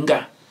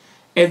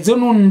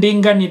nu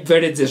ndinga ni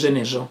bveledze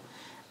zwenezwo.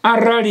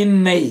 Arali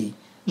nṋe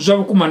zwa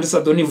vhukuma ndi sa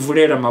ḓo ni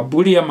vulela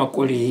mabuli ya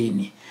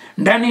makoleni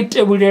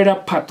ndanitevhulela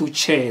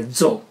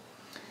patuchedzo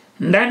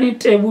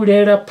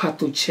dzatounihulela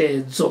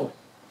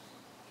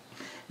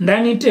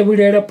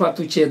ndanitevhulela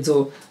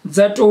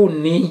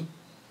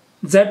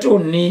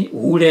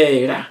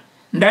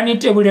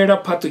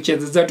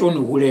patuchedzo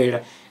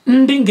dzatounihulela.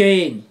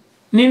 Ndingeni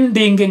ni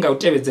ndinge nga u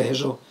tevhedza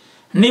hezwo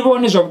ni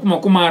vhone zwa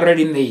vhukuma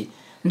arali nṋe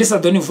ndi sa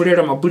ḓo ni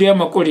vulela mabuli ya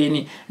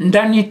makoleni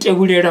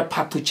ndanitevhulela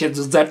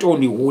patuchedzo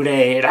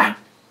dzatounihulela.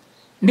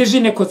 Ndi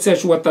zwine khotsi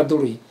yashu wa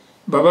ṱaḓulu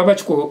baba vha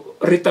tshi khou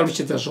ri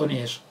ṱalutshedza zwone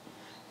hezwo.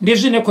 Ndi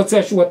zwine khotsi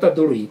yashu wa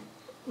ṱaḓulu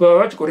baba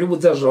vha tshi khou ri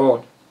vhudza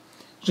zwone.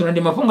 Zwino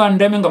ndi mafhungo a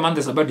ndeme nga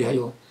maanḓesa badi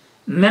hayo.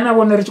 Nṋe na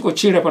vhone ri tshi khou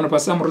tshila fhano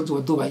fhasi ha murunzi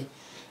wa ḓuvha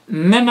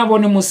nṋe na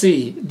vhone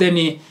musi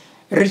then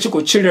ri tshi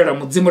khou tshilela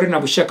mudzimu ri na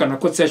vhushaka na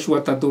khotsi yashu wa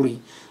ṱaḓulu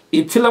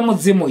ipfhi ḽa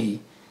mudzimu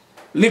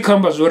ḽi khou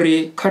amba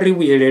zwori kha ri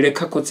vhuyelele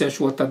kha khotsi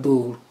yashu wa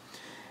ṱaḓulu,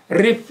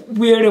 ri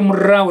vhuyele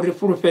murahu ri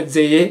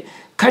fulufhedzeye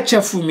kha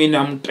tshafumi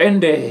na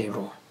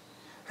mutendelo,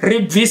 ri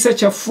bvise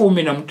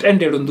tshafumi na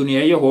mutendelo nḓuni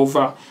ya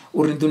Yehova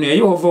uri nḓuni ya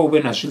Yehova hu vhe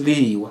na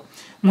zwiḽiwa.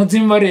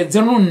 Mudzimu vha ri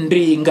edze nu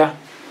ndinga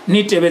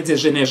ni tevhedze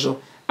zwenezwo.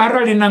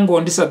 Arali na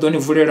ngoho ndi sa ḓo ni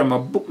vulela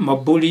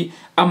mabuli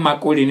a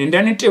makoleni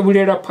ndani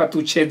tevhulela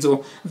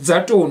patuchedzo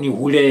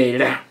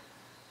dzatounihulela.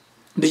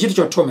 Ndi tshithu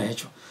tsho thoma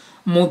hetsho.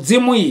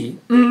 Mudzimu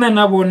nṋe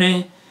na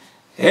vhone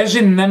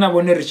hezwi nṋe na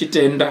vhone ri tshi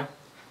tenda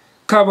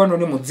kha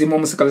vhanoni mudzimu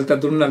musi kha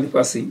ḽiṱaḓulu na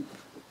ḽifhasi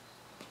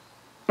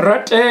ra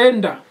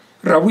tenda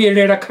ra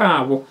vhuyelela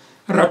khavho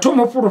ra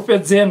thoma u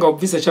fulufhedzea nga u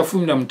bvisa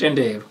tshafumi na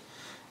mutendelo.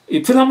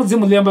 Ipfhi ḽa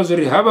mudzimu ḽi amba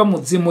zwori havha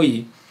mudzimu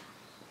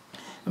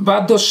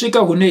vha ḓo swika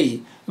hune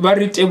vha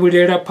ri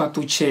tevhulela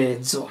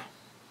patuchedzo,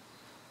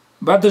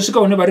 vha ḓo swika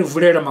hune vha ri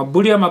vulela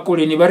mabuli a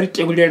makoleni vha ri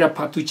tevhulela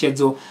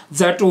patuchedzo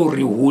dza tou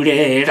ri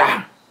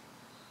hulela.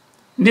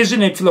 Ndi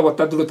zwine ipfhi ḽa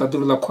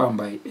ṱaḓulu ḽa khou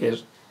amba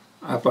hezwo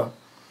hafha.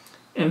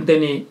 And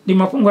then ndi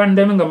mafhungo a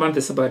ndeme nga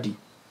maanḓesa badi,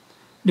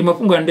 ndi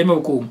mafhungo a ndeme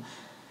vhukuma.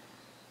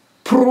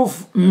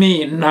 Prove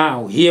me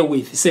now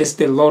herewith, says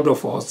the Lord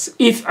of hosts,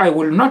 if I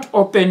will not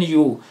open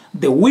you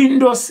the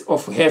windows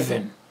of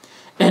heaven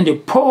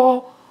and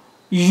pour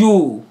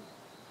you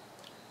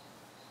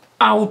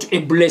out a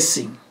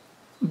blessing,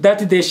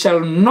 that there shall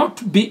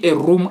not be a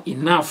room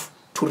enough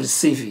to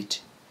receive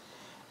it.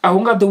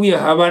 Ahunga ḓo vhuya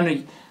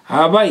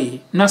havha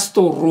na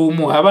storeroom,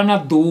 havha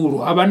na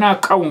ḓulu, havha na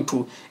account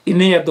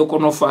ine ya ḓo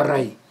kona u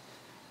fara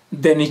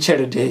then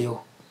tshelede heyo.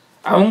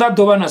 Ahunga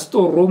ḓo vha na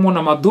storeroom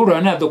na maḓulu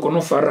ane a ḓo kona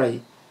u fara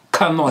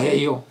khano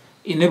heyo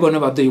ine vhone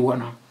vha ḓo i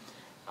wana.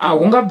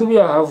 Ahunga ḓo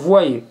vhuya ha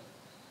vuwa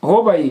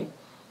hovha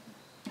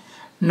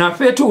na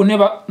fhethu hune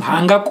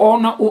hanga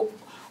kona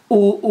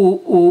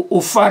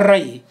u fara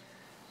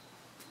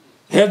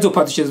hedzo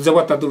patuchedzo dza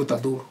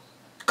ṱaḓulu.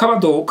 Kha vha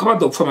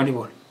ḓo pfha mani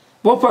vhone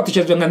vho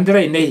patuchedzwa nga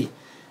nḓila ine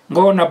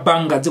ngo na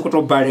bannga dzi khou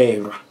tou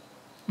balelwa,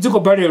 dzi khou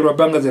balelwa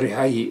bannga dzi ri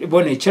hayi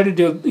vhone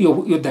tshelede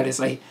yo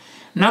ḓalesa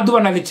na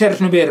ḓuvha na ḽithere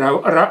rino vhe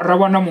ra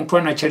wana muthu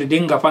ana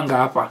tshelede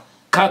ngafha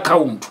kha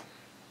account.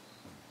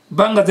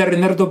 Bannga dza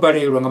rine ri ḓo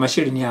balelwa nga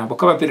masheleni avho,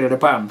 kha vha fhirele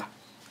phanḓa,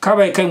 kha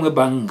vha ye kha iṅwe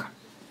bannga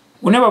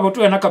hune vha vho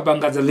tou ya na kha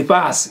bannga dza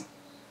ḽifhasi,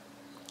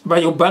 vha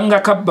yo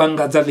bannga kha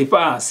bannga dza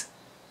ḽifhasi,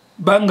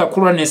 bannga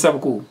khulwanesa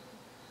vhukuma.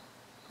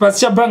 Vha si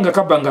tsha bannga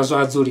kha bannga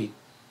zwa dzuli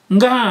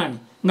ngani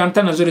nga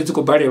nṱhani ha zwori dzi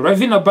khou balelwa.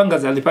 Even na bannga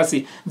dza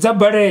ḽifhasi dza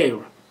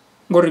balelwa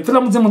ngori ipfhi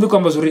ḽa mudzimu ḽi khou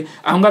amba zwori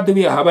a hu nga ḓo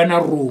vhuya havha na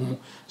rumu.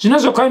 Zwine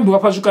zwa khou ambiwa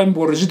fha zwi khou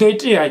ambiwa uri zwi ḓo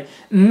itea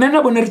nṋe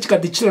na vhone ri tshi kha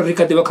ḓi tshila ri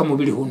kha ḓi vha kha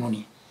muvhili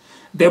hunoni.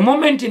 The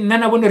moment nṋe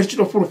na vhone ri tshi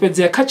tou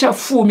fulufhedzea kha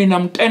tshafumi na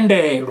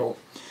mutendelo,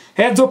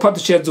 hedzo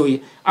patuchedzo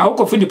a hu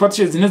khou pfhi ndi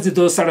patuchedzo dzine dzi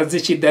ḓo sala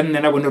dzi tshi ḓa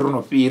nṋe na vhone ro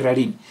no fhira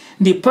lini.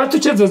 Ndi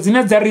patuchedzo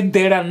dzine dza ri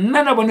ḓela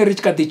nṋe na vhone ri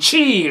tshi kha ḓi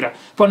tshila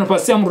fhano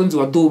fhasi ha murunzi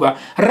wa ḓuvha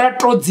ra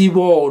to dzi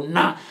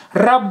vhona,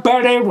 ra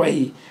balelwa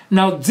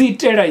na u dzi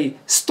itela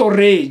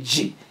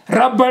storage,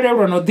 ra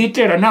balelwa no ḓi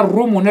itela na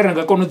room hune ra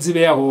nga kona u dzi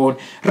vhea hone,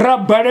 ra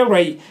balelwa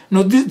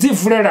no dzi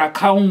vulela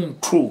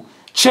akhaunthu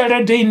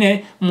tshelede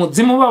ine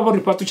mudzimu vha vho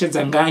ri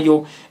patuchedza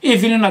ngayo.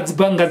 Even na dzi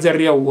bannga dza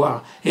ri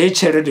yawa he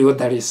tshelede yo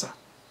ḓalesa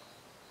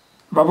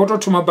vha vho tou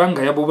thoma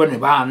bannga yavho vhone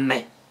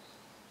vhaṋe,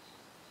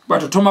 vha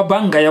tou thoma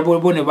bannga yavho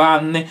vhone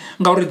vhaṋe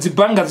ngauri dzi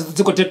bannga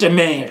dzi khou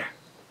tetemela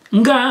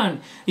ngani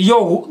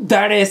yo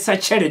ḓalesa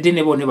tshelede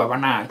ine vhone vha vha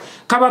nayo.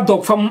 Kha vha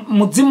ḓo pfha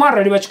mudzimu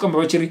arali vha tshi khou amba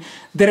vha tshi ri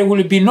there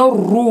will be no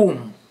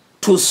room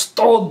to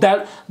store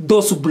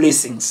those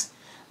blessings,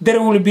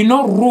 there will be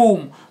no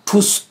room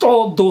to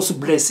store those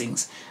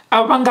blessings.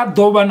 a vha nga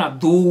ḓovha na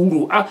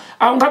ḓulu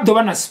a nga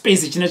ḓovha na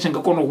space tshine tsha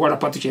nga kona u hwala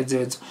phaṱhutshedzo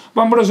edzo.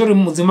 Vha ambula zwori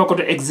mudzimu vha khou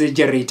tou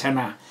exaggerate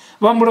na,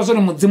 vha ambula zwori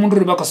mudzimu ndi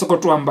uri vha khou sokou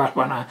tou amba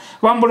afha na,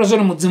 vha ambula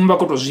zwori mudzimu vha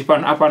khou tou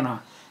zwifha afha na.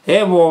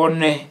 He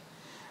vhone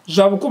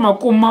zwa vhukuma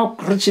kuma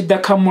ri tshi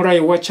ḓa kha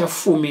mulayo wa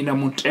tshafumi na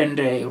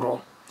mutendelo,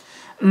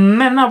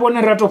 nṋe na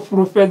vhone ra tou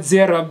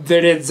fhulufhedzea ra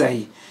bveledza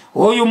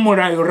hoyu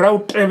mulayo ra u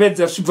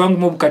tevhedza zwi bva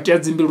ngomu vhukati ha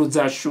dzimbilu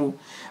dzashu,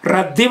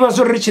 ra ḓivha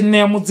zwori ri tshi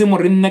ṋea mudzimu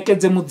ri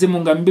ṋekedze mudzimu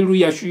nga mbilu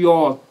yashu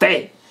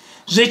yoṱhe.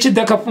 Zwi tshi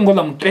ḓa kha fhungo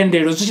ḽa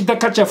mutendelo, zwi tshi ḓa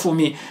kha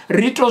tshafumi,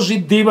 ri tou zwi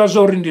ḓivha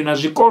zwori ndi na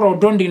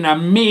zwikolodo, ndi na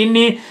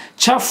mini,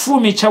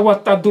 tshafumi tsha wa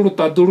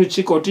ṱaḓulu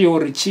tshi khou tea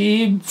uri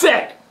tshi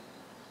bve,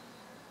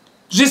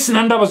 zwi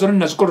sina ndavha zwori ndi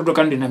na zwikolodo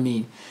kana ndi na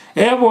mini.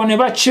 He vhone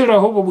vha tshila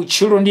hovho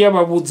vhutshilo ndi ya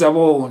vha vhudza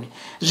vhone,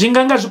 zwi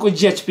nga zwi khou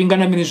dzhia tshifhinga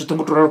na mini zwi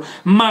ṱongo tou ralo,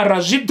 mara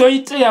zwi ḓo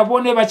itea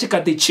vhone vha tshi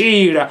kha ḓi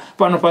tshila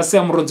fhano fhasi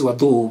ha murodzi wa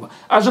ḓuvha.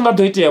 A zwi nga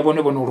ḓo itea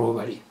vhone vhono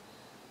lovha lini,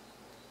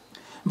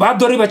 vha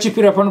ḓo ri vha tshi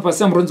fhira fhano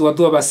fhasi ha murodzi wa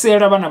ḓuvha vha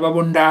siela vhana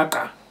vhavho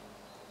ndaka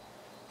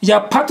ya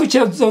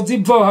phaṱhutshedzo dzi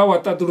bvaho ha wa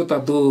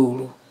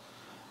ṱaḓulu,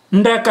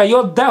 ndaka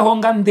yo ḓaho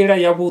nga nḓila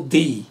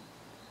yavhuḓi.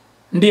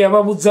 Ndi ya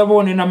vha vhudza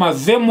vhone na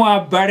mavemu a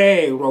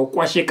balelwa u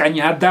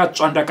kwashekanya ha ḓa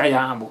tswa ndaka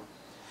yavho,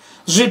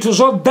 zwithu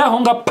zwo ḓaho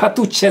nga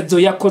phaṱhutshedzo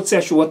ya khotsi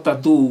yashu wa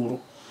ṱaḓulu,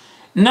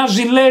 na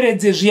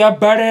zwileledzi zwi a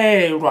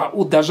balelwa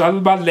u ḓa zwa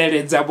vha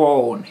leledza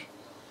vhone,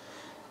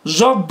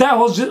 zwo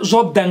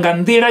ḓa nga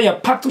nḓila ya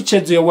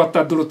phaṱhutshedzo ya wa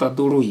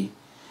ṱaḓulu.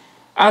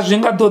 A zwi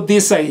nga ḓo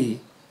ḓisa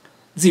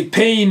dzi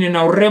pain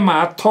na u rema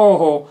ha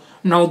ṱhoho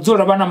na u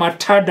dzula vha na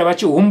mathada vha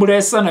tshi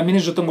humbulesa na mini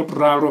zwi ṱongo tou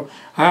ralo.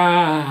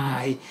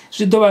 Hai,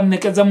 zwi ḓo vha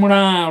ṋekedza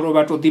mulalo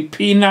vha tou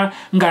ḓiphina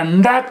nga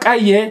ndaka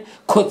ye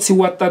khotsi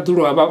wa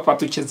ṱaḓulu a vha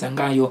fhaṱutshedza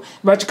ngayo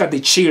vha tshi kha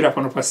ḓi tshila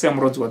fhano fhasi ha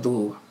murodzi wa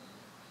ḓuvha.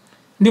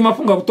 Ndi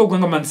mafhungo a vhuṱhogwa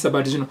nga maanḓesa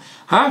badi. Zwino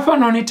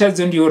hafhanoni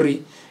thaidzo ndi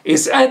uri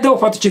is either u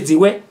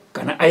fhaṱutshedziwe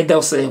kana either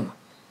u seṅwa.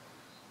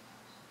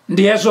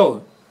 Ndi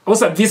hezwo, u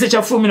sa bvise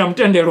tshafumi na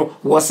mutendelo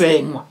wo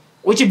seṅwa,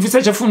 u tshi bvisa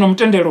tshafumi na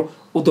mutendelo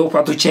u ḓo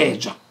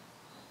fhaṱutshedzwa.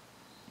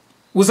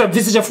 U sa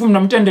bvisa tshafumi na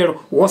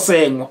mutendelo wo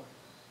seṅwa,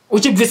 u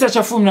tshi bvisa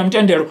tshafumi na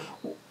mutendelo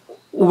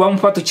u vha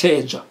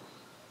mufhaṱutshedzwa.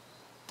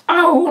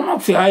 A hu no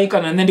pfhi hai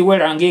kana nṋe ndi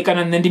wela ngei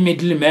kana nṋe ndi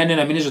middleman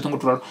na mini zwi ṱongo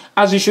tou ralo,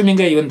 a zwi shumi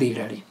nga iyo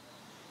nḓila lini,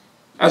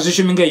 a zwi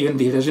shumi nga iyo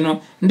nḓila. Zwino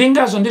ndi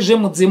ngazwo ndi zwe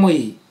mudzimu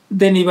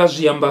then vha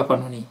zwi amba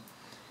hafhanoni,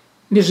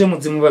 ndi zwe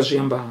mudzimu vha zwi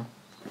amba.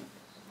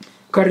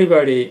 Kha ri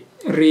vhale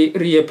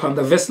ri ye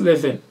phanḓa verse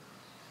 11,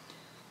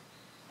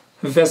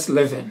 verse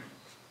 11,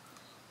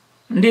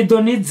 ndi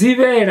ḓo ni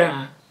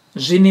dzivhela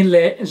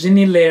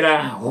zwini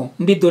lelaho,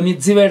 ndi ḓo ni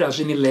dzivhela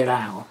zwini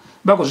lelaho.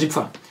 Vha khou zwi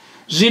pfha?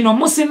 Zwino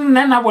musi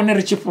nṋe na vhone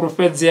ri tshi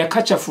fhulufhedzea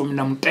kha tshafumi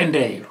na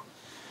mutendelo,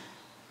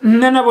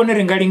 nṋe na vhone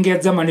ri nga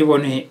lingedza mani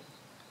vhone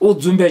u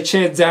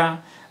dzumbetshedza,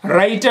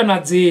 ra ita na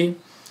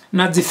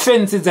dzi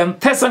fensi dza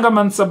nṱhesa nga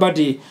maanḓesa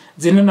badi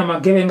dzine na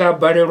magevhenga a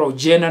balelwa u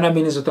dzhena na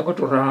mini zwo ṱongo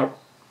tou ralo.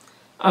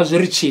 A zwi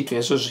ri tshithu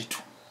hezwo zwithu,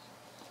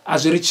 a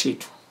zwi ri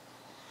tshithu.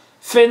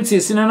 Fensi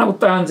isina na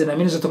vhuṱanzi na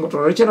mini zwo ṱongo tou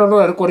ralo, ri tshi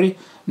ralo ri khou ri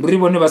ndi uri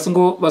vhone vha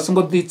songo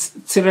ḓi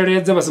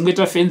tsireledza, vha songo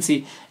ita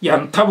fensi ya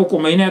nṱha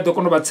vhukuma ine ya ḓo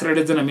kona u vha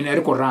tsireledza na mini a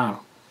ri khou ralo.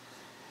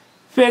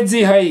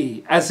 Fhedzi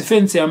hai, a si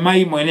fensi ya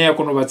maimo ine ya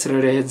kona u vha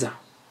tsireledza,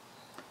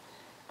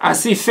 a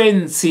si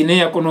fensi ine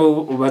ya kona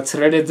u vha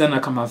tsireledza na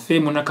kha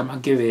mavemu na kha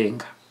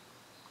magevhenga.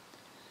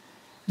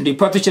 Ndi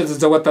phaṱhutshedzo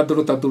dza wa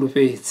ṱaḓulu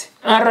fhedzi.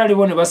 Arali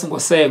vhone vha songo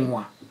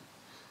seṅwa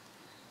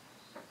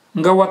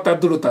nga wa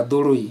ṱaḓulu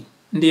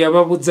ndi ya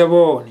vha vhudza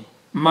vhone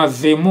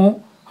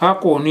mavemu ha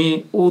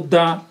koni u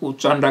ḓa u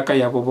tswa ndaka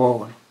yavho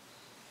vhone.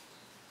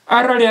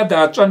 Arali a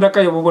ḓa a tswa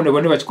ndaka yavho vhone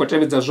vha tshi khou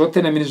tevhedza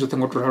zwoṱhe na mini zwoṱhe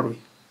ngo tou ralo,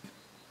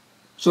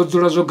 zwo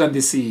dzula zwo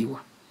gandisiwa.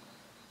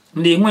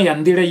 Ndi iṅwe ya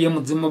nḓila ye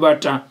mudzimu vha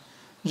ta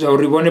zwa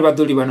uri vhone vha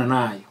ḓo livhana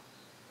nayo.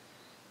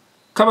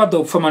 Kha vha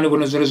ḓo pfha mani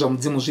vhone zwori zwa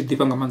mudzimu zwi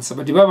ḓifha nga maanḓesa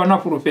badi, vha vha na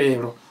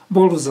fhulufhelo,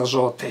 vho luza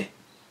zwoṱhe.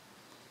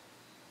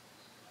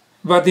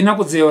 Vha ḓi na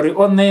kudzea uri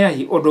o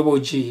ṋea o dovha u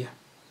dzhia,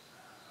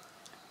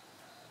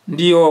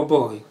 ndi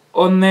Yobo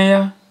o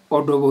ṋea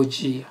o dovha u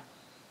dzhia.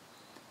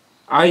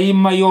 A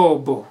ima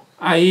Yobo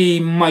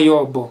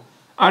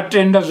a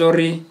tenda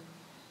zwori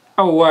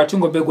auwa a thi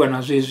ngo begwa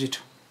nazwo hezwi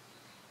zwithu.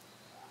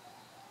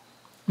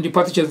 Ndi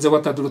phaṱhutshedzo wa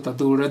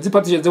ṱaḓulu, dzi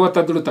phaṱhutshedzo wa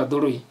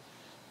ṱaḓulu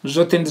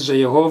zwoṱhe ndi zwa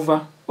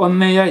Yehova. O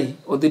ṋea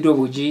o ḓi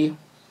dovha u dzhia,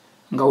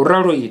 nga u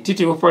ralo thi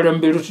tea u fhaḽa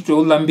mbilu, thi tea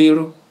u ḽa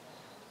mbilu,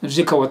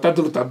 zwi kha wa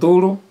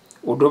ṱaḓulu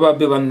u dovha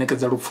be vha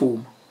ṋekedza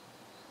lupfumo.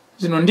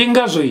 Zwino ndi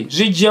ngazwo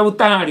zwi dzhia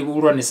vhuṱali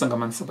vhuhulwanesa nga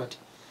maanḓesa badi,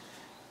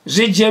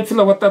 zwi dzhia pfhi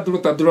ḽa wa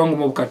ṱaḓulu wa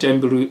ngomu vhukati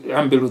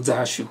ha mbilu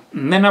dzashu,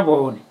 nṋe na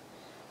vhone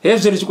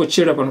hezwi ri tshi khou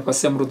tshila fhano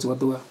fhasi ha murodzi wa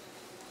ḓuvha.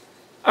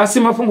 A si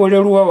mafhungo o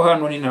leluwaho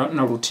hanoni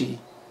na luthihi.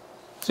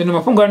 Zwino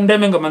mafhungo a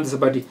ndeme nga maanḓesa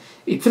badi,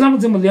 ipfhi ḽa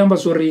mudzimu ḽi amba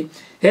zwori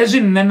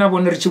hezwi nṋe na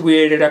vhone ri tshi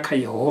vhuyelela kha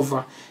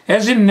Yehova,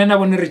 hezwi nṋe na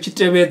vhone ri tshi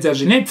tevhedza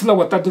zwine ipfhi ḽa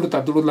wa ṱaḓulu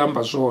ḽi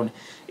amba zwone.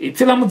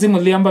 Ipfhi ḽa mudzimu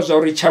ḽi amba zwa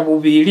uri tsha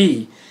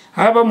vhuvhili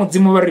havha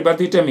mudzimu vha ri vha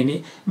ḓo ita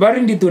mini, vha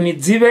ri ndi ḓo ni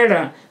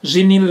dzivhela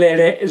zwini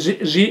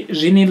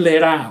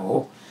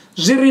lelaho.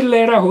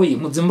 zvirilera hoi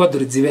mudzimu vha ḓo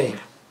ri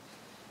dzivhela.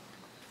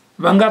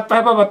 Vha nga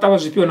ṱavha vha ṱavha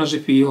zwifhio na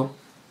zwifhio,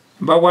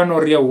 vha wana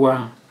uri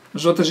wa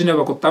zwoṱhe zwine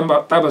vha khou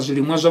ṱavha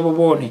zwiliṅwa zwavho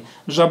vhone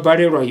zwa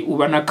balelwa u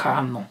vha na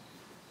khano,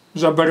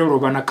 zwa balelwa u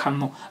vha na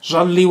khano,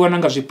 zwa ḽiwa na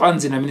nga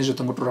zwipanzi na mini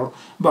zwoṱhe ngo to ralo.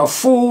 Vha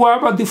fuwa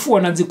vha ḓi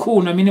fuwa na dzi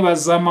khuhu na mini vha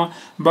zama,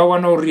 vha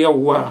wana uri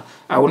wa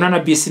a huna na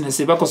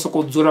business, vha khou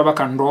sokou dzula vha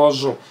kha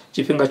ndozwo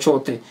tshifhinga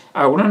tshoṱhe.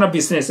 A huna na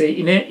business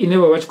ine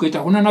vha vha tshi khou ita,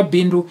 huna na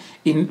bindu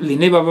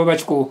ḽine vha vha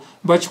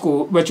vha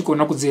tshi khou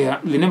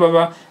nakudzea, ḽine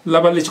vha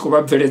ḽa vha ḽi tshi khou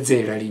vha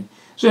bveledzela lini.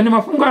 Zwino ndi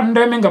mafhungo a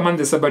ndeme nga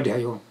maanḓesa badi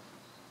hayo.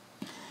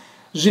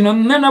 Zwino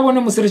nṋe na vhone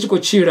musi ri tshi khou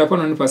tshila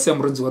hafhanoni fhasi ha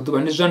murodzi wa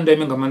ḓuvha, ndi zwa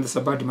ndeme nga maanḓesa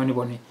badi mani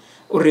vhone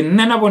uri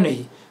nṋe na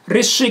vhone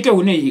ri swike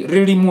hune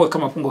ri limuwe kha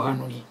mafhungo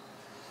hanoni.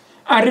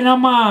 A ri na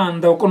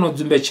maanḓa u kona u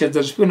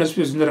dzumbetshedza zwifhio na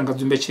zwifhio zwine ra nga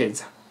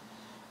dzumbetshedza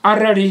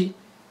arali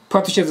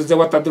phathutshedzo dza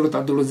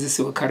ṱaḓulu dzi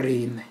siwe kha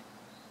riṋe.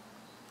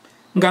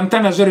 Nga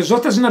nṱhani ha zwori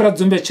zwoṱhe zwine ra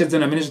dzumbetshedza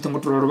na mini zwi ṱongo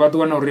to ralo, vha ḓo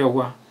wana uri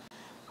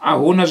a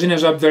huna zwine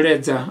zwa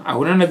bveledza, a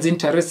huna na dzi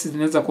interest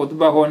dzine dza khou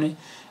vha hone,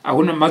 a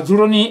huna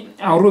madzuloni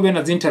a uri uvhe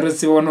na dzi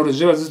interest vha wana uri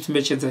zwi vha zwi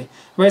dzumbetshedza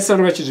vha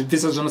sala vha tshi zwi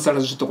bvisa zwo no sala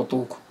zwi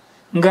zwiṱukuṱuku.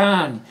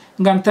 Ngani?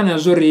 Nga nṱhani ha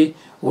zwori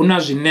huna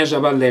zwine zwa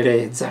vha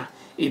leledza.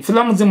 Ipfhi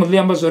ḽa mudzimu ḽi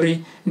amba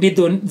zwori ndi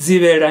ḓo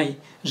dzivhela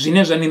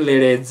zwine zwa ni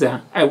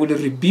leledza. I will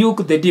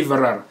rebuke the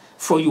devourer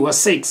for your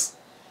sakes.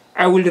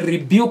 I will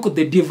rebuke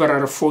the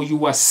devourer for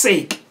your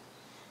sake.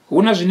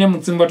 Huna zwine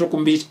mudzimu vha to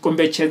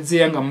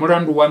kombetshedzea nga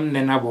mulandu wa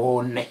nṋe na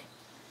vhone.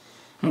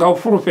 Nga u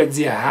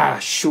fulufhedzea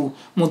hashu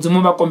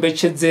mudzimu vha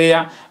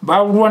kombetshedzea,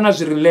 vha lwa na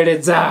zwi ri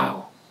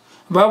leledzaho,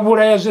 vha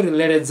vhulaya zwi ri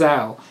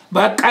leledzaho,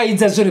 vha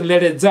kaidza zwi ri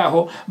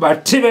leledzaho, vha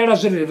thivhela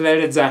zwi ri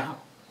leledzaho.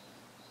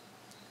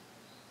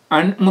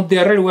 Muḓi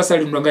arali wa sa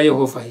lindwa nga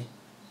Yehova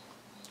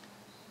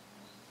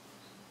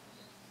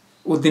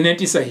u ḓi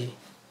netisa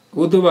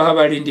hu ḓo vha ha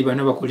vhalindi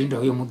vhane vha khou linda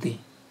hoyo muḓi.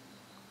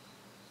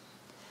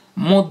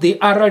 Muḓi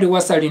arali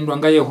wa sa lindwa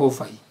nga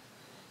Yehova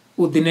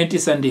u ḓi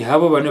netisa ndi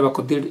havho vhane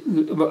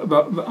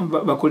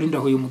vha khou linda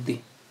hoyo muḓi.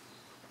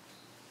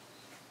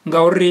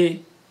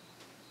 Ngauri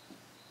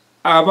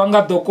a vha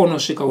nga ḓo kona u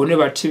swika hune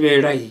vha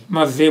thivhela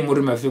mavemu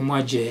uri mavemu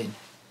a dzhene.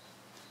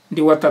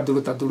 Ndi wa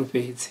ṱaḓulu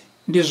fhedzi.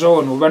 Ndi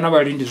zwone u vha na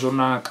vhalindi zwo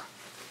naka,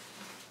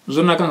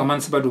 zwo naka nga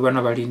maanḓesa badi u vha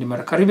na vhalindi,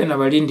 mara kha ri vhe na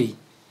vhalindi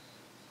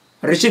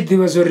ri tshi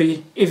ḓivha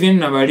zwori even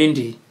na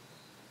vhalindi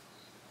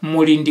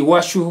mulindi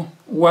washu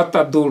wa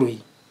ṱaḓulu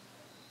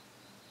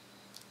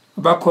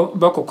vha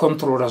khou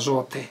controla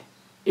zwoṱhe,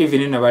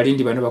 even na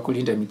vhalindi vhane vha khou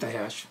linda miṱa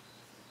yashu.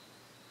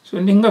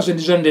 So ndi ngazwo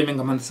ndi zwa ndeme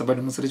nga maanḓesa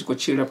badi musi ri tshi khou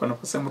tshila fhano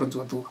fhasi ha murodzi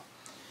wa ḓuvha.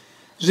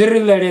 Zwi ri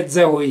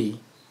leledzaho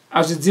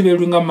a zwi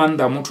dzivhelwi nga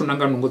maanḓa a muthu na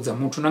nga nungo dza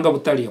muthu na nga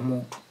vhuṱali ha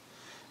muthu,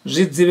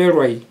 zwi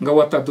dzivhelwa nga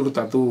wa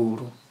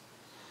ṱaḓulu.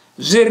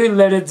 Zwi ri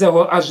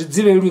leledzaho a zwi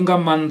dzivhelwi nga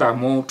maanḓa a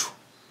muthu,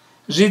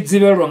 zwi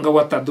dzivhelwa nga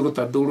wa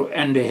ṱaḓulu.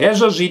 Ende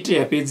hezwo zwi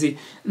itea fhedzi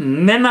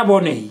nṋe na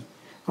vhone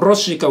ro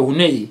swika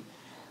hune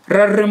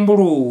ra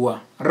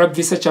rembuluwa, ra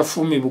bvisa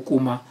tshafumi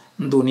vhukuma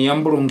nḓuni ya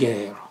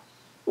mbulungelo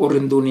uri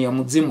nḓuni ya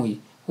mudzimu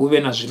hu vhe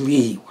na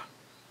zwiḽiwa.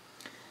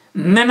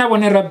 Nṋe na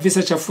vhone ra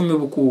bvisa tshafumi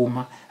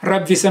vhukuma, ra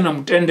bvisa na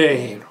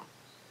mutendelo.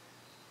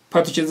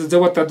 Phathutshedzo dza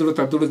wa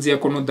ṱaḓulu dzi a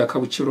kona u ḓa kha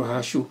vhutshilo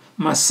hashu,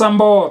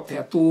 masamba oṱhe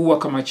a ṱuwa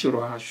kha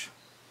matshilo hashu.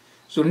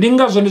 So ndi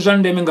ngazwo ndi zwa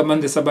ndeme nga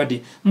maanḓesa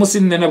badi musi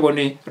nṋe na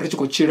vhone ri tshi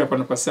khou tshila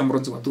fhano fhasi ha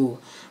murodzi wa ḓuvha.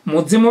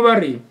 Mudzimu vha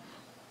ri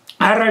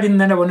arali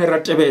nṋe na vhone ra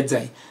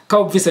tevhedza kha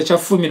u bvisa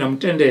tshafumi na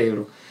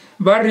mutendelo,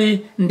 vha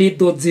ri ndi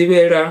ḓo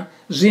dzivhela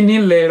zwini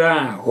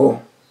lelaho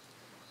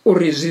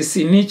uri zwi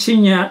si ni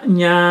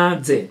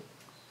tshinyadze,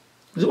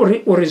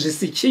 uri zwi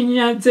si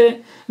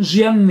tshinyadze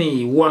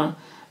zwianiwa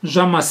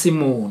zwa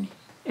masimuni.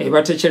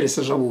 Vha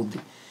thetshelese zwavhuḓi.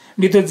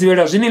 Ndi ḓo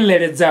dzivhela zwini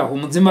leledzaho,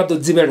 mudzimu a ḓo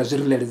dzivhela zwi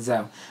ri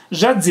leledzaho.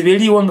 Zwa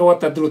dzivheliwa nga wa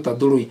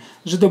ṱaḓulu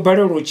zwi ḓo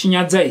balelwa u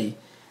tshinyadza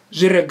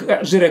zwi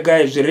re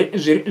gai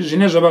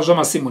zwine zwa vha zwa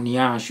masimuni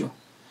yashu,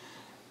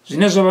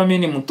 zwine zwa vha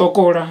mini,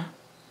 muṱokola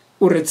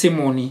uri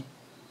tsimuni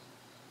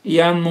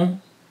yanu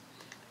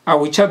a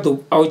u tsha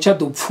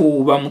ḓo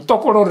pfuvha,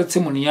 muṱokola uri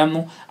tsimuni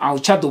yanu a u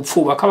tsha ḓo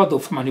pfuvha. Kha vha ḓo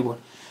pfuma ni vhone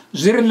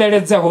zwi ri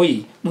leledzaho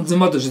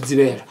mudzimu a ḓo zwi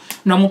dzivhela.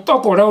 Na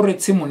muṱokola uri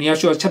tsimuni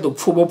yashu a u tsha ḓo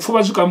pfuvha, u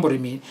pfuvha zwi kamba uri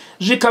mini,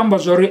 zwi kamba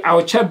zwori a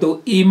u tsha ḓo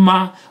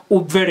ima u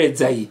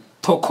bveledza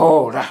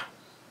ṱhokhola,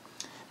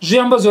 zwi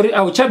amba zwori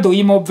a u tsha ḓo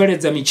ima u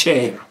bveledza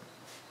mitshelo.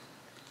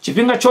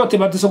 Tshifhinga tshoṱhe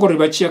vha ḓi soko ri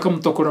vha tshiya kha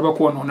muṱokola vha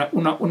khou wana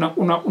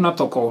una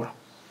ṱhokhola,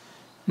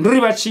 ndi uri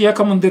vha tshiya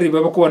kha munḓirivhe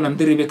vha khou wana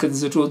nḓirivhe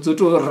dzo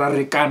to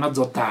rarekana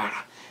dzo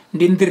ḓala,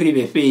 ndi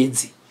nḓirivhe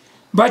fhedzi.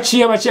 Vha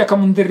tshiya kha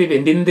munḓirivhe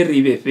ndi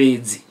nḓirivhe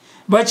fhedzi,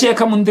 vha tshiya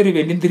kha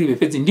munḓirivhe ndi nḓirivhe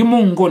fhedzi, ndi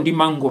mungo ndi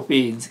mango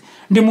fhedzi,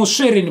 ndi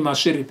muswiri ndi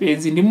maswiri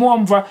fhedzi, ndi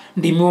muomva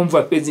ndi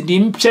miomva fhedzi, ndi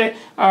mpshe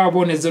a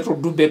vhone dzo to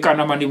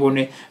dubekana mani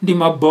vhone, ndi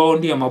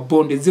mabondi ya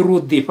mabondi, dzi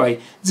ruḓifa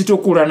dzi to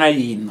kula na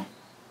ino.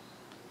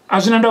 A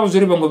zwina ndavha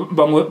zwori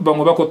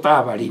vhaṅwe vha khou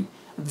ṱavha lini,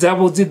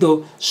 dzavho dzi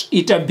ḓo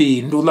ita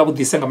bindu ḽa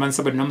vhuḓisa nga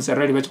maanḓesa badi na musi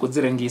arali vha tshi khou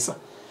dzi rengisa.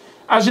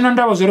 A zwina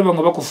ndavha zwori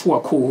vhaṅwe vha khou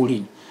fuwa khuhu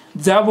lini,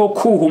 dzavho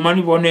khuhu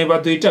mani vhone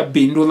vha ḓo ita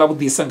bindu ḽa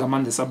vhuḓisa nga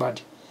maanḓesa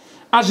badi.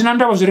 azvina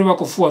ndava zviri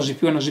vakufuwa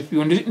zvipio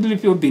nazvipio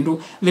ndilipio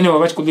bindu line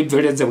vava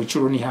chikulibveledza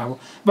vhutshiloni havo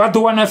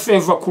vaḓo wana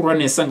feva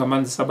khulwanesa nga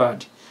maanḓesa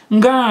badi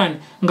ngani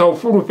nga u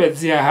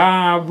fhulufhedzea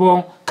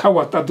havo kha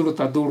wa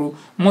ṱaḓulu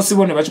musi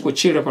vhone vha tshi khou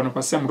tshila fhano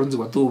fhasi ha murunzi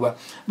wa ḓuvha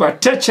vha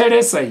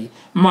thetshelesa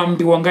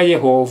mambiwa nga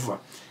Yehova.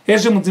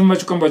 Hezwi mudzimu vha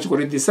tshi khou amba vha tshi khou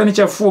ri ḓisani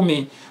tsha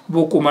fumi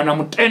vhukuma na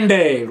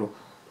mutendelo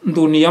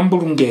nḓuni ya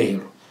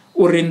mbulungelo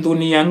uri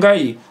nḓuni yanga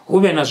hu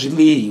vhe na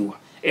zwiḽiwa.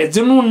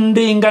 Edzi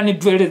ndinga ni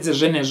bveledze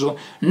zwenezwo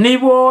ni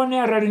vhone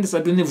arali ndi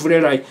sathu ni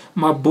vulela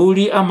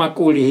mabuli a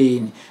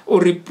makoleni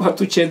uri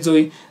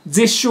phathutshedzo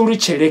dzi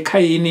shulutshele kha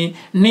ini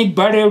ni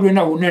balelwe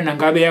na hune na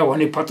nga vhea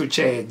hone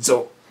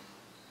phathutshedzo.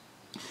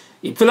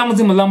 Ipfela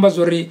mudzimu ḽamba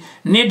zwori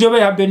ni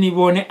dovhe habe ni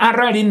vhone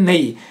arali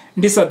nṋe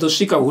ndi sa ḓo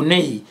swika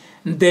hune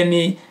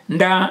then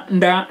nda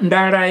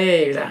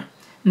laela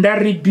nda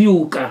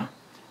rebuke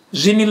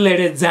zwini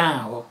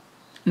leledzaho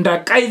nda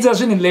kaidza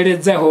zwini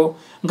leledzaho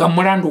nga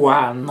mulandu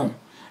waṋu.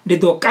 Ndi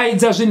ḓo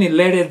kaidza zwini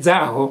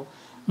leledzaho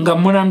nga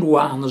mulandu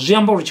waṋu. Zwi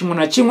amba uri tshiṅwe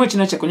na tshiṅwe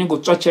tshine tsha khou nyaga u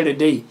tswa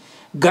tshelede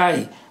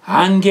gai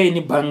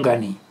hangeni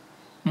banngani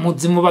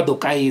mudzimu vha ḓo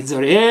kaidza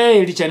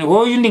uri litshani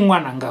hoyu ndi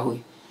ṅwananga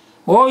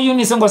hoyu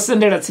ni songo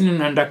sendela tsini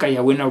na ndaka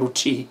yawe na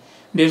luthihi.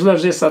 Ndi zwiḽa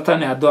zwe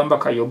Saṱhane a ḓo amba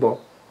kha Yobo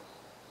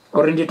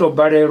uri ndi tou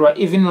balelwa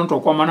even no tou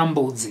kwama na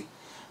mbudzi,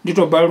 ndi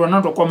tou balelwa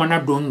na tou kwama na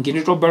dongi,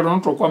 ndi tou balelwa na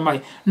tou kwama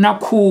na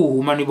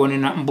khuhu mani vhone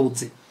na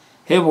mbudzi.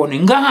 He vhone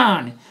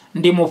ngani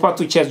ndi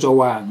mufhaṱutshedzo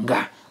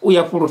wanga u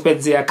ya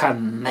fhulufhedzea kha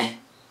nṋe.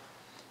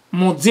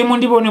 Mudzimu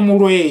ndi vhone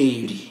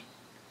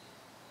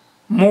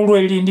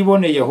mulweli ndi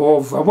vhone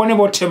Yehova vhone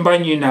vho themba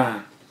nnyi na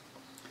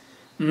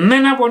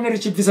nṋe na vhone ri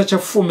tshi bvisa tsha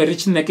fumi ri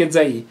tshi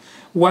ṋekedza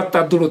wa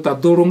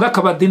ṱaḓulu nga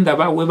kha vhaḓinḓa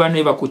vhawe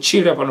vhane vha khou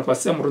tshila fhano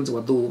fhasi ha murunzi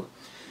wa ḓuvha.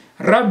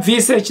 Ra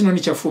bvisa hetshinoni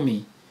tsha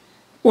fumi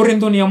uri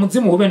nḓuni ya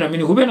mudzimu hu vhe na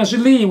mini hu vhe na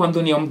zwiḽiwa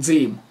nḓuni ya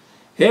mudzimu.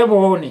 He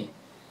vhone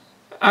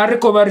a ri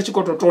khou vha ri tshi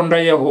khou tou tonda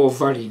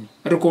Yehova lini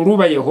ri khou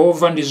luvha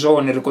Yehova ndi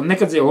zwone ri khou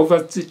ṋekedza Yehova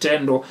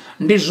dzitendo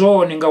ndi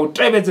zwone nga u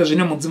tevhedza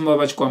zwine mudzimu vha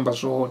vha tshi khou amba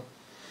zwone.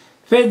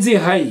 Fhedzi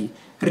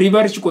ri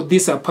vha ri tshi khou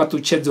ḓisa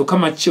phathutshedzo kha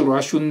matshilo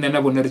ashu nṋe na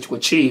vhone ri tshi khou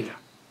tshila.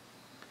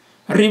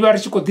 Ri vha ri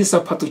tshi khou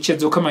ḓisa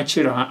phathutshedzo kha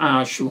matshilo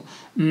ashu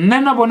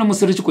nṋe na vhone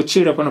musi ri tshi khou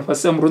tshila fhano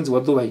fhasi ha murunzi wa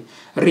ḓuvha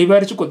ri vha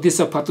ri tshi khou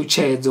ḓisa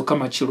phathutshedzo kha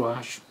matshilo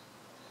ashu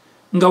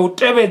nga u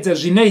tevhedza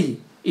zwine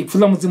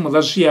ipfula mudzimu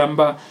ḽa zwi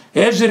amba.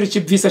 Hezwi ri tshi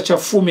bvisa tsha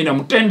fumi na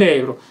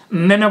mutendelo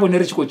nṋe na vhone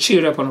ri tshi khou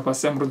tshila fhano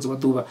fhasi ha murunzi wa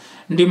ḓuvha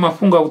ndi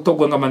mafhungo a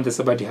vhuṱhogwa nga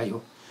maanḓesa badi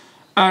hayo.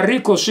 A ri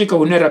khou swika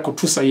hune ra khou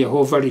thusa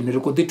Yehova lini ri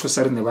khou ḓi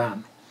thusa riṋe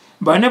vhaṋe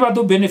vhane vha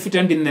ḓo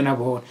benefita ndi nṋe na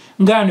vhone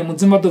ngani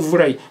mudzimu vha ḓo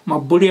vula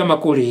mabuli a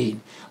makoleni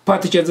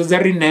phathutshedzo dza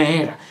ri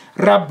nela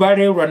ra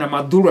balelwa na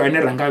maḓulo ane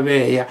ra nga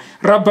vhea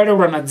ra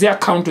balelwa na dzi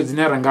akhaunthu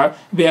dzine ra nga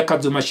vhea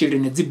khadzo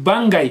masheleni. Dzi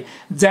bannga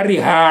dza ri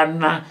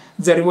hana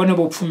dza ri vhone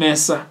vho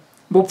pfumesa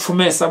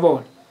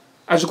vhone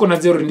a zwi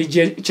konadze uri ndi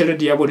dzhie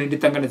tshelede ya vhone ndi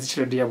ṱanganedze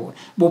tshelede ya vhone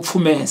vho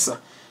pfumesa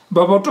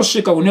vha vha tou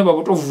swika hune vha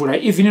vha tou vula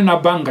even na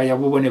bannga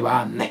yavho vhone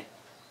vhaṋe.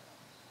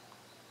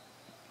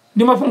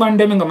 Ndi mafhungo a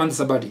ndeme nga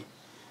maanḓesa badi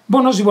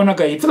vhono zwi vhona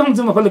gai pfula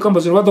mudzimu fhaḽi khamba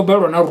zwori vha ḓo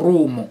balelwa na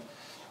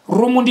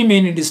rumu ndi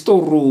mini ndi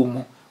store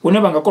room hune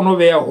vha nga kona u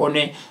vhea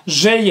hone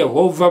zwe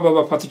Yehova vha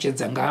vha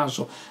phathutshedzo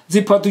ngazwo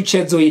dzi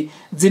phathutshedzo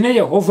dzine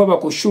Yehova vha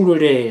khou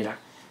shululela.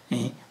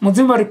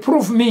 Mudzimu vha ri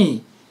prove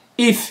me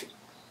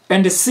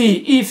and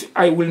see if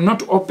I will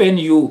not open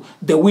you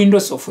the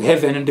windows of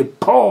heaven and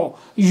pour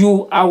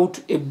you out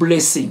a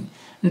blessing.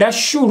 Nda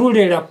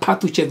shululela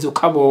phathutshedzo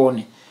kha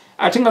vhone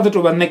a thi nga ḓo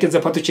tou vha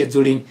ṋekedza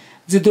phathutshedzo lini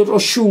dzi ḓo tou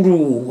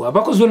shuluwa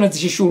vha khou zwi vhona dzi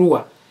tshi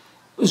shuluwa.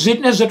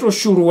 Zwine zwa tou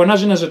shuluwa na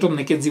zwine zwa tou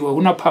ṋekedziwa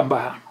hu na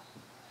phambano.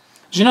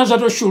 Zwine zwa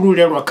tou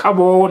shululelwa kha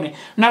vhone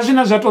na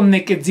zwine zwa tou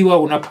ṋekedziwa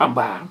hu na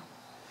phambano.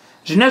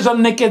 Zwine zwa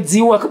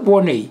ṋekedziwa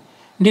vhone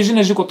ndi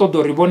zwine zwi khou ṱoḓa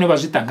uri vhone vha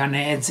zwi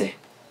ṱanganedze.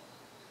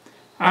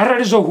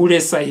 Arali zwo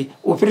hulesa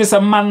u fhirisa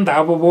maanḓa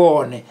avho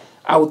vhone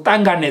a u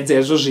ṱanganedza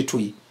hezwo zwithu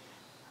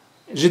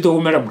zwi ḓo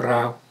humela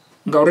murahu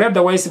ngauri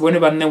otherwise vhone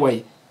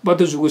vhaṋe vha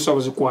ḓo zwi wiswa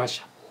vha zwi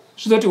kwasha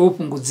zwi ḓo tea u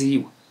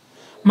fhungudziwa.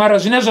 Mara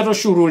zwine zwa tou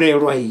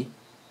shululelwa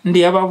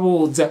ndi ya vha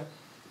vhudza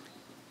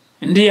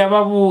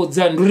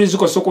ndi uri zwi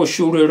khou sokou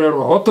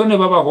shululelwa hoṱhe hone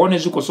vha vha hone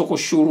zwi khou sokou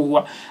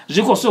shuluwa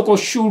zwi khou sokou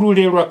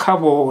shululelwa kha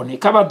vhone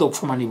kha vha ḓo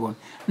pfuma ni vhone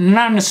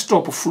non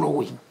stop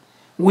flowing.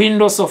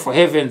 Windows of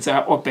heavens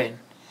are open.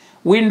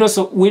 Windows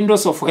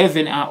of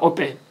heaven are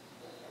open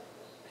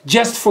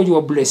just for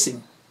your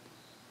blessing,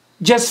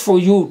 just for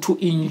you to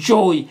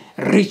enjoy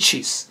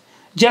riches,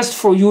 just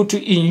for you to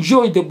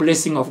enjoy the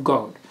blessing of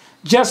God,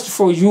 just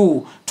for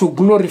you to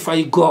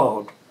glorify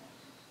God.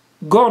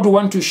 God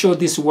wants to show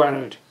this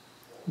world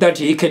that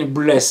He can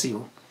bless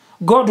you.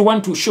 God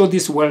wants to show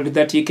this world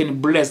that He can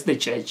bless the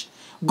church.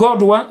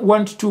 God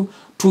wants to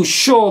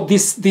show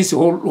this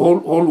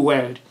whole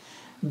world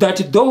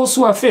that those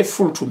who are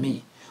faithful to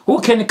me, who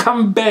can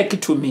come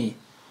back to me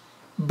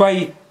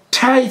by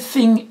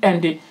tithing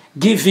and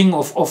giving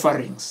of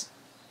offerings.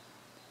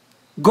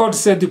 God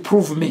said,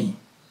 prove me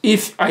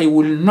if I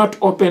will not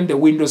open the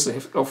windows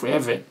of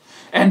heaven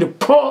and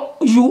pour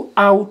you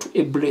out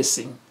a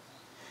blessing.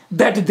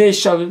 that there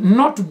shall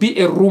not be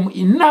a room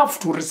enough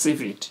to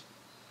receive it.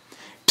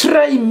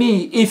 Try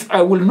me if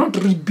I will not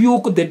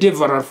rebuke the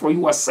devourer for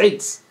your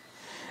sakes,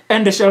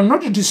 and shall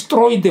not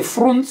destroy the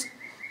fruits,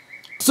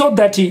 so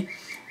that the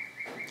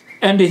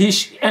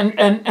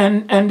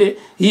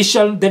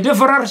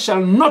devourer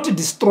shall not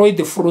destroy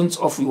the fruits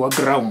of your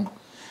ground,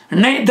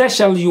 neither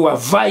shall your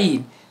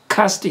vine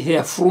cast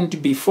her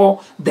fruit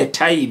before the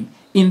time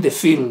in the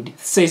field,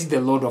 says the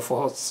Lord of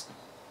hosts.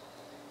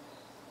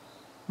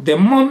 The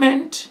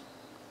moment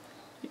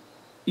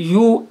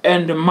you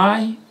and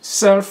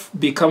myself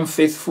become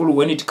faithful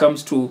when it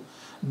comes to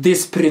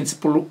this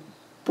principle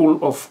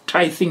of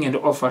tithing and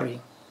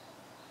offering,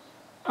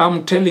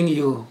 I'm telling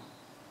you,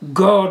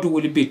 God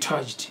will be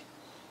touched,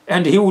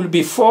 and he will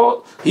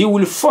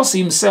force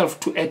himself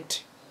to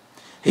act.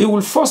 He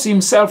will force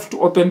himself to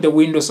open the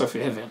windows of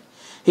heaven.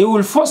 He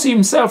will force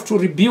himself to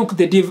rebuke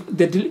the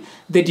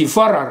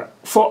devourer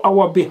for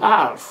our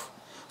behalf,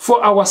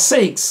 for our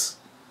sakes.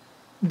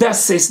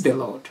 Thus says the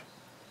Lord.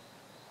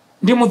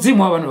 Ndi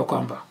mudzimu abantu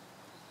bakwamba.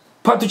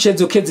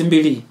 Patuchedzo kedzi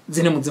mbili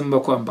zine mudzimu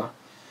bakwamba.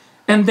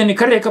 And then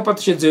kareka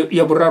patuchedzo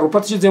ya buraru,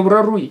 patuchedzo ya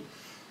buraru.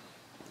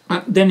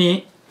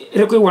 Then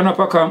rekwe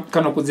wanapaka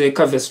kanokudze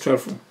ka verse 12.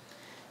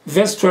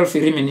 Verse 12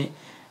 rimini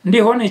ndi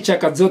hone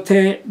chaka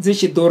zote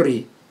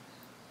zichidori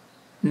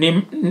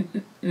ni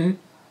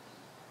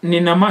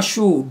na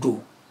mashudu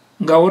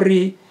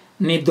ngauri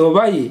ni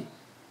dovayi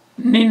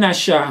ni na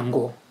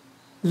shango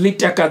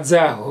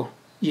litakadzaho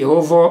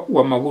Yehova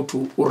wa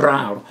mabutu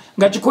uraro.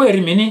 Ngachikoe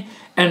rimini,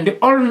 and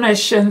all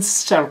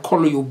nations shall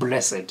call you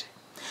blessed.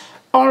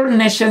 All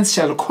nations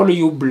shall call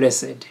you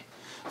blessed,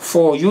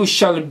 for you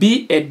shall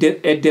be a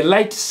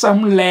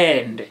delightsome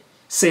land,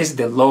 says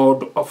the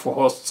Lord of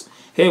hosts.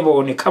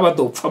 Heboni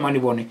kabado famani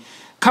boni.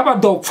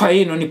 Kabado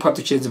faino ni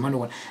patuchezi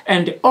mani.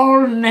 And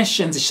all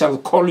nations shall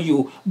call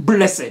you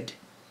blessed.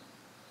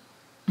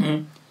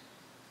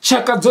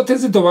 Chaka zote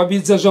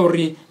zidobabiza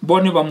jori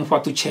boni ba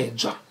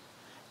mupatucheja.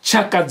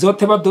 Chaka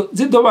zote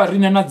zidoba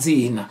rina na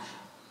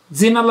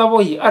zina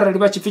lavoyi arali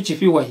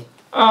bachifichifiwa yi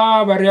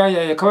bari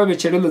aya kababe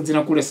chelelo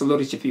zina kule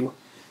salori chifiwa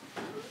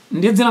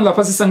ndi zina la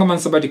pasi sanga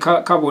mansabadi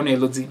kabone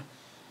elo zina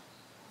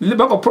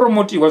libako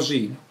promote wa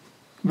zwino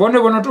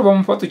bona to ba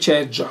mpatu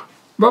cheja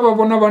baba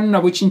bona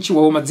banna bochinchi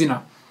wa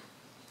mazina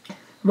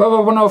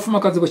baba bona wafuma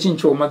kazi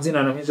bochinchi wa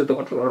mazina na mizo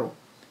tokotoraro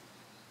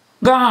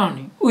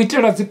gani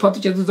uitela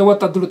zipatu chezo za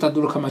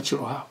watadulu kama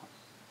chiro hapo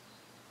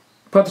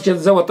patu chezo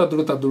za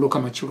watadulu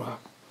kama chiro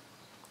hapo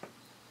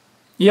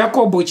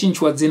Yakobo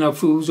chinchwa dzina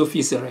fuzo fi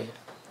Israel.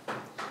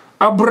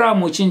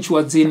 Abrahamu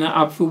chinchwa dzina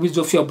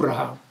afubizo fi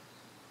Abraham.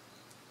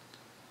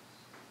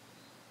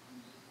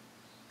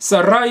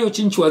 Sarayo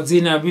chinchwa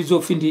dzina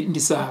abizo fi ndi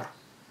Sara.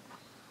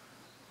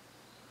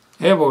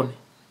 Heboni.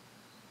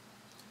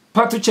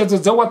 Patu chezo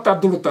za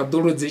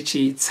watadulu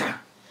zichitsa.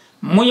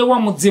 Muye wa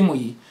mudzimu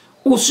yi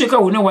uswika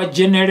une wa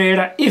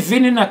generera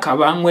ifini na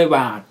kabamwe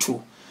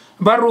batu.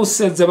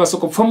 Baruseze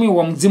basoko pfomi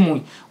wa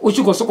mudzimu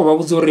uchiko soko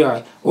babuzori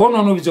hayi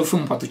hono no bizo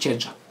fumu patu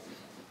cheja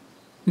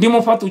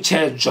ndimo patu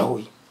cheja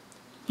hoyi.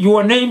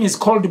 Your name is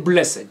called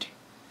blessed,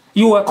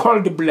 you are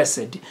called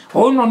blessed.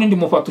 Hono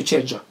ndimo patu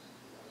cheja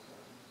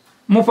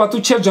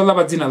mupatu cheja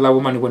laba dzina labo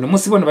mani bone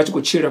musibone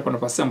bachikuchira pano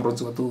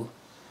pasamrodzi wadu.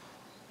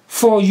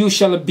 For you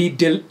shall be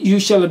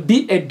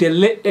a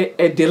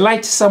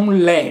delightsome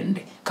land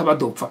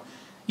kabadopfa.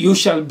 You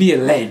shall be a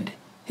land.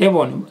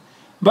 Heboni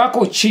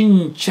bako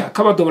chincha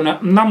kabadobona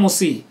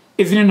namusi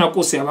even na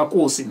kusi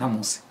abakusi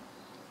namusi.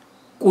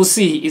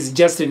 Kusi is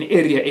just an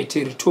area, a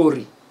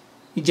territory.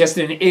 It's just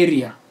an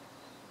area.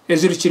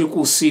 Ezuri chiri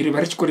kusi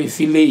ribarichikore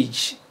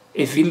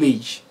a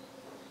village.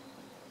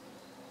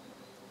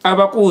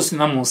 Abakusi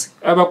namusi,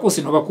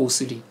 abakusi no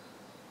bakusiri.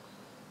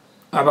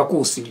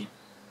 Abakusiri.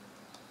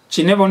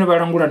 Chinebone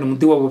barangura ni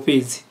mudiwa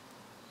bopezi.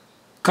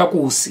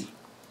 Kakusi.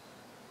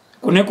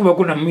 Kunekuba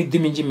kuna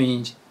midimi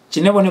minji.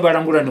 Chinebone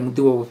barangura ni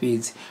mudiwa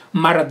bopezi.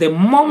 Mara the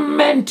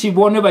moment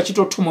ibone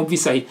bachito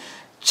tumovisa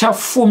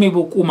chafumi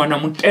bukuma na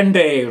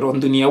mutendero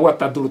dunia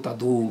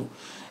watadulu.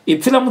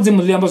 Ipfila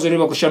mudzimu liambazo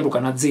reba kushanduka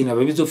na dzina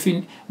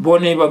babizofini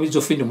bone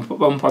babizofini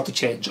bampatu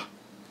cheja.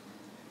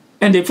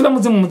 And ipfila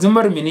mudzimu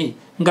barimini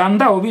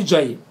nganda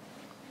obijai.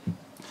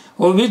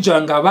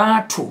 Obijwa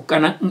ngabatu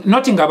kana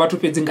not ngabatu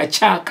pezi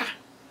ngachaka.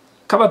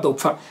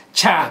 Kabadopfa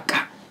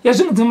chaka.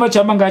 Yesu mudzimu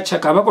chamba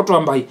ngachaka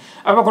abakotwambai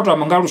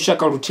abakotwamba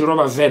ngalushaka lutiro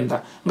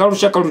bavenda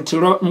ngalushaka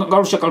lutiro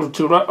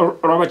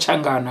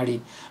rabachangana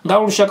li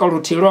ngalushaka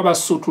lutiro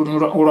abasutu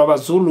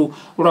urabazulu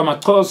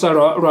uramathosa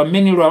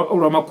uramini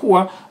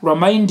uramakua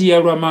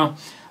uramaindia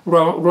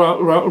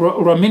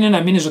uramini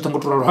na mini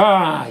zotangotura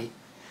hai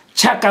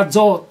chaka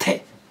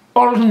zote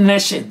all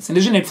nations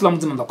ndizine ipfila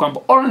mudzimu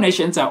ndakwamba all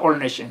nations are all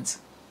nations.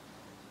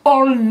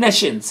 All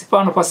nations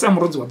pano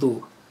pasamrodzi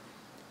wadu.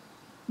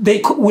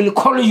 They will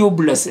call you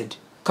blessed.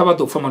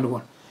 Kabado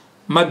famanu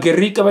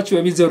Magerika bachi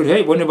babizori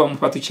hey bone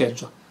bamupatu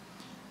chejwa.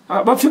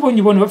 Bafibo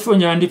nyibone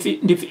bafibonya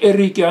ndifi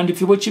Eric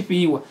ndifi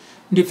bochipiwa.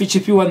 Ndifi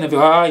chipiwa na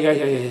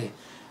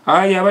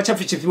bacha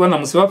fichipiwa na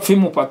musi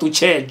bafimu patu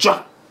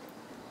chejwa.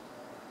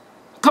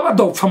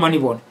 Kabado famani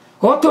bone.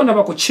 hotona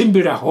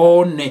vakuchimbira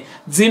hone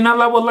dzina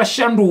lavo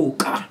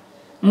lashanduka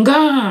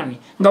ngani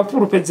nga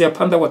purupedza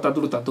panda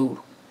wataduru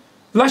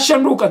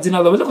lashanduka dzina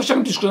lavo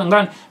lekushandiswa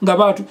ngani nga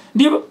vatu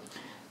ndivo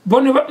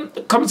bone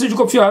kamutse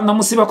chikopfya na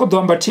musiba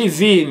kodwamba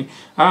TV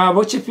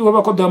vochipiwa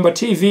vakodwamba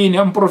TV ni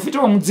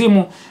amprofita wa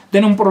mudzimu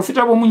then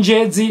amprofita wa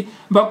Munzhedzi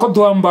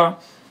vakodwamba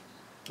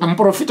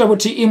amprofita wa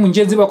TE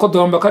Munzhedzi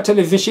vakodwamba ka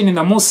television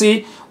na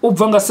musi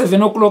ubvanga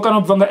 7 o'clock na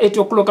ubvanga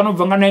 8 o'clock na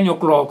ubvanga 9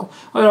 o'clock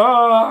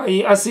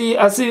asi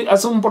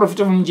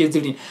amprofita wa Munzhedzi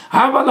lini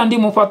hava landi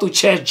mupatu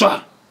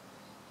chejwa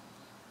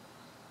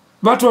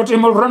vatu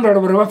watema randa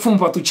ravere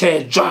vapfumba tu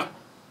chejwa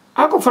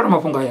akufara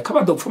mafunga ya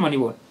kaba dopfuma ni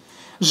bona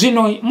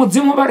zvino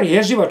mudzimu vari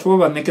hezvi vatu vo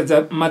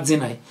vanekedza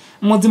madzina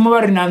mudzimu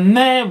vari na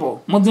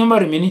nevo mudzimu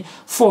vari mini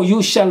for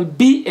you shall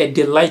be a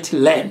delight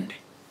land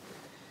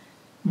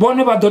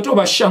bone vadoto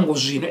vashango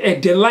zvino a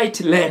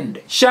delight land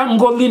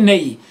shango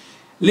linei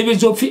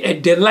lividzopfi a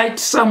delight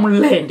some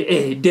land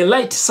a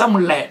delight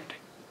some land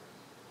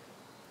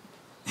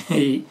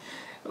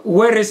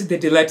where is the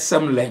delight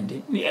some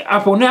land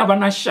apo ne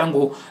avana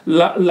shango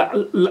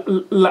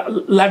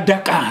la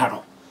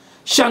dakaro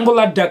shango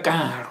la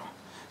dakaro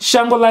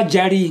shango la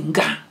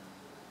jaringa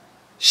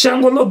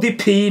shango lo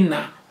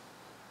dipina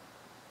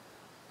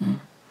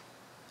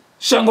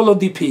shango lo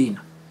dipina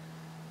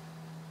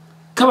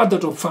kava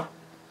dotopfa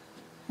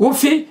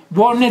ufi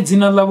bone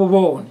dzina lavo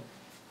vone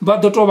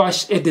vadoto va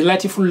a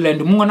delightful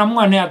land mwana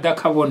mwane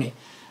adaka vone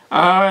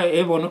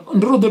evono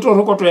ndiro doto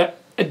rokoto ya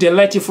a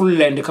delightful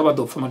land kava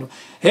dopfa mano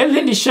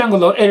hele ndi shango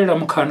lo elera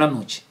mkhana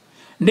nochi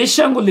ndi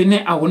shango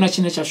line ahuna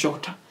chine cha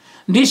shota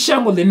ndi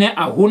shango line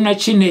ahuna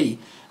chinei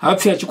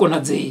hapfya chikona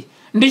dzei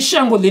ndi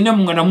shango line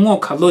mwana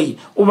mwoka loyi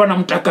uvana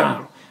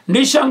mutakaro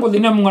ndi shango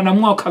line mwana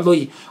mwoka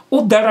loyi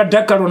udara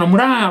dakaro na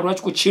muraro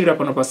achikuchira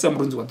pano pasa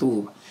murunzi wa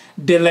duva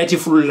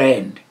delightful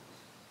land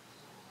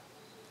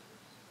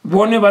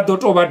vone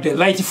vadoto va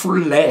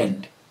delightful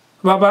land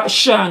vava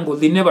shango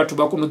line vatu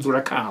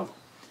vakunodzura kalo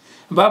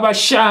vava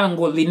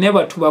shango line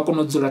vatu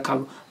vakunodzura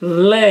kalo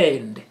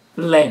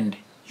land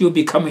you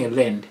become a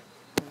land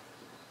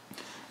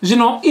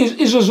zvino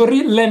izvo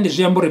zvori land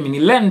zviambore mini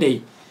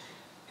land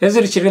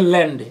eziri chiri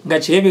land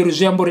ngachiheveru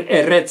zviambori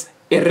erets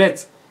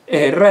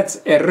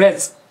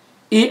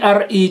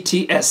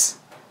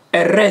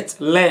erets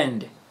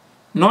land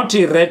not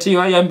ret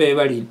yayambe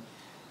valini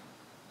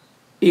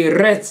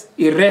erets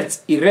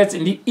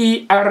ndi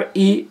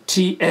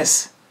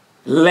ERETS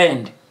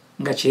land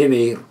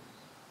ngachiheveru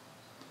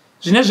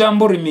zvine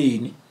zviambori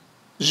mini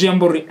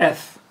zviambori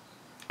earth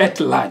at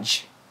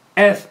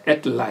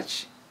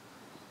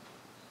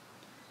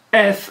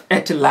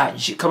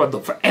large kaba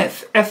dopfa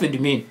earth ndi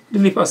mini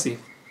ndilipasi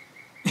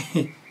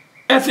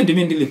earth ndi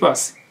mini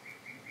ndilipasi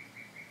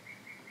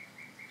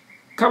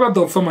kaba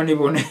dopfa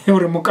manivone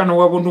uri mukano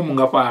wavo ndo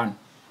mungapana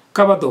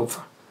kaba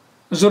dopfa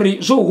zori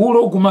zo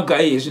hulo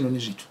gumagaye zvino ni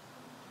zvitu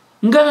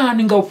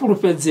ngani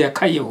ngaupurupedzea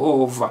ka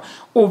Yehova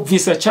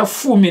obvisa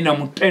chafumi na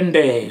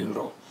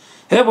mutendero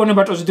hevone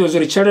bato zvidiwa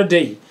zori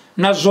charity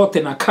na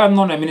zote na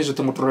kano na mini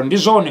zote muturalo ndi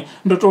zone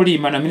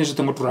ndotolima na mini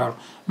zote muturalo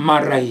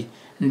marai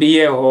ndi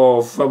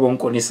Yehova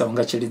vonkonisa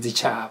ungachilidzi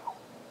chavo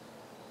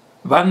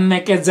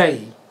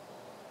vanekedzai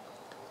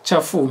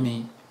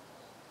chafumi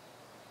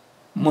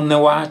mune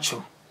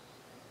wacho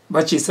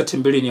vachisa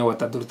tembelini ya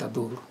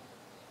wataduru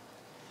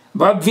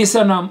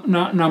vabvisa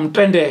na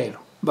mutendero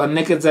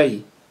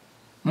vanekedzai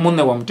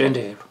mune wa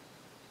mutendero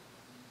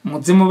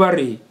mudzimu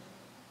vari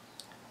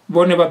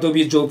vone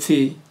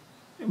vadovidzopfi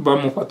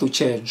vamupa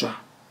tuchedzwa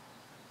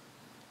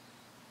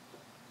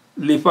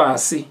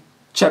lipasi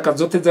chaka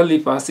dzote dza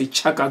lipasi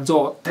chaka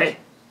dzote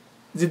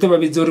dzito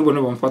vavidzori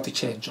vone vamupa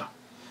tuchedzwa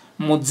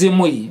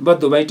mudzimu iyi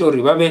vadova ita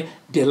uri vave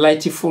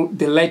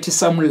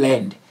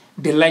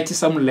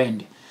delightsome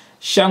land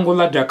shango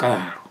la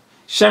dakaro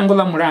shango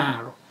la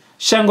muraro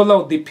shango la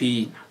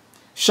udipina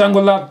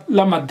shango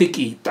la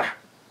madikita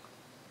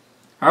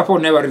hapo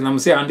ne vari na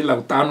musi handi la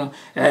utano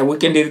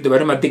weekend iri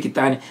vari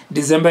madikitani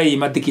December iyi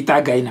madikita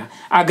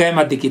agaye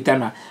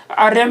madikitana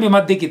ariambi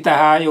madikita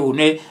hayo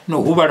une no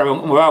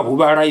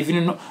huvara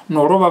even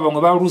no roba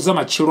vamwe varuza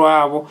machiro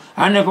avo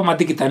hanepo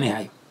madikitani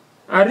hayo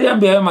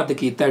ariambi hayo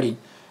madikita lini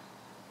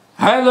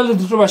hayo lalo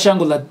tutoba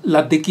shango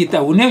la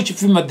dikita une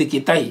uchifima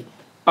madikita hii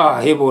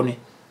hevone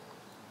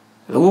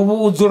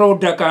udzura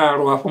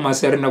udakaro hapo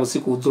maseri na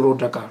usiku udzura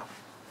udakaro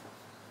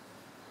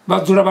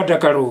vadzura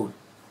vadakaro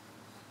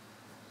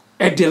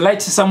a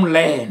delightsome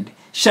land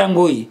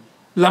shango hii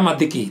la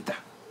madikita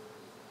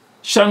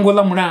shango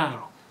la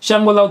muraro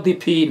shango la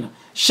udipina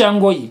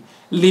shango hii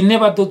line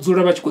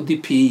vadodzura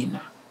vachikudipina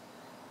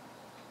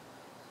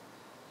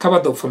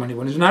kavadopfa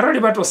manivone zvino arali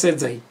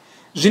vatosedza hii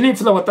zvine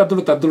ipfila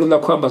watadulu la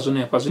kuamba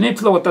zvonepa zvine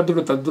ipfila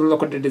watadulu la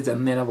kudededza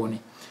nena vone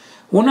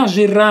una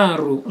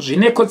zviraru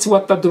zvine kotsi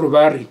watadulu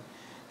vari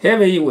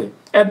heve iwe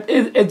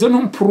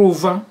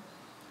edzonomprova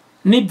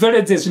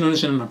nibveledze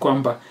zvinonizvinana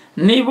kwamba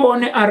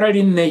nivone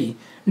arali nei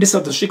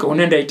ndisadosvika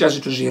une ndaita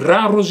zvitu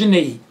zviraru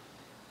zvinei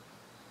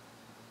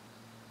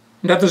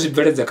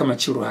ndatozvibveledza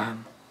kamachiro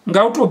ano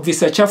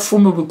ngautobvisa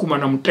chafumi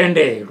vikumana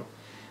mutendero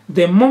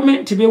the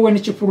moment bewe ni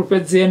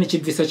chipurupedzea ni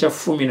chibvisa cha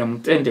fumi na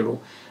mutendero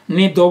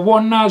ni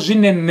dovona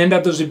zvine nenda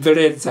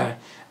dozvibveredza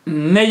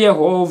ne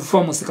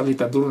Yehova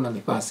musikalita duru na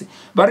lipasi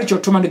bari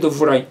chotuma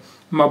ndidovura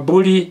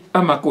mabuli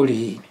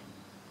amakoleni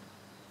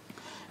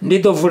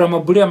ndidovura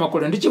mabuli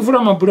amakoleni ndichivura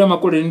mabuli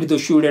amakoleni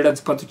ndidoshulera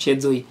dzipatu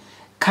chedzo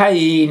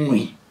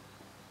kainwi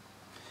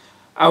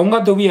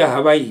aungadoviya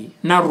havai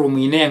na room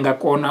ine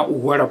yangakona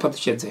uhwara patu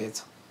chedzo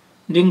edzo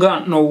ndinga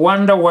no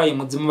wonder why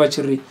mudzimu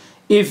vachiri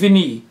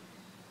even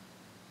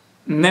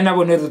nena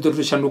bonero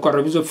toshanduka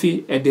rabizo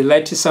fi a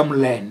delightsome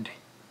land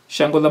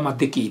shango la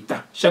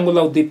madikita shango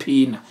la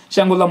udipina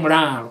shango la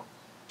muraro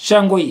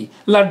shango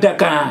la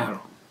dakaro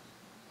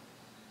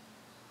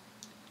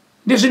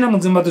ndizvina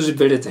mudzimu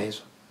tozvibveredza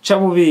izvo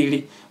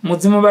chavuviri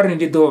mudzimu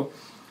vari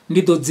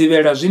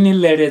ndidodzivera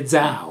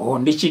zvinileredzaho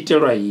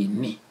ndichitelwa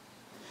ini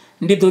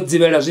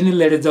ndidodzivera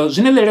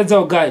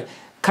zvinileredzaho gai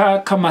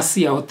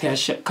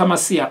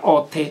kamasiya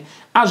othe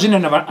azvine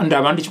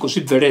ndava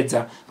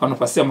ndichikuzvibveredza pano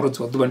pasi ya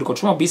murodzi waduva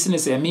ndikotoma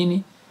business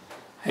yamini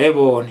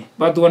hebone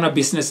vaduwana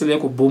business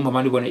lekubhuma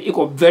mandibone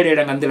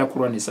ikobverera ngandira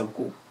kurwanisa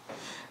vukuru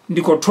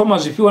ndikotoma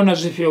zvipiwa na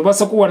zvipiwa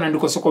vasakuwana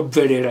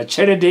ndikosokobverera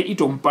cherede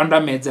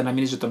itompandamedza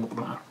namini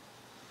zvitondokunaro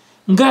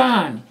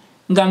ngani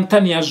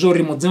ngantani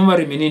yazvori mudzimu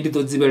vari mini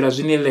ndidodzivera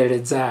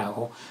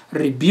zvinileredzaho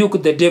rebuke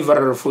the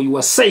devourer for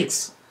your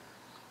sakes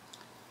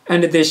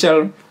and they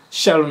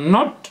shall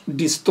not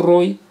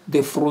destroy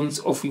the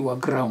fruits of your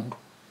ground.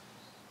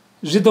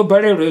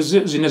 Zvidobarerwa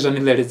zvine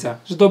zvanileredza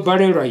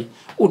zvidobarerwa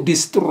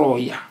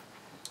udestroya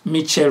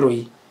michero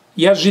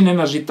ya zvine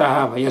na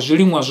zvitahava ya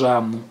zvilimwa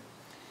zvamo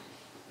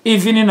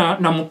even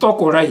na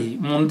mutokorai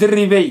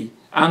mundirivei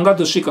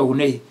angadosvika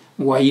unei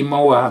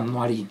waima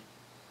waanwarini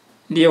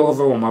ndiye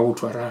Yehova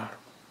wamautu araro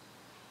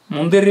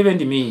mundirive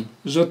ndimini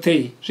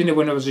zvotei zvine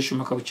vona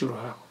vazvishuma kabuchiro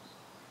havo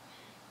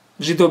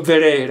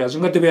zvidobverera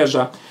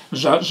zvingatobveya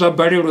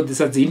zvabarero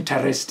dzisa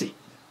dziinterest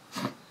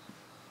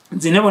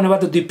dzine vona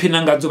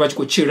vatodipina ngadzo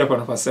vachikochirira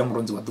pano pasi ya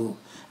murodzi waduva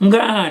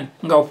ngani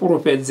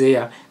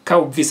ngaupurupedzeya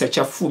kaubvisa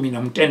chafumi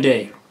na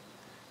mutendero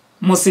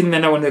musi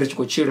nena vone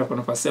richikochirira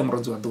pano pasi ya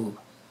murodzi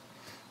waduva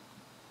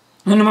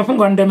nene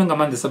mafungo andeme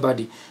ngamandisa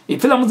badi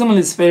ipfila mudzimu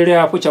lisipelere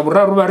apo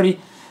chavuraru vari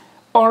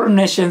all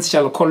nations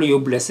shall call you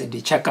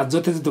blessed chaka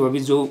dzote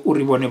dzidovavidzo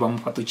urivone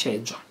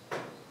vamupatuchedzwa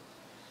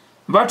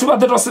vatu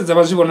vadatosedza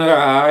vazvivona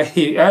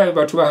hai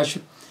vatu vashu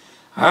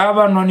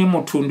hava noni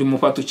mutundi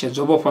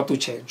mupatuchedzwa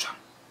vopatuchedzwa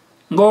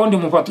ngo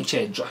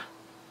ndimupatuchedzwa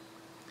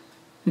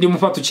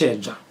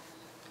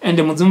and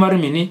mudzimu vari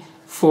mini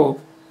for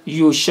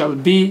you shall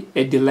be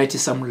a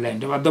delightsome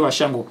land vado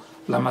vashango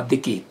la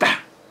madikita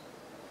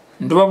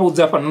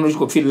ndovavudza pano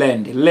chikopfi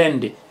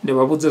land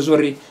ndivavudza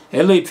zvori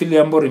helo ipfili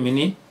yambori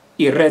mini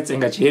iretse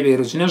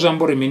ngachihevero zvine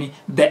zvambori mini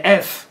the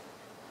earth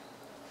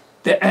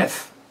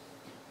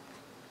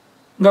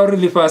ngauri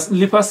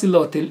lifasi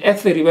lote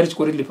earth rivari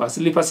chikori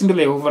lifasi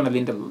ndile Yehova na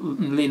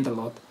linda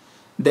lot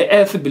the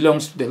earth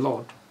belongs to the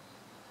Lord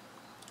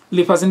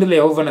lifasi ndile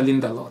Yehova na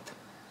linda lot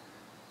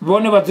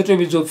vone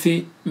vadzotovidzo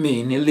pfi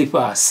mini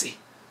lifasi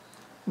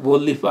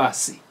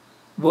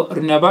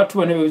rina vatu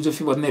vane vavidzo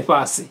pfi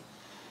vonefasi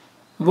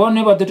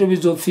vone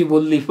vadzotovidzo pfi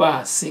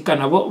volifasi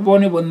kana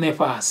vone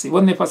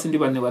vonefasi ndi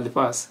vane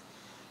valifasi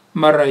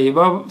mara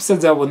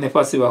vasedza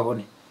vonefasi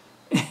vahone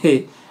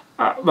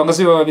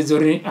vangasviva vavidzo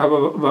ri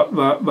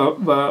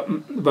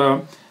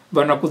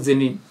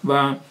vanakudzeni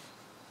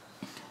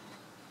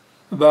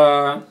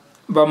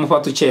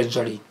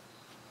vamupatuchedzwa ri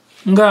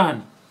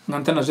ngani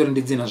ngantana zviri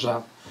ndidzina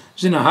zvavo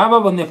zvino hava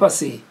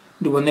vonefasi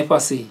ndi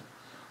vonefasi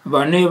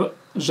vane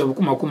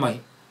zvavukumakumai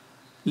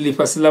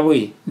lifasi lavo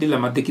ndila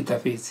madikita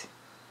fedzi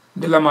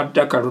ndila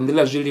madakaro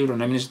ndila zviliro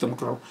namine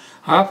zvitongotoravo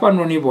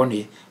hafanoni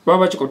vone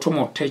vava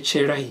chikotoma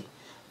kutechera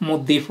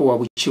mudhifo wa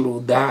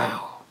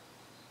vuchirudaho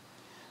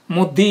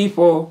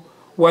mudhifo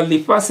wa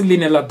lifasi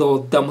line la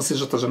dodha musi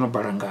zvoto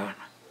zvinobarangana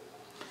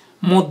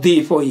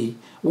mudhifo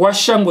wa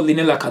shango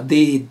line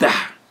lakadhidha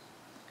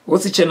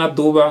usichena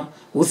dhuva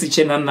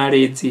usichena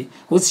naredzi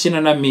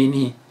usichena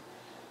namini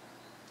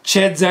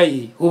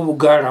chedzai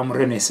uvugara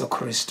murena Yesu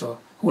Kristo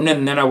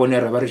unenena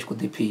vonera vari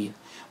chikudhipina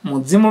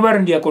mudzimu vari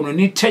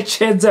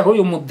ndiyakononitechedza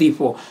hoyo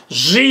mudhifo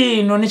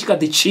zvino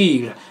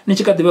nichikadhichira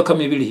nichikadhivaka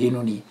miviri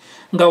hino ni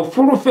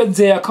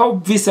ngaupurufedzeya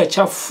kaubvisa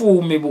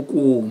chafumi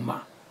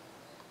vukuma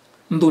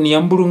nduni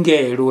ya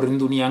mbulungelo uri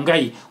nduni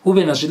yangai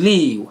uve na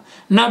zviliwa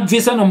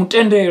nabvisa na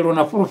mutendero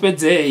na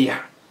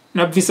purufedzeya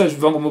nabvisa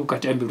zvibvango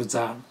mubukati ya mbilu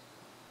dzangu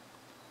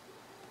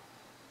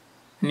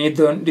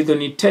ndido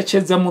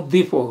nitechedza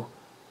mudhifo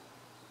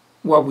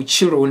wa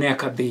vuchiro une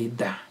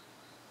akadhidha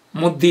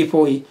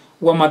mudhifo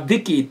wa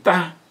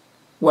madhikita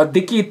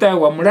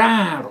wa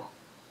muraro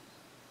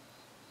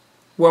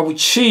wa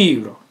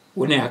vuchiro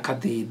une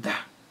akadhidha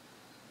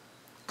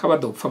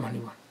kavadopfa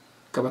maniwa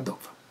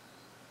kavadopfa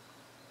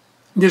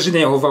ndizvine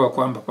Yehova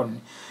vakuamba pano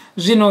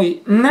zvino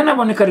nana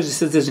vonekari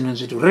zvisedze zvino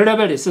zvitu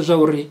riraverese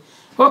zvauri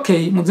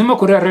okay mudzimu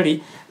kuri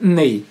arari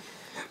nei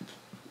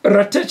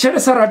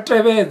ratecheresa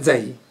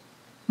ratevedza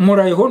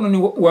murayi hono ni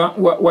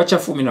wa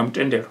chafumi na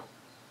mutendero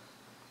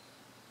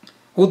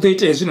hu ḓo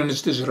itea zwino ni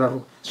zwithu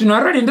zwiraru. Zwino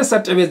arali nda sa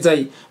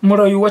tevhedzai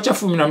mulayo wa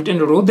tshafumi na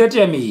mutendelo hu ḓo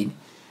itea mini?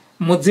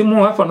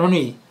 Mudzimu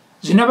hafhanoni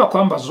zwine vha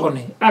khou amba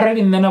zwone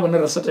arali nṋe na vhone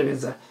ra sa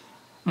tevhedza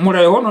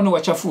mulayo hononi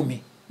wa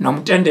tshafumi na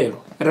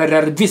mutendelo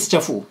ri bvisi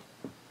tshafumi,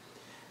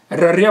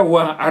 ri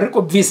awa a ri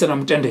khou bvisa na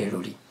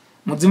mutendelo li.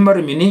 Mudzimu vha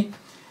ri mini?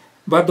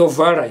 Vha ḓo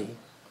vala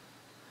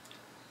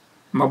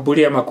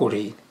mabuli a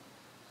makoleni.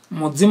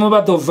 Mudzimu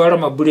vha ḓo vala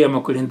mabuli a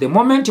makoleni. The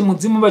moment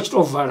mudzimu vha tshi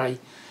tou vala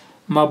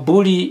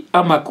mabuli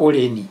a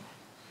makoleni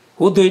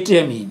hu ḓo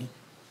itea mini?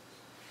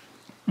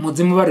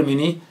 Mudzimu vha ri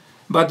mini?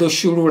 Vha ḓo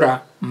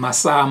shulula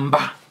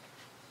masamba.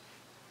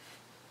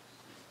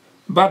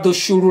 Vha ḓo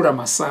shulula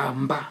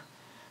masamba.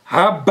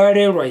 Ha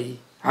balelwa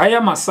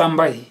haya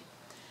masamba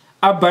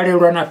a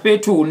balelwa na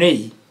fhethu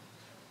hune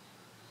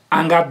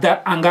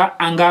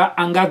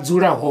anga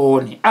dzula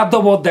hone. A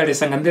ḓo vha o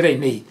ḓalesa nga nḓila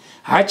ine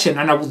ha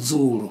tshena na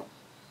vhudzulo.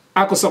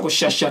 A khou sokou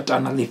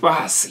shashatana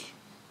ḽifhasi.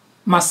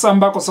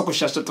 Masamba a khou sokou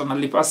shashatana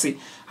ḽifhasi.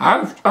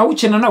 Ha u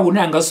tshena na hune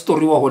anga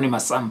siṱoriwa hone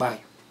masamba ayo.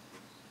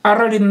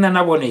 Arali nṋe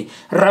na vhone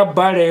ra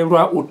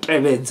balelwa u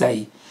tevhedza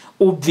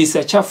u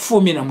bvisa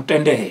tshafumi na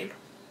mutendelo,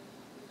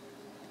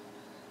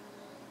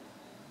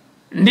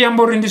 ndi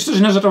amba uri ndi zwithu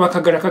zwine zwa tou vha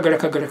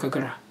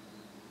khagala.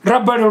 Ra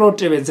balelwa u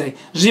tevhedza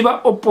zwi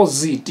vha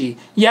opposite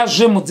ya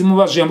zwe mudzimu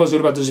vha zwi amba zwo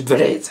ri vha ḓo zwi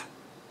bveledza.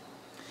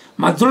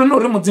 Madzulo na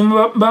uri mudzimu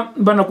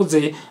vha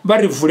nakudze vha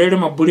ri vulele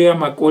mabuli a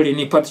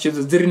makoleni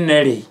phaṱhutshedzo dzi ri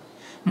nele.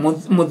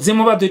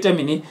 Mudzimu vha ḓo ita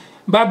mini?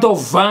 Vha ḓo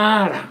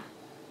vala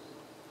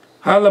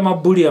hala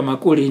mabuli a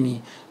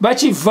makoleni. Vha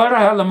tshi vala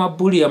hala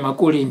mabuli a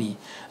makoleni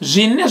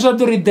zwine zwa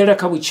ḓo ri ḓela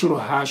kha vhutshilo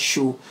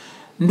hashu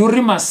ndi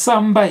uri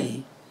masamba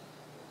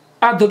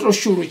a ḓo tou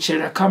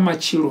shulutshela kha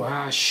matshilo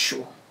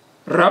hashu.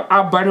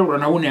 A balelwa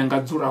na hune anga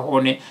dzula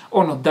hone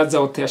ono ḓadza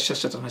oṱhe a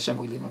shashatana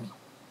shango iḽi noni.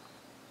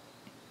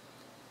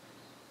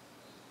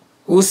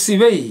 Hu si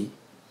vhe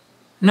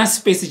na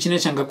space tshine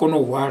tsha nga kona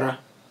u hwala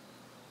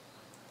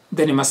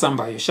then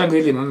masamba ayo. Shango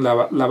iḽi noni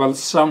ḽa vha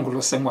shango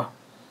ḽo sengwa,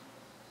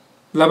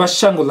 ḽa vha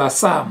shango ḽa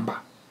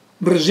samba.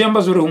 Ndi zwi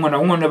amba zwo ri huṅwe na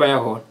huṅwe hune vha ya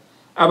hone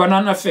a vha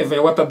na feva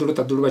ya wa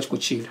ṱaḓulu vha tshi khou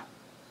tshila.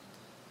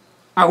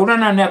 A hu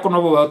na ane a kona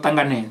u vha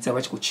ṱanganedza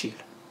vha tshi khou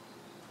tshila.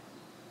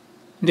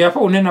 Ndi hafha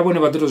hune na vhone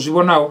vha ḓo tou zwi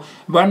vhonaho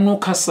vha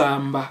nukha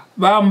samba,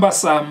 vha amba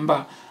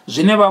samba,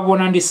 zwine vha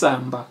vhona ndi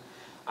samba.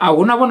 A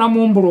hu na vhona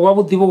muhumbulo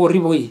wavhuḓi vho uri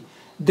vho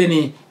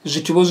then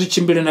zwithu vho zwi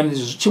tshimbile na mini.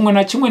 Tshiṅwe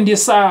na tshiṅwe ndi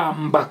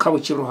samba kha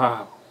vhutshilo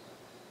havho.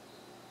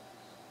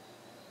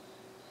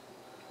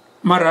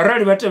 Mara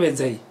arali vha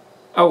tevhedza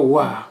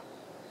auwa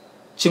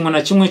tshiṅwe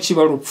na tshiṅwe tshi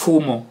vha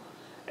lupfumo.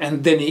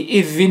 And then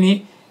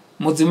even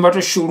mudzimu vha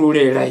tou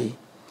shululela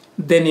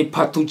then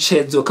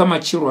phaṱhutshedzo kha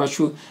matshilo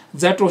ashu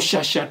dza tou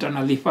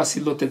shashatana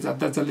ḽifhasi ḽoṱhe, dza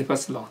ḓadza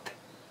ḽifhasi ḽoṱhe,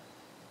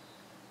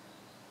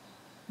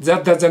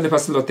 dza ḓadza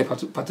ḽifhasi ḽoṱhe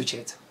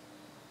phaṱhutshedzo.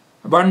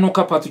 Vha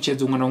nukha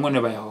phaṱhutshedzo huṅwe na huṅwe hune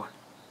vha ya hone.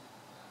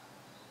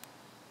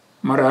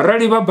 Mara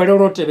arali vha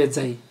balelwa u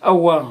tevhedza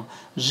auwa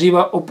zwi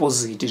vha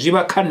opposite, zwi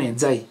vha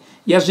khanedza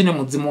ya zwine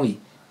mudzimu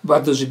vha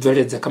ḓo zwi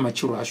bveledza kha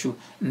matshilo ashu.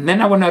 Nṋe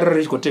na vhone arali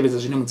ri tshi khou tevhedza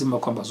zwine mudzimu vha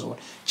khou amba zwone.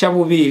 Tsha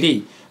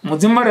vhuvhili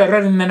mudzimu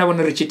arali nṋe na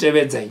vhone ri tshi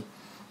tevhedza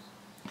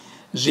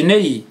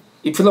zwine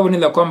ipfhi ḽa vhone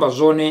ḽa khou amba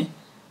zwone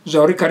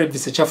zwa uri kha ri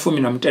bvise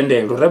tshafumi na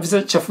mutendelo. Ra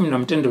bvisa tshafumi na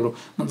mutendelo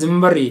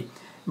mudzimu vha ri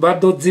vha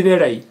ḓo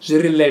dzivhela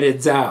zwi ri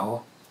ḽeledzaho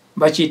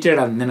vha tshi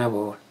itela nṋe na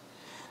vhone.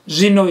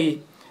 Zwino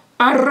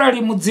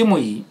arali mudzimu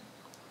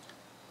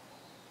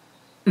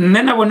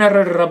nṋe na vhone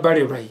arali ra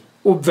balelwa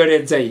u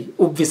bveledza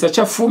u bvisa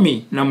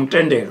tshafumi na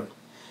mutendelo,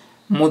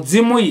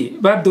 mudzimu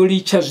vha ḓo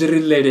litsha zwi ri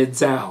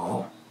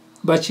ḽeledzaho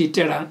vha tshi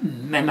itela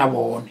nṋe na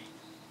vhone.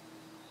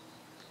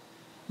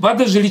 Vha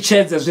ḓo zwi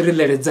litshedza zwi ri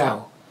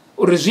ḽeledzaho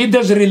uri zwi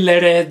ḓe zwi ri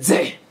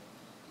ḽeledze,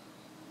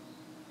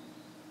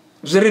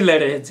 zwi ri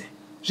ḽeledze.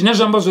 Zwine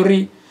zwa amba zwo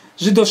ri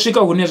zwi ḓo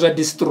swika hune zwa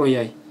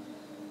destroya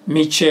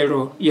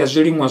mitshelo ya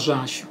zwiliṅwa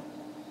zwashu.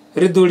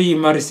 Ri ḓo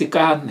lima ri si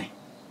kaṋe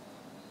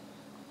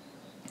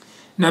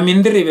na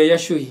minḓirivhe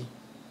yashu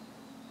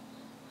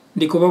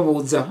ndi khou vha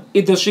vhudza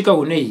i ḓo swika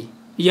hune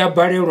ya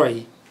balelwa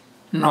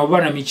na u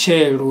vha na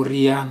mitshelo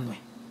uri yaṅwe.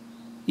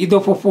 I ḓo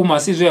fhufhuma,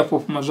 si zwe ya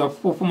fhufhuma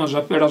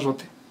zwa fhela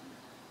zwoṱhe.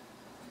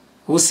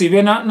 Hu si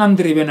vhe na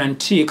nḓirivhe na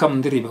nthihi kha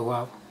munḓirivhe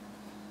wavho.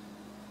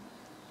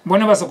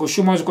 Vhone vha sa khou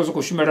shuma zwi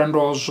khou shumela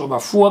ndozwo. Vha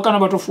fuwa kana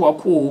vha tou fuwa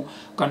khuhu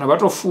kana vha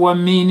tou fuwa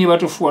mini, vha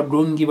tou fuwa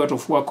dongi, vha tou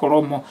fuwa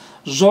kholomo.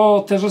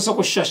 Zwoṱhe zwo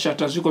sokou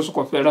shashata zwi khou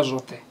sokou fhela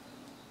zwoṱhe.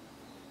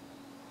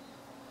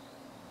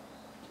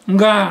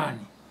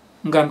 Ngani?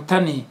 Nga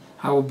nṱhani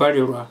ha u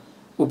balelwa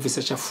u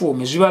bvisa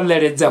tshafumi. Zwi vha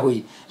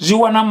ḽeledzaho zwi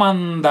wana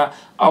maanḓa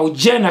a u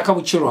dzhena kha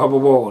vhutshilo havho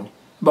vhone.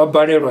 Vha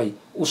balelwa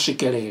u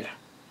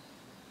swikelela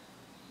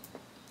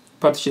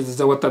phaṱhutshedzo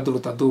dza wa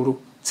ṱaḓulu,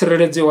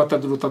 tsireledzo ya wa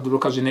ṱaḓulu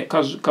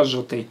kha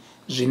zwoṱhe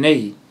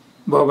zwine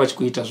vha vha tshi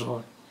khou ita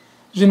zwone.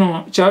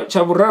 Zwino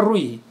tsha vhuraru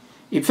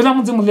ipfhi ḽa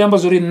mudzimu ḽi amba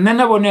zwo ri nṋe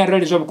na vhone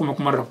arali zwa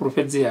vhukuma ra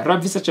fhulufhedzea ra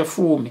bvisa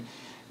tshafumi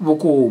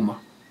vhukuma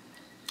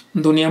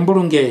nḓuni ya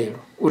mbulungelo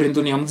uri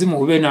nḓuni ya mudzimu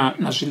hu vhe na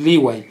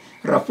zwiḽiwa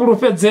ra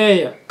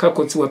fhulufhedzea kha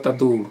khotsi wa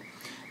ṱaḓulu.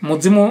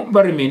 Mudzimu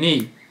vha ri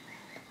mini?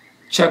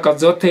 Chaka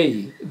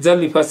dzote dza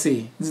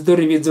lifhasi dzi ḓo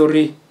ri vhidza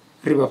uri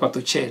ri vha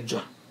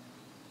fhaṱutshedzwa.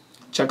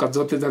 Chaka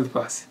dzote dza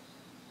lifhasi.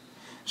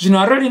 Zwino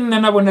arali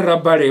nṋe na vhone ra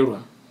balelwa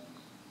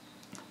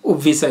u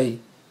bvisa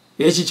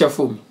hetshi tsha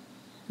 10,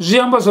 zwi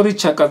amba zwori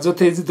tshaka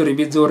dzote dzi ḓo ri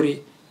vhidza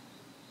uri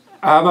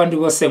havha ndi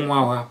vho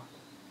seṅwaho havha.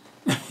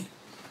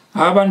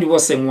 Havha ndi vho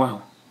seṅwaho.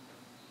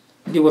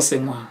 Ndi vho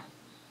seṅwaho.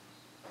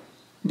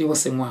 Ndi vho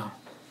seṅwaho.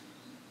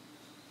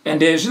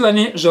 And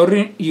hezwilani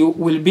zwauri you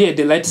will be a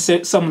delight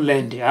some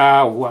land.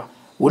 Hawa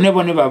hune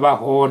vhone vha vha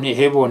hone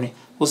he vhone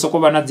hu soko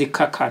vha na dzi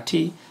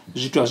khakhathi,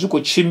 zwithu a zwi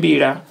khou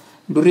tshimbila,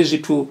 ndi uri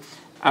zwithu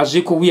a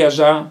zwi khou vhuya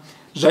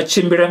zwa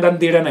tshimbila nga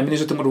nḓila na mini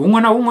zwoṱhe ngori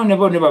huṅwe na huṅwe ne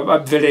vhone vha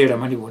bvelela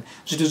mani vhone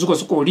zwithu zwi khou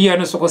sokou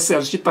liana soko sea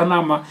zwi tshi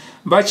ṱanama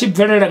vha tshi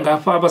bvelela nga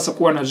hafha vha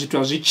soko wana zwithu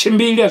a zwi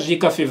tshimbili a zwi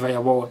ka favor ya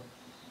vhone.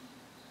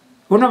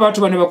 Huna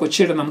vhathu vhane vha khou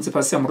tshila na musi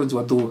fhasi ya murunzi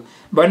wa ḓuvha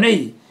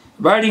vhane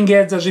vha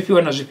lingedza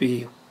zwifhiwa na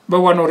zwifhio vha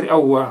wana uri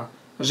auwa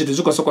zwithu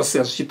zwi khou soko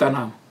sea zwi tshi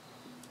ṱanama.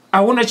 A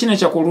huna tshine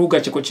tsha khou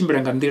luga tshi khou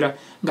tshimbila nga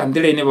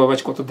nḓila ine vha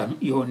tshi khou ṱoḓa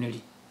yone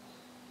li.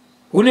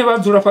 Hune vha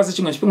dzula fhasi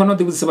tshiṅwe tshifhinga no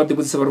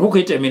ḓivhudzisa uri hu khou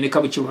itea mini kha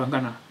vhutshilo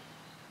hanga na?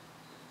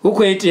 Hu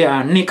khou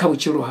itea ni kha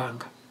vhutshilo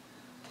hanga?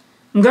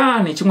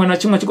 Ngani tshiṅwe na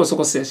tshiṅwe tshi khou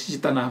soko sea tshi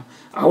ṱanama?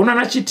 A huna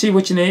na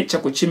tshithiho tshine tsha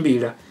khou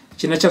tshimbila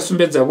tshine tsha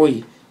sumbedza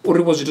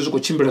uri vho zwithu zwi khou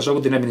tshimbila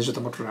zwavhuḓi na mini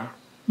zwoṱhe nga u ralo.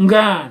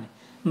 Ngani?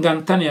 Nga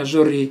nṱhani ha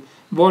zwori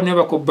vhone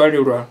vha khou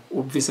balelwa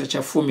u bvisa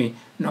tsha 10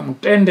 na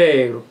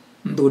mutendelo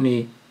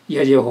nḓuni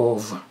ya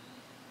Yehova.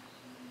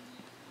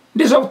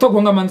 Ndi zwa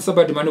vhuṱhogwa nga maanḓesa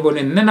badi mani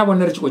vhone nṋe na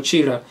vhone ri tshi khou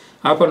tshila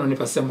hafhanoni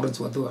fhasi ya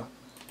murunzi wa ḓuvha.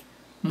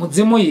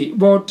 Mudzimu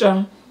vho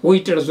ta wo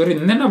itela zwori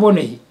nṋe na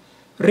vhone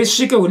ri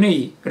swike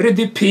hune ri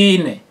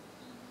ḓiphine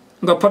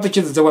nga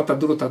phaṱhutshedzo dza wa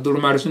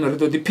ṱaḓulu mara zwino ri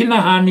ḓo ḓiphina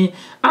hani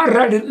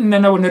arali nṋe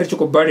na vhone ri tshi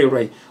khou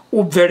balelwa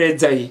u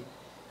bveledza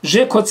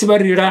zwe khotsi vha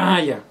ri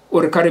laya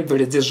uri kha ri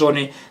bveledze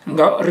zwone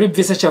nga ri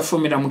bvisa tsha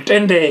 10 na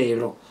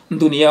mutendelo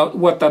nḓuni ya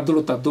wa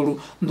ṱaḓulu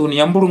nḓuni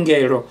ya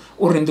mbulungelo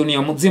uri nḓuni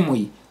ya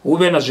mudzimu hu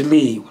vhe na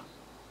zwiḽiwa.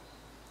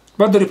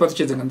 Vha ḓo ri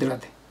phaṱhutshedzo nga nḓila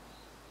ḓe.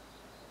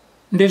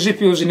 Ndi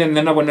zwifhio zwine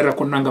nṋe na vhone ra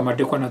khou nanga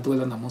madekwana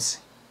ḓuvha ḽa ṋamusi?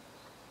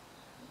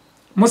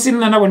 Musi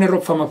nṋe na vhone ro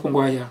pfha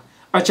mafhungo aya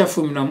a tsha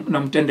 10 na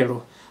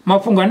mutendelo,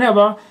 mafhungo ane a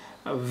vha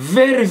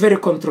very very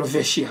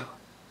controversial,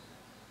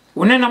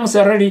 hune na musi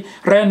arali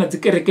ra ya na dzi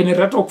kerekeni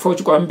ra tou pfha u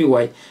tshi khou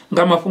ambiwa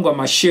nga mafhungo a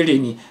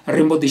masheleni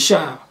ri mbo ḓi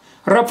shavha,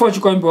 ra pfha u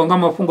tshi khou ambiwa nga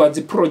mafhungo a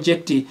dzi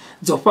project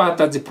dzo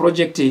fhaṱa, dzi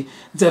project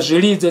dza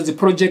zwilidzo, dzi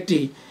project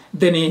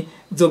then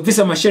dzo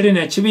bvisa masheleni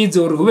a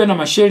tshivhidzo uri hu vhe na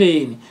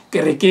masheleni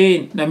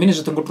kerekeni na mini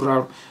zwoṱhe ngo to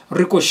ralo.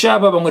 Ri khou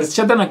shavha, vhaṅwe ri si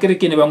tsha ḓa na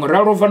kerekeni, vhaṅwe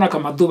ra lova na kha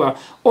maḓuvha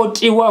o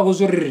tiwaho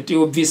zwori ri tea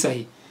u bvisa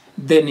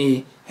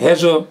then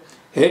hezwo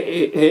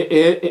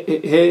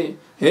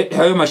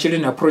hayo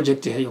masheleni a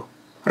project heyo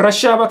ra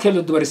shavha kha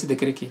heḽo ḓuvha ri si ḓe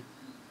kerekeni.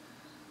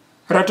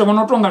 Ra thoma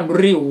no tonga ndi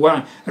ri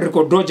ri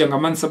khou doja nga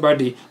maanḓesa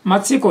badi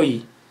matsiko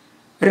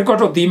ri khou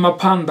tou ḓi ima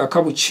phanḓa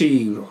kha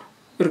vhutshilo,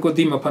 ri khou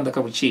ḓi ima phanḓa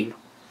kha vhutshilo.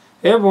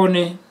 He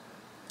vhone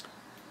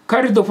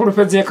kha ri ḓo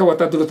fhulufhedzea kha wa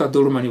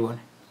ṱaḓulu mani vhone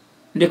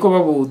ndi khou vha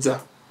vhudza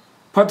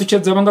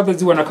phaṱhutshedzo vha nga ḓo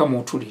dzi wana kha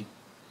muthu lini.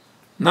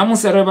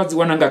 Namusi arali vha dzi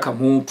wana nga kha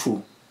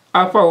muthu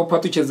afhaho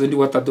phaṱhutshedzo ndi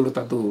wa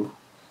ṱaḓulu.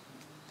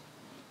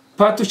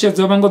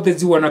 Phaṱhutshedzo vha nga ḓo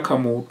dzi wana kha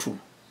muthu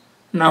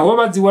naho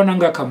vha dzi wana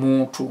nga kha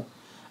muthu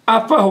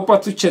afhaho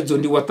phaṱhutshedzo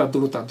ndi wa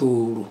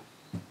ṱaḓulu.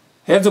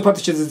 Hedzo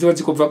phaṱhutshedzo dzi vha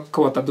dzi khou bva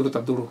kha wa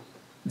ṱaḓulu.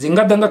 Dzi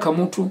nga ḓa nga kha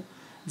muthu,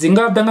 dzi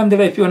nga ḓa nga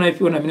nḓila ifhio na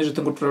ifhio na mini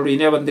zwoṱhe ngo to ralo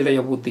ine ya vha nḓila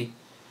yavhuḓi.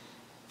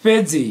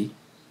 Fhedzi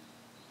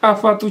a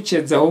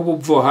fhaṱutshedzaho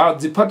vhubvo ha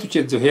dzi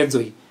phaṱhutshedzo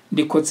hedzo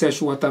ndi khotsi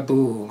ashu wa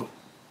ṱaḓulu.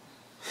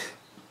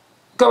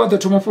 Kha vha ḓo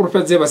thoma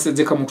fhulufhedzea vha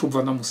sedze kha muthu u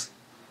bva ṋamusi.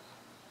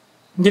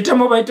 Ndi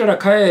tama vha itela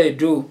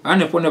khaedu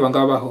hanefho hune vha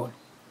nga vha hone,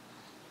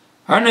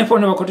 hanefho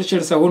hune vha khou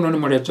thetshelesa hononi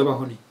mulaedza vha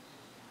hone,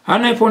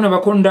 hanefho hune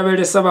vha khou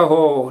ndavhelesa vha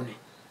hone,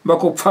 vha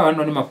khou pfha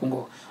hanoni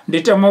mafhungo.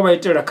 Ndi tama vha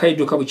itela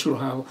khaedu kha vhutshilo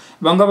havho.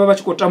 Vha nga vha vha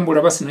tshi khou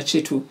tambula vha sina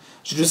tshithu,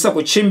 zwithu zwi sa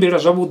khou tshimbila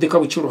zwavhuḓi kha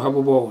vhutshilo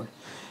havho vhone,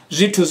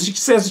 zwithu zwi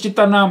tshi sea zwi tshi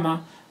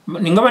ṱanama.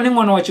 Ni nga vha ni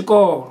ṅwana wa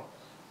tshikolo,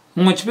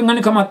 muṅwe tshifhinga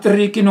ni kha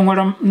maṱiriki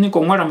ni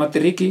khou ṅwala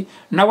maṱiriki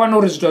na wana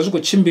uri zwithu a zwi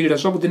khou tshimbila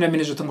zwavhuḓi na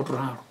mini zwoṱhe ngo to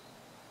ralo.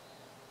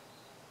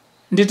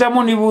 Ndi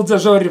tama ni vhudza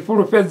zwa uri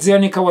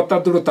fhulufhedziani kha wa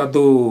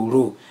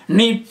ṱaḓulu,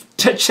 ni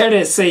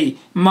thetshelese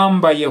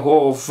mamba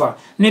Yehova,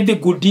 ni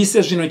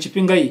ḓigudise zwino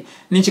tshifhinga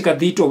ni tshi kha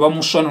ḓi tou vha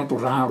muswa no to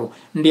ralo.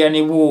 Ndi a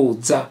ni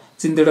vhudza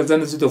dzi nḓila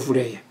dzane dzi ḓo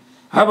vulea,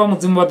 havha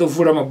mudzimu vha ḓo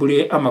vula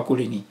mabuli a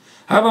makulini,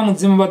 havha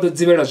mudzimu vha ḓo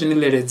dzivhela zwini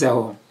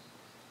leledzaho,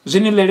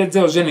 zwini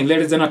leledzaho zwe ni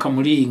leledza na kha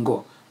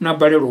mulingo na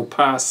balelwa u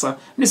phasa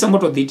ni songo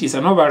tou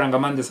ḓiitisa no vhala nga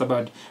maanḓesa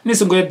badi, ni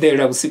songo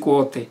eḓela vhusiku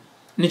hoṱhe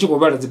ni tshi khou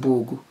vhala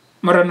dzibugu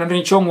mara na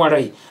ni tshi o ṅwala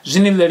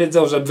zwini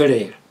leledzaho zwa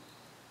bvelela.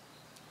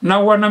 Na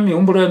wana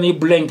mihumbulo yaṋu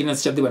blank na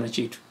si tsha ḓivha na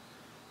tshithu,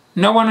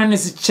 na wana ni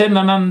si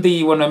tshena na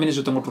nḓivho na mini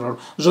zwoṱhe ngo to ralo,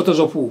 zwoṱhe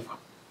zwo fhufha.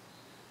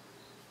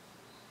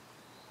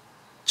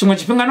 Tshiṅwe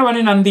tshifhinga na vha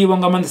ni na nḓivho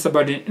nga maanḓesa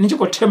badi ni tshi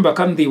khou themba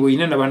kha nḓivho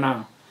ine na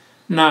vha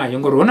nayo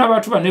ngori hu na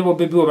vhathu vhane vho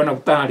bebiwa vha na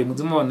vhuṱali,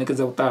 mudzimu vha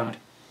ṋekedza vhuṱali.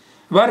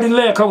 va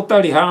rilaya kha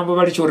utali havho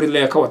vha litsho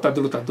rilaya kha wa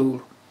taḓulu taḓulu,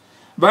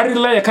 vha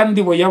rilaya kha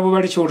nḓivho yavho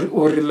vha litsho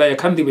rilaya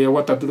kha nḓivho ya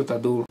wa taḓulu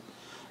taḓulu,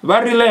 vha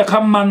rilaya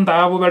kha maanḓa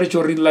avho vha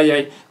litsho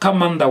rilaya kha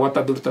maanḓa wa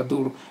taḓulu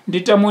taḓulu.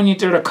 Ndi tama u ni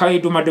itela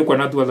khaedu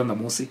madekwana a ḓuvha ḽa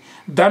ṋamusi,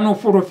 ḓani u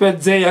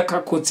fhulufhedzea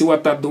kha khotsi wa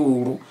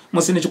taḓulu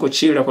musi ni tshi khou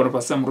tshila fhano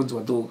fhasi ha murunzi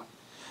wa ḓuvha.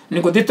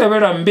 Ni khou ḓi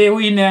ṱavhela mbeu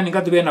ine a ni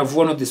nga ḓivha na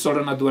vuwa no ḓi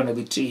sola na ḓuvha na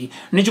ḽithihi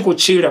ni tshi khou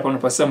tshila fhano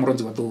fhasi ha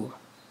murunzi wa ḓuvha.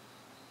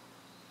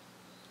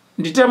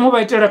 Ndi tama u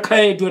vha itela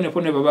khaedu hanefho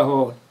hune vha vha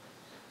hone.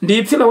 Ndi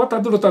ipfhi ḽa wa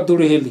taḓulu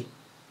taḓulu heḽi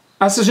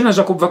a si zwine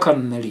zwa khou bva kha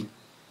nṋe lini,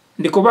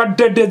 ndi khou vha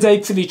dededza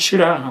ipfhi ḽi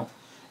tshilaho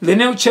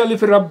ḽine u tshia ḽi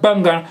fhira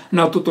bannga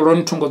na u ṱuṱula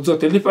ni thungo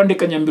dzoṱhe, ḽi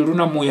fhandekanya mbilu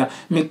na muya,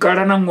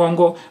 mikala na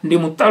ṅwongo. Ndi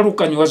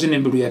muṱalukanyi wa zwine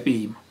mbilu ya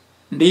fhima.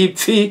 Ndi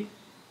ipfhi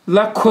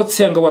ḽa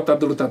khotsi anga wa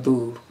taḓulu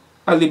taḓulu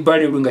a ḽi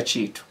balelwi nga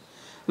tshithu,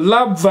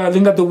 ḽa bva ḽi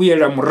nga ḓo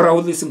vhuyela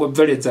murahu ḽi singo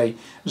bveledza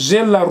zwe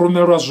ḽa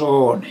rumelwa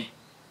zwone.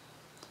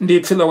 Ndi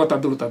ipfhi ḽa wa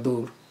taḓulu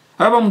taḓulu.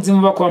 Havha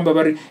mudzimu vha khou amba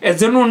vha ri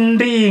edzeno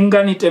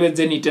ndinga ni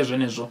tevhedze ni ite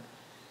zwenezwo,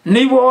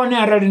 ni vhone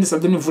arali ndi sa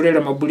ḓo ni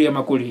vulela mabuli ya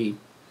makoleni.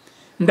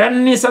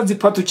 Ndanisa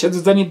dziphaṱhutshedzo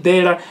dza ni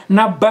ḓela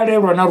na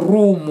balelwa na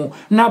rumu,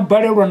 na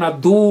balelwa na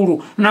ḓulu,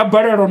 na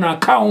balelwa na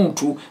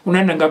akhaunthu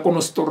hune na nga kona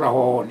u stora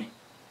hone,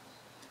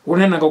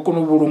 hune na nga kona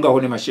u vhulunga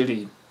hone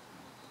masheleni.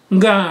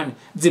 Ngani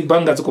dzi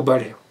bannga dzi khou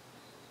balelwa,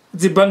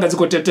 dzi bannga dzi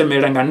khou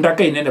tetemela nga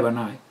ndaka ine nda vha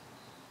nayo.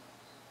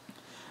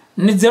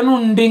 Ni dzenu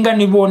ndinga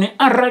ni vhone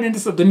arali ndi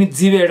sa ḓo ni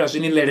dzivhela zwi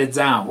ni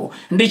leledzaho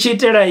ndi tshi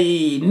itela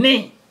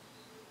ini.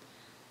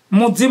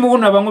 Mudzimu hu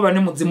na vhaṅwe vhane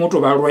mudzimu u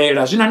tou vha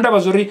lwela, zwina ndavha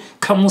zwori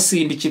kha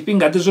musi ndi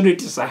tshifhinga ḓi zwo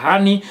itisa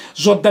hani,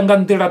 zwo ḓa nga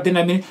nḓila ḓe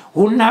na mini.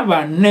 Hu na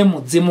vhane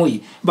mudzimu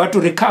vha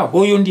tori kha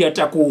hoyo ndi a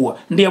takuwa,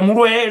 ndi a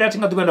mulwela, thi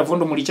nga ḓuvha nda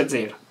vondo mu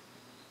litshedzela.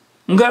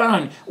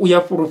 Ngani? U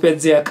ya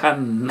fhulufhedzea kha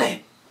nṋe,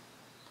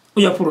 u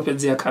ya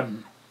fhulufhedzea kha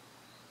nṋe.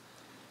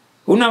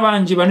 Hu na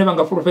vhanzhi vhane vha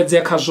nga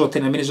fhulufhedzea kha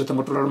zwoṱhe na mini zwoṱhe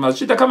ngo to ralo, zwi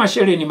tshi ḓa kha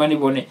masheleni mani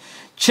vhone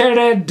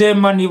tshelede,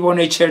 mani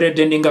vhone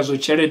tshelede. Ndi ngazwo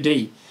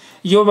tshelede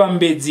yo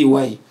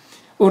vhambedziwa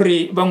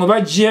uri vhaṅwe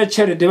vha dzhia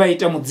tshelede vha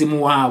ita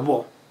mudzimu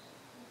wavho.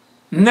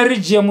 Nṋe ri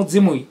dzhia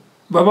mudzimu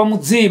vha vha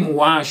mudzimu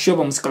washu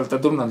vha musikala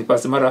taḓulu na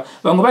ḽifhasi, mara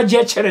vhaṅwe vha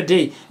dzhia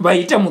tshelede vha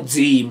ita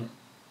mudzimu,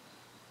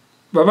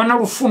 vha vha na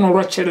lufuno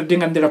lwa tshelede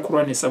nga nḓila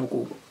khulwanesa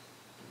vhukuma.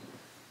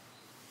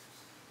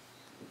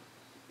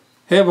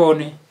 He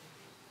vhone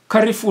kha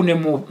ri fune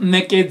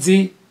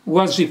muṋekedzi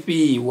wa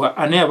zwifhiwa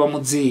ane a vha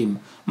mudzimu,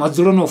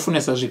 madzulo no u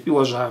funesa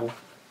zwifhiwa zwawe.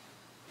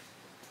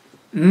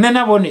 Nṋe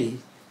na vhone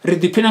ri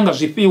ḓiphina nga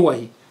zwifhiwa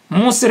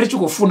musi ri tshi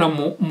khou funa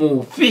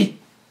mufhi.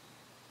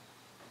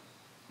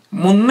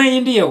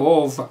 Muṋeyi ndi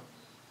Yehova,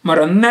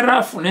 mara nṋe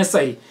ra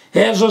funesa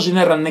hezwo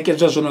zwine ra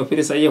ṋekedzwa zwo no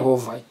fhirisa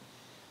Yehova.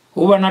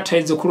 Hu vha na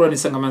thaidzo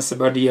khulwanesa nga maanḓesa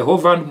badi.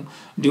 Yehova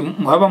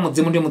havha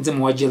mudzimu ndi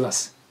mudzimu wa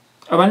jealousy,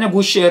 a vha nyagi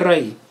u shera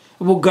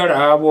vhugala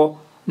havho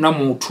na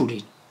muthu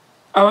lini,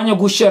 a vha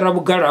nyagi u shera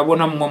vhugala havho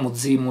na muṅwe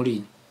mudzimu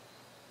lini.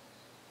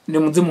 Ndi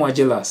mudzimu wa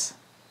jealousy.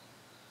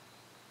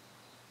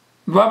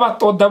 Vha vha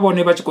ṱoḓa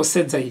vhone vha tshi khou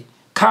sedza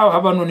kha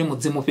havhanoni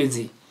mudzimu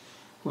fhedzi,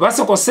 vha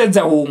soko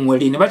sedza huṅwe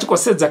lini, vha tshi khou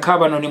sedza kha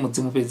havhanoni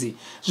mudzimu fhedzi.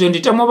 Zwino ndi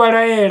tama u vha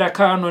laela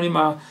kha hanoni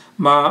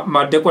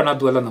madekwana a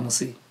ḓuvha ḽa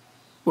ṋamusi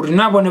uri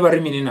na vhone vha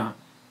ri mini na.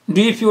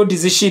 Ndi ifhio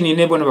decision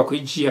ine vhone vha khou i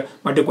dzhia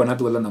madekwana a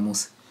ḓuvha ḽa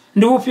ṋamusi?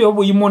 Ndi vhufhio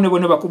vhuimo hune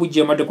vhone vha khou vhu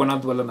dzhia madekwana a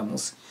ḓuvha ḽa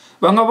ṋamusi?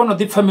 Vhanga vho no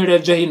ḓipfa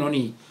miledzwa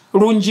hinoni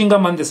lunzhi nga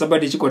maanḓesa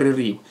badi tshi khou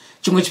reriwa.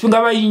 Tshiṅwe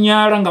tshifhinga vha i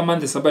nyala nga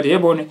maanḓesa badi. He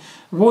vhone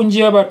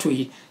vhunzhi ha vhathu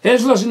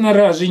hezwiḽa zwine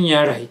ra zwi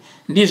nyala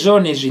ndi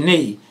zwone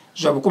zwine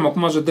zwa vhukuma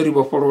kuma zwo ḓo ri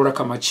vhofholola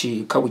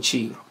kha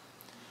vhutshilo.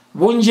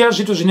 Vhunzhi ha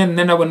zwithu zwine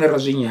nṋe na vhone ra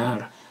zwi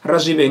nyala ra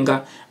zwi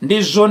vhenga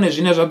ndi zwone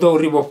zwine zwa ḓo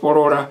ri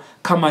vhofholola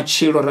kha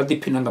matshilo, ra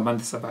ḓiphina nga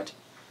maanḓesa badi.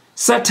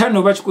 Sathane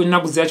u vha tshi khou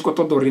nakudza a tshi khou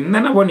ṱoḓa uri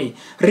nṋe na vhone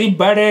ri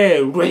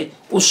balelwe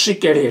u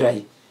swikelela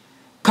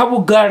kha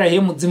vhugala he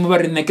mudzimu vha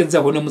ri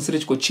ṋekedza hone musi ri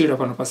tshi khou tshila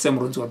fhano fhasi ha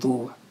murunzi wa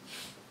ḓuvha.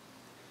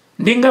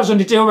 Ndi ngazwo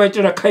ndi tea u vha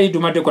itela khaedu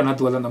madekwana a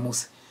ḓuvha ḽa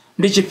ṋamusi.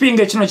 Ndi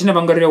tshifhinga tshino tshine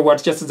vha nga ri wa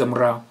tshi sedza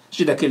murahu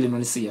zwi ḓa kha ḽino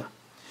ni sia.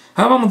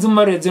 Havha mudzimu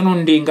vha ri edzeno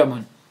ndinga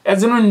mani,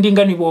 edzeno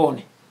ndinga ni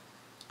vhone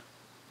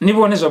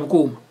zwa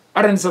vhukuma.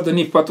 Arali ndi sa ḓo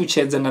ni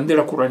fhaṱutshedza nga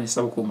nḓila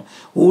khulwanesa vhukuma,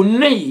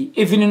 hune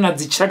even na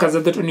dzi tshaka dza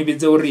ḓo to ni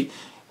vhidza uri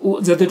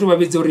dza ḓo to vha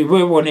vhidza uri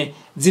vhone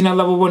dzina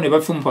ḽavho vhone vha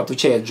pfhi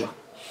mufhaṱutshedzwa.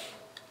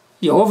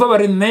 Yehova vha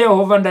ri nṋe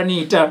Yehova nda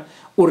ni ita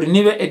uri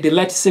ni vhe a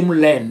delightsome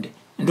land.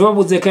 Ndi vha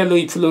vhudze kha heḽo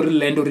ipfhi ḽo ri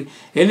land uri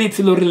heḽi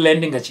ipfhi ḽo ri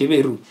land nga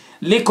tshivheru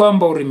ḽi khou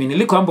amba uri mini?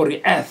 Ḽi khou amba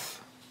uri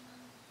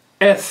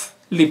earth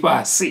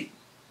ḽifhasi.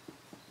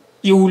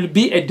 You will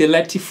be a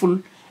delightful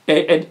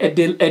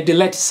a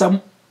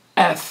delightsome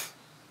earth.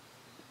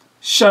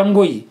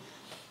 Shango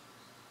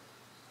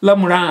ḽa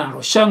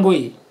mulalo, shango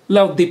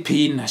ḽa u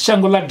ḓiphina,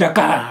 shango ḽa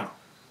dakalo.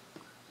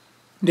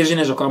 Ndi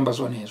zwine zwa khou amba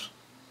zwonezwo.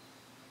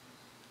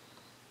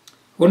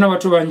 Hu na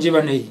vhathu vhanzhi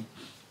vhane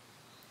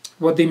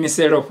vho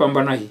ḓiimisela u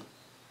fhambana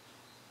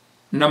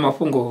na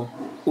mafhungo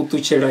u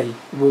ṱutshela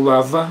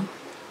vhuvhava,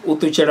 u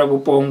ṱutshela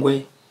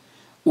vhupongwe,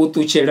 u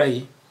ṱutshela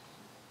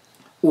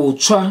u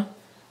tswa,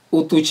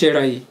 u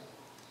ṱutshela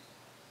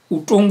u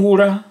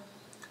tungula,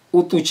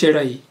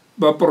 utuchela hii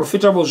ba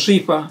profita bo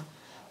zvipa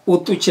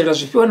utuchela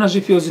zvifio na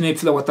zvifio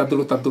zvinepfila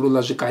watadulu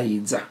la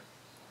zvikaidza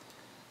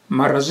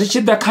mara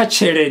zvichida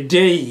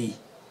kachelede iyi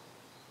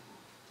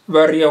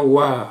varia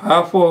wa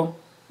hapo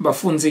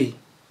bafunzi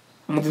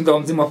mudinda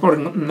mzima for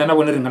nana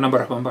bonere ngana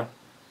bara pambana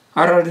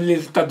arali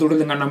litadulu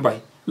linga nambai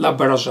la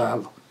bara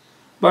zvalo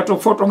bato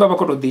foto nga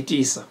bakoto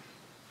ditisa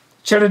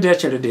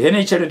chelede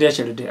hene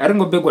chelede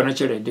aringo begwa na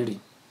chelede li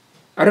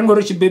aringo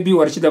richi baby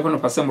wa richida pano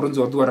pasa murunzi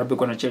wa duwa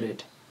rabegwa na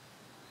chelede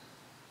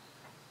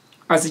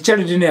asi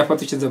chelede ne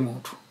yapatu chidza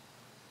mutu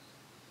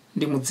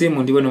ndi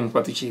mudzimu ndiwe no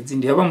mupatu chidzi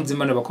ndi hava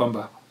mudzima ne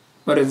bakwamba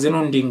bare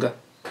zeno ndinga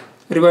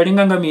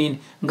rivalinga ngamini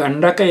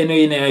ngandaka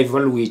ine ya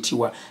evaluate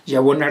wa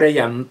yabonare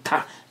ya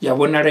nta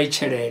yabonare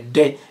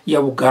chelede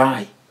ya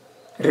bugai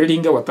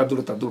rilinge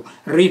watadulu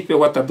ripe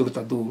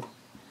watadulu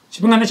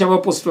chipingana cha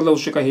apostola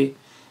ushika he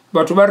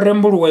batu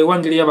barembulu wa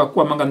evangeli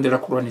yabakwa mangandira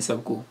kuranisa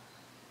buku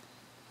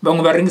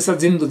bamwe baringisa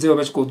dzindu dziva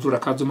bachikodzura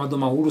kadzo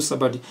madoma huru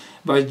sabadi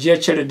bajia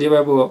chelede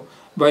babo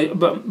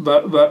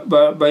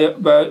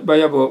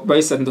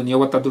baisandoni ya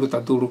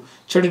watadulu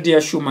chelede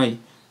ya shumai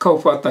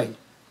kaufatai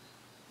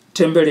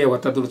tembele ya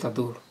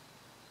watadulu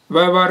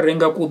baba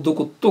renga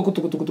kuduku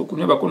tuku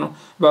ne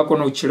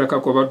bakono uchira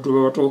kako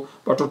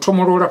bato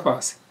tomorora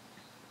pasi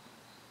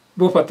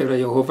bo fatela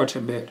Yehova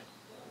tembele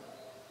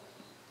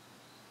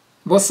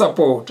bo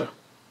supporta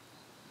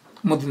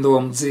mudindo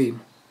wa mzimu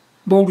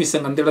bo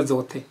ulisenga ndela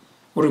zote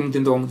uri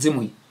mudindo wa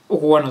mzimu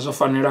ukuwana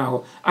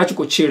zofaniraho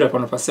achikuchira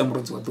pano pasi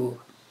murudzi wa duwa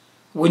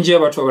bunje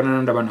abantu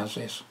abananda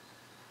banazweso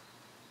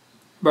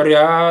bari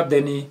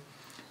deni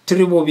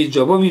tribo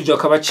bijwa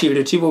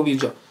kabachire tibo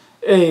bijwa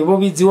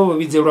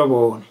bobidziwa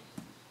rabone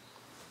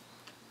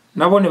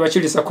nabone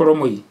bachilisa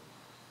koromo yi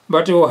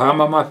bate o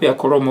hama mafi ya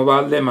koromo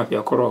bale mafi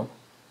ya koromo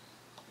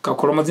ka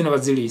koromo zina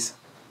bazilisa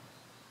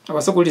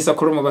abasokulisa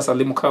koromo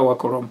basalimuka wa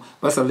koromo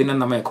basalina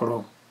nama ya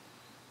koromo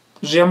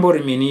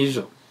jambori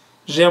minijo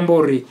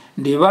jambori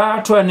ndi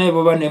bathu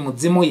anebo bane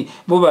mudzimu yi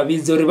bo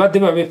babizi uri bade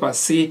babe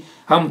pasi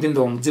ha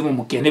mudindo mudzimu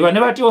mukene bane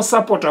bati o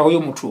supporta hoyo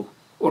muthu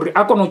uri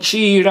akono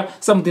chira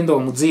sa mudindo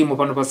mudzimu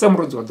pano pasi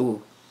murudzi wa duwa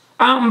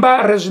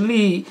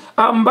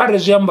ambare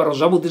zviambaro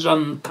zvavudi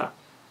zvanta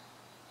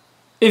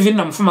even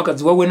na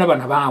mufumakadzi wawe na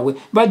vana vawe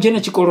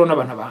vajene chikoro na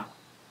vana vawe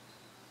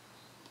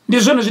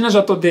ndizvone zvine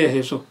zvatodea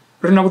hezvo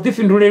rina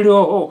kutifinduleli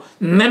oho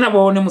nena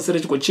vaone musere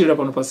chikochira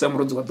pano pasi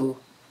murudzi wa duwa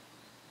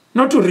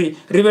not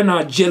rive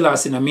na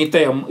jealous na mita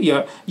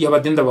ya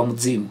vadinda va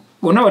mudzimu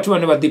vona vatu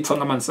vane vadipfa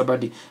nga mani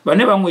sabadi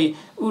vane vamwe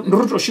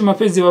ndotoshima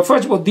pezi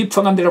vafachi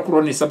vodipfa nga ndira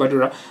kurone sabadi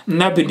ra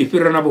nabi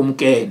ndipira navo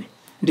mukene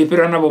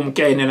ndipira navo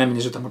mukene na mini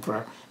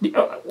zvotangotorara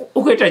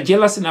ukaita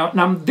jealous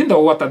na mudinda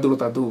wa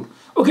watadulu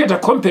ukaita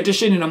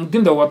competition na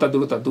mudinda wa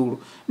watadulu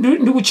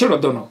ndikuchelo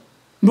dono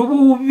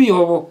ndubuvi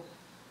ovo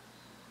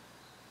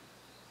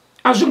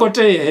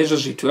azvingoteye hezvo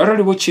zvitu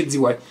arali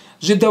vochidziwa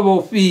zvidava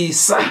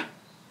ofisa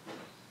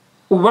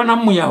uvana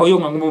muya hoyo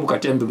ngangumbu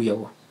bukatembelu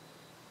yabo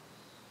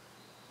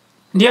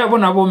ndiye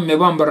abona bo mme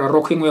bambara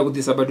rocking ya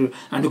budisa badu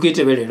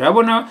andikuitebelela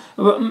abona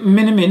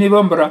mini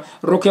bambara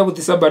rock ya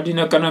budisa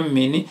badina kana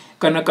mini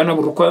kana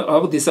burukwa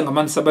abudisa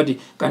ngamani sabadi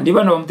kandi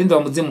bana bamudinda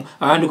bamudzimu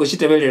andiko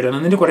chitebelela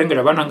nandi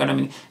korengera bana ngana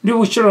mini ndi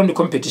buchiro ndi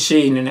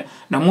competition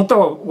na muta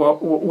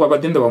wa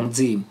badinda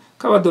bamudzimu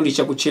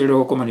kabadolicha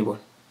kuchero ko manibona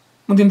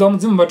mudinda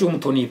bamudzimu bati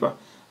umutonipa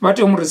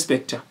bati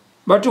umrespecta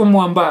bati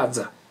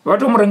umuambaza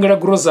bati umurengera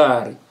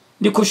grocery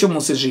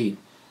ndikushumusi zvini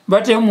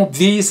bate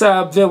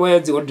mubvisa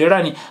bvewedzi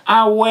oderani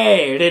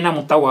awele na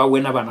muta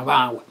wawe na vana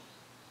vawe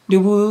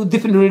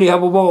ndibudifindulili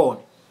havo bone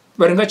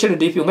bari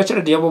ngachelede ifyo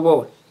ngachelede yavo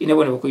bone ine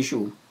bone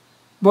bakuishuma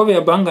bobe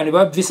yabanga ni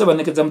babvisa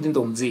banekedza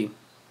mudindo mudzimu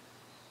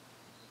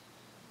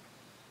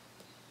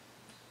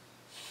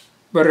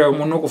bari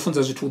umuntu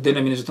okufunza zvitu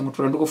udena mine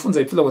zvitangotora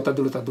ndikufunza ipfila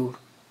watadulu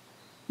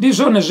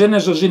ndizvone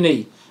zvenezvo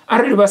zvinei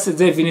arili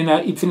basedza ivini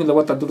na ipfinila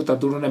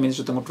watadulu na mine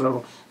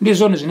zvitangotora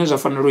ndizvone zvine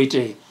zvafanira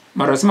itei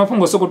mara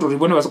simafungo sokoto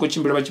ribone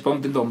vasokuchimbira vachipa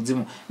mudindo wa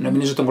mudzimu na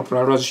mine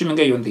zvitangotora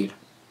zvishiminga iyo ndira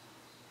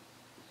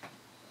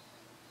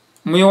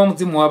muya wa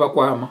mudzimu wava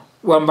kwama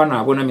wamba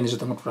navo na mine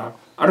zvitangotora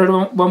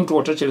arali vamuti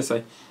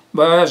wotachelesai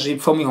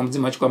vazvipfa muya wa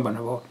mudzimu achikwamba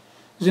navo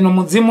zvino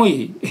mudzimu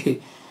iyi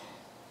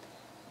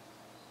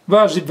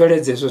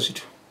vazvibveledza izvo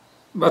zvitu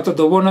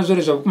vatodovona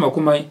zviri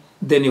zvakumakumai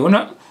then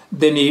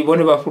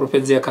vone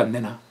vaprofedzi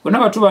yakanena vona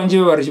vatu vanji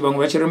vevari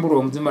vamwe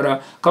vachiremburwa mudzimu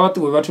mara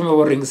kavatiwe vatume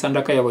vorengesa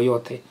ndaka yavo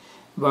yote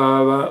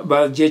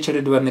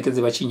vajecheledi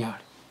vanekedze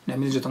vachinyari na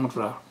mine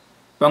zvitangotora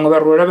vamwe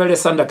varora vele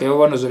sandaka yavo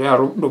vano zviri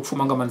haro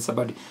ndopfuma ngamani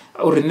sabadi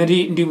uri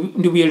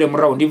ndivuyele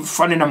murau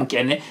ndifane na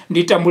mukene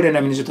nditambule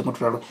na mine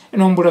zvitangotora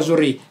inombura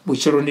zvori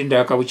buchiro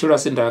ndindaka buchiro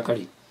asi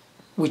ndakali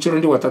buchiro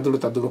ndi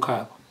watadulu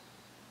kavo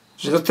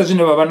zvizota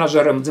zvine vavana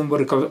zvare mudzimu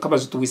vori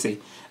kavazvituwisei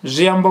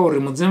zviamba uri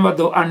mudzimu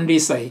vado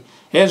andisai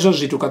hezvo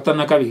zvitu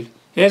katana kaviri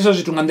hezvo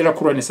zvitu ngandira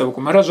kuranisa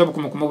vuku mara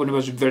zvavukumakuma vone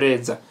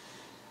vazvibveredza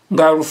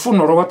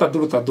ngarufuno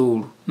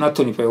rowatadulu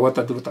natonipa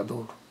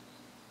yowatadulu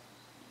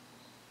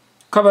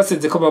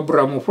kavasedze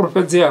kavaabhurahamu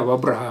uprofedze yavo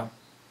abrahamu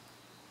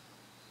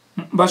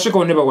Baswika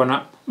hune vha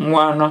wana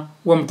ṅwana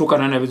wa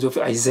mutukana na vhidzwa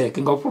upfi Isaac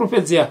nga u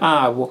fhulufhedzea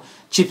havho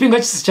tshifhinga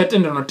tshi si tsha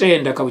tenda no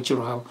tenda kha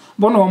vhutshilo havho.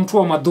 Vhono wa muthu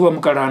wa maḓuvha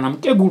mukalana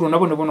mukegulu na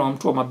vhone vhono wa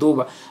muthu wa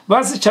maḓuvha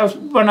vha si tsha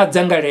vha na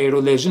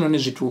dzangalelo ḽe zwinoni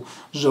zwithu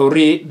zwa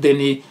uri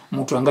then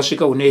muthu anga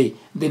swika hune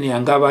then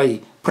anga vha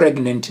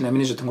pregnant na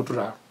mini zwoṱhe ngo to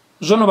ralo.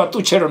 Zwono vha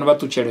ṱutshela no vha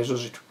ṱutshela hezwo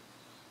zwithu.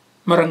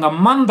 Mara nga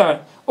maanḓa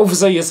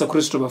ofisa Yesu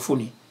Kristo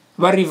vhafuni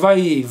vha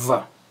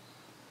revive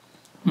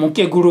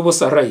mukegulu vho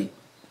Sarai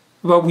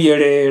vha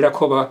vhuyelela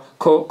kho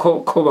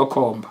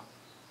khomba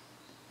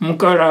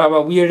mukala vha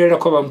vhuyelela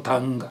kho vha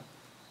muthanga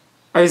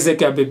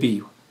Isaac a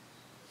bebiwa.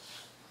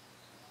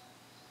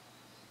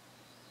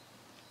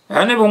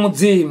 Hanevho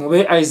mudzimu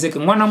ve Isaac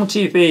ṅwana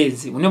muthihi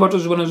fhedzi hune vha to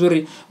zwi vhona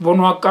zwori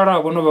vhono akala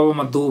vhono vha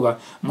vha maḓuvha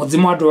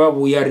mudzimu a dovha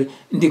vhuya ri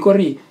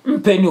ndikori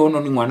mpheni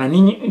hononi ṅwana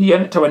ni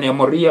ya thavhani ya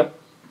Moria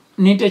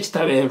ni ite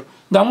tshiṱavhelo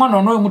nga ṅwana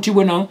honoyo muthihi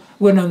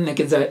we na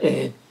ṋekedza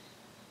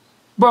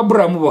vha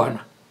Abrahamu vhana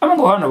a vho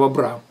ngo hana vha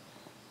Abrahamu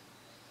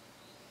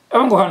a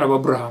vho ngo hana vha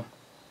Abrahamu.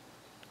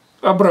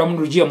 Abrahamu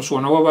ndo dzhia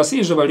muswana wa vha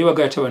si zwo vha livha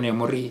ga thavhani ya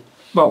Moria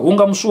vha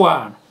hunga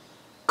muswana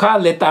kha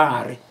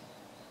letare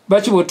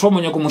vha tshi vho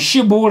thoma nyago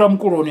mushibula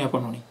mukuloni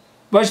hafhanoni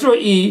vha tshi to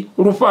I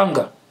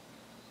lufhanga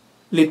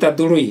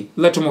ḽiṱaḓulu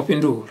ḽa thoma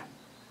fhindula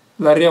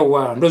ḽa ri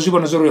wa ndo zwi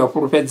vhona zwori ya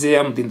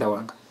fhulufhedzea muḓinḓa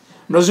wanga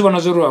ndo zwi vhona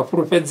zwori ya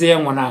fhulufhedzea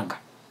ṅwananga.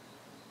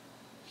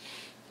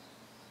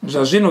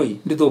 Zwa zwino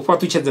ndi ḓo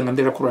fhaṱutshedza nga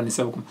nḓila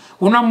khulwanesa vhukuma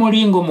huna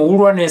mulingo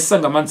muhulwanesa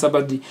nga maanḓesa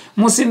badi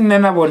musi nṋe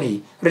na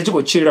vhone ri tshi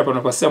khou tshila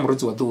fhano fhasi ha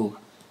murudzi wa ḓuvha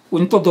u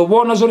ni ṱoḓo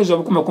vhona zwori zwa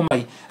vhukuma kuma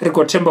ri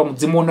khou themba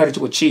mudzimu una ri tshi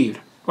khou tshila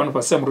fhano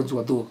fhasi ha murudzi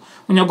wa ḓuvha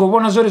u nyago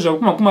vhona zwori zwa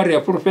vhukuma kuma ri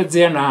a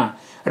fhulufhedzea na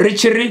ri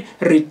tshi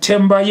ri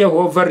themba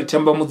Yehova ri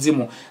themba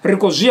mudzimu ri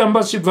khou zwi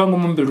amba zwi bva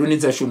ngomu mbiluni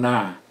dzashu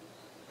na.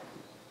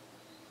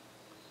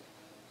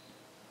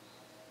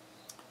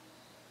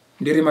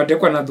 Ndi ri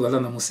madekwana ḓuvha ḽa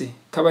ṋamusi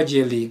kha vha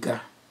dzhie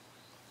ḽiga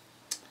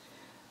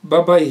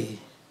babai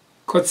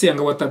khotsi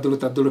yanga wa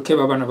ṱaḓulu khe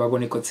vha vhana vha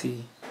vhone khotsi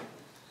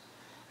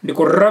ndi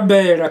khou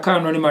rabela kha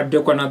anoni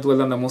madekwana ḓuvha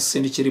ḽa ṋamusi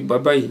ndi tshi ri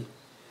babai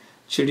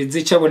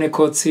tshilidzi tsha vhone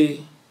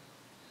khotsi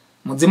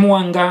mudzimu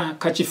wanga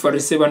kha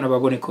tshifarise vhana vha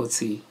vhone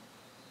khotsi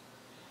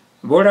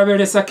vho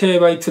lavhelesa khe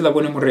vha ipfhi ḽa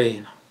vhone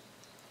murena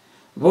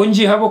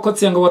vhunzhi havho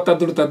khotsi yanga wa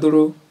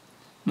ṱaḓulu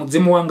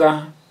mudzimu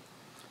wanga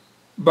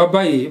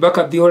babai vha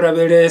kha ḓi o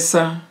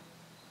lavhelesa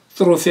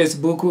through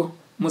Facebook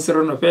musi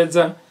ro no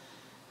fhedza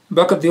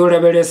vha kha ḓi o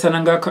lavhelesa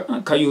na nga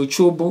kha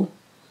YouTube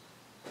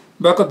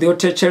vha kha ḓi o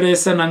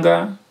thetshelesa na nga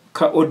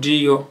kha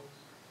audio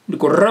ndi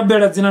khou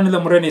rabela dzinani ḽa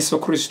murena Yesu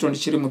Kristo ndi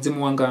tshi ri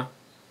mudzimu wanga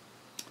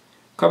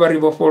kha vha ri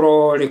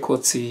vhofholole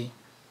khotsi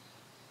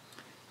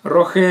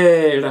ro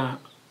xela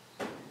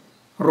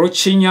ro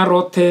tshinya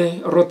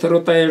roṱhe ro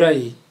ṱahela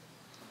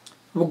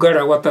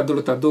vhugala wa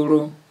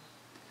ṱaḓulu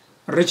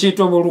ri tshi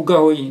tou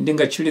vholugaho ndi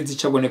nga tshilidzi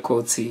tsha vhone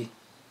khotsi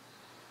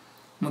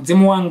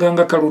mudzimu wanga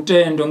nga kha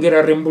lutendo nge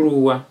ra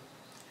rembuluwa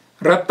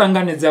ra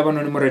ṱanganedza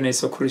vhanoni murena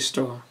Yesu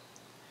Kristo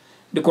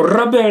ndi khou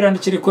rabela ndi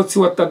tshi ri khotsi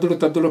wa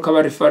ṱaḓulu kha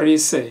vha ri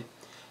farise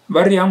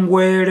vha ri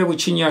hangwele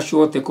vhutshinyi hashu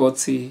hoṱhe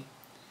khotsi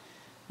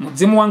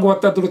mudzimu wanga wa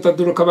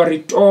ṱaḓulu kha vha ri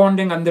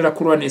tonde nga nḓila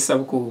khulwanesa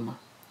vhukuma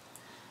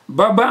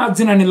baba a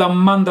dzinani ḽa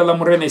maanḓa ḽa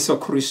murena Yesu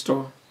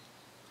Kristo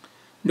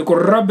ndi khou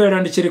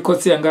rabela ndi tshi ri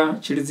khotsi yanga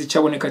tshilidzi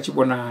tsha vhone kha tshi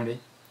vhonale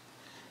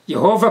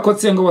Yehova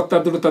khotsi yanga wa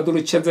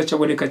ṱaḓulu tshedza tsha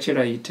vhone kha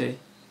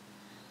tshilaite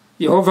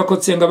Yehova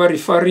khotsi yanga vha ri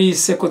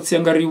farise khotsi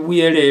yanga ri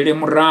vhuyelele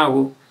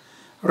murahu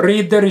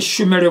ri ḓe ri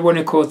shumele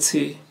vhone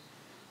khotsi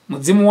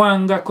mudzimu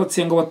wanga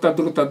khotsi yanga wa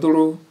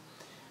ṱaḓulu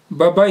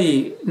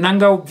babai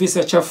nanga u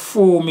bvisa tsha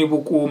fumi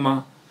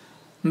vhukuma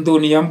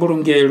nḓuni ya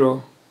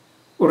mbulungelo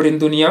uri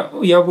nḓuni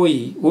yavho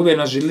hu vhe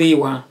na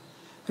zwiḽiwa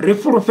ri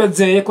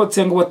fhulufhedzee khotsi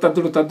yanga wa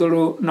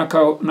ṱaḓulu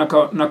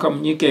na kha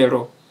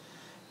munyikelo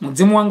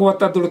mudzimu wanga wa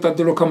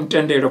ṱaḓulu kha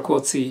mutendelo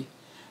khotsi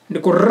ndi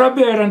khou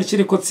rabela ndi tshi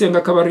ri khotsi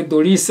yanga kha vha ri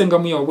ḓolise nga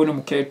muya wa vhone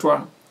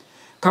mukhethwa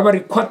kha vha ri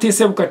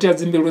khwaṱhise vhukati ha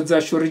dzimbilu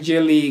dzashu ri dzhie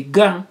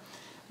ḽiga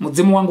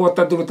mudzimu wanga wa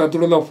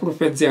ṱaḓulu ḽa u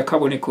fhulufhedzea kha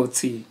vhone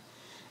khotsi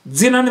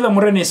dzinani ḽa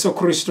murena Yesu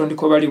Kristo ndi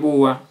khou vha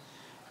livhuwa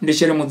ndi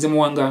tshi ri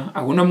mudzimu wanga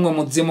a huna muṅwe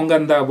mudzimu nga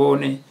nnḓa ha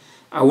vhone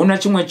a huna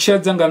tshiṅwe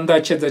tshedza nga nnḓa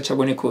ha tshedza tsha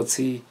vhone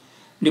khotsi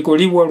ndi khou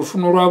livhuwa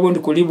lufuno lwavho ndi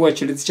khou livhuwa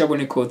tshilidzi tsha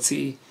vhone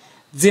khotsi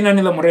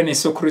dzinani ḽa murena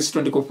Yesu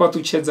Kristo ndi khou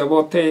fhaṱutshedza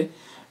vhoṱhe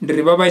ndi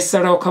ri vha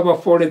vhaisalaho kha vha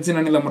fole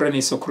dzinani ḽa murena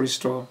Yesu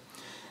Kristo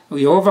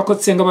Yehova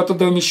khotsi yanga vha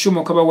ṱoḓaho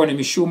mishumo kha vha wane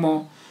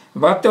mishumo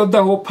vha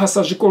ṱoḓaho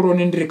phasa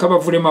zwikoloni ndi ri kha vha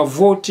vule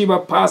mavothi vha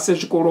phase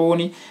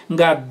zwikoloni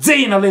nga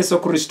dzina ḽa Yesu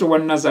Kristo wa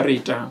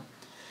Nazareta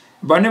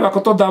vhane vha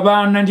khou ṱoḓa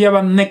vhana ndi ya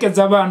vha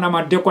ṋekedza vhana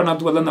madekwana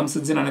ḓuvha ḽa ṋamusi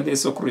dzinani ḽa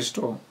Yesu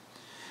Kristo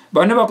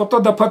vhane vha khou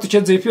ṱoḓa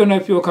phaṱhutshedzo ifhio na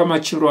ifhio kha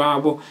matshilo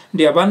avho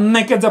ndi ya vha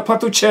ṋekedza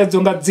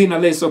phaṱhutshedzo nga dzina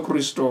ḽa Yesu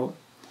Kristo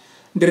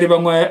ndi ri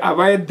vhaṅwe a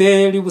vha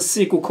eḓeli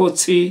vhusiku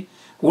khotsi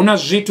hu na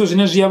zwithu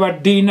zwine zwi a vha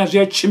dina zwi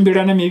a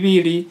tshimbila na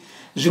mivhili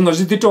zwiṅwe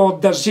zwi ḓi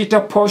ṱoḓa zwi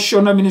ita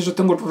phosho na mini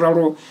zwoṱhe ngo to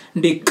ralo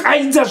ndi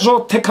kaidza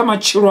zwoṱhe kha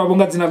matshilo avho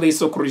nga dzina ḽa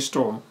Yesu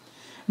Kristo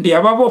ndi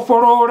a vha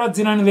vhofholola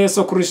dzinani ḽa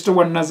Yesu Kristo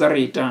wa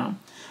Nazareta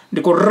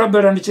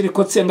ndikurabera ndichiri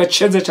kotsenga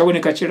chedza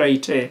chaboneka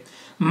chiraite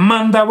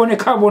manda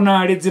aboneka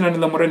abonale dzina ni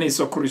la murene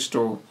Yesu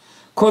Kristo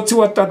kotsi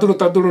watadulu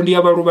tadulu ndi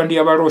abaruba ndi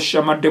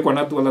abarosha madekwa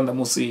na dwalanda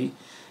musi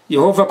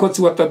Yehova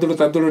kotsi watadulu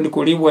tadulu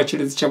ndikulibwa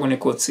chilezi chabone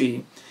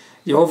kotsi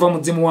Yehova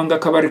mudzimu wanga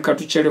kabari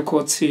katuchere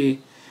kotsi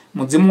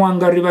mudzimu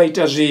wanga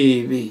ribaita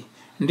zvivi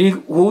ndi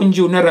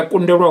hunji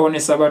unarakundelwa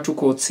honesa batu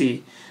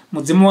kotsi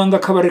mudzimu wanga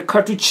kabari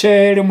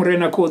katuchere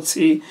murena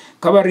kotsi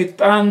kabari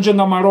tanje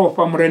nga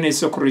maropa murene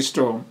Yesu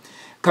Kristo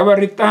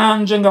kabari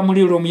tanje nga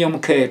muliro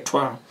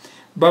muyamuketwa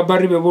baba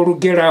ribe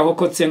borugeraho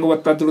kotsi nga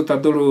watadulu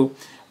tadulu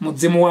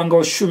mudzimu wanga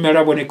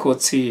oshumera bone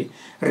kotsi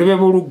ribe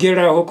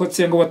borugeraho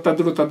kotsi nga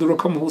watadulu tadulu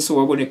kamubuso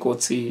wabone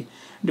kotsi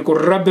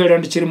ndikurabera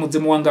ndichiri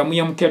mudzimu wanga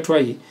muyamuketwa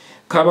yi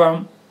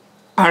kaba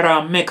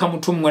arameka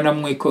mutu mwe na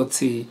mwe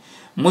kotsi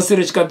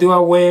musire chikadiwa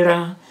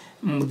wera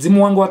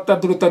mudzimu wanga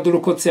watadulu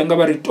tadulu kotsi anga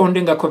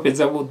baritonde nga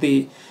kopedza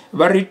budhi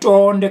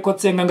baritonde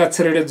kotsi anga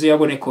ngatsireledzo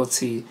yabone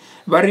kotsi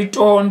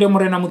baritonde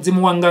murena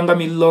mudzimu wanga nga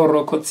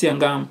miloro kotsi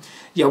anga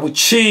ya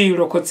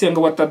buchiro kotsi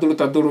anga watadulu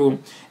tadulu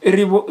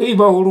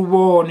iba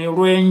urubone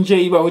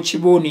rwenje iba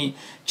uchiboni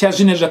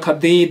chazine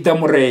zakadida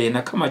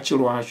murena kama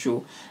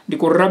chirwashu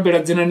ndikurabira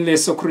dzina ni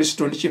Yesu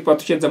Kristo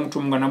ndichipatu chedza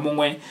mutu mwana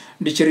mumwe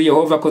ndichiri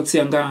Yehova kotsi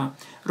anga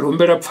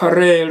rumbera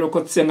pfarelo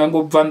kotsi anga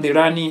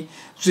ngobvandirani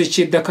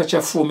zvichidaka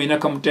chafumi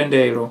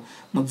nakamutendero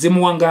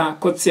mudzimu wanga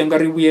kotsi anga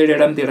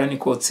ribuyerera ndirani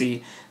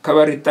kotsi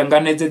kavari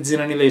tanganedze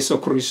dzina ni Yesu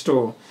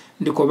Kristo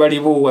ndiko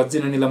balivuwa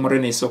dzina ni la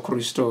murene Yesu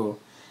Kristo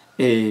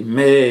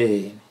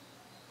amen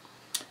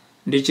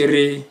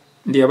ndichiri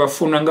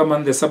ndiyabafuna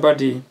ngamande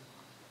sabati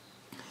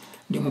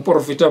ndi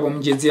muprofita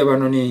Munzhedzi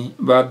abanoni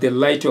ba The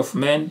Light of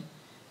Man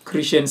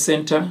Christian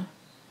Center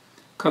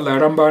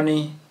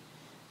Ha-Lambani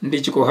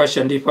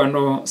ndichikohasha ndi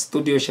pano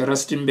studio sha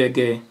Rustenburg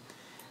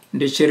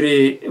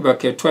ndichiri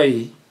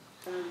baketwai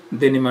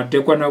then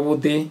madekwa na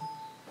budhi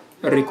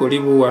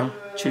rikolibuwa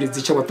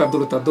chilidzi cha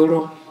watadulu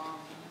tadulu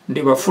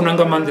ndi bafuna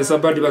ngamande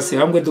sabati basi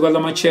hamwe dugala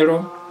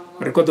machero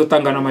rikodo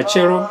tangana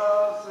machero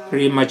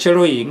ri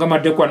machero yi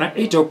ngamadekwa na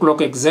 8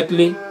 o'clock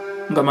exactly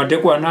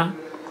ngamadekwa na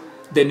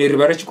then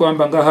ribara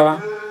chikwamba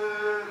ngaha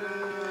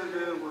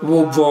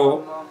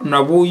bubvo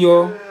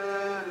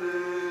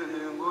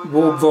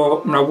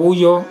na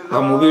buyo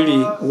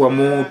hamubili wa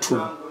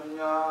mutu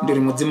ndiri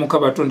mudzimu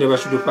kabatonde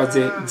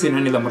bashudupadze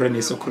dzina ni la murene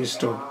Yesu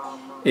Kristo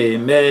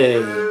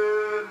amen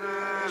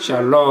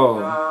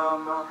shalom.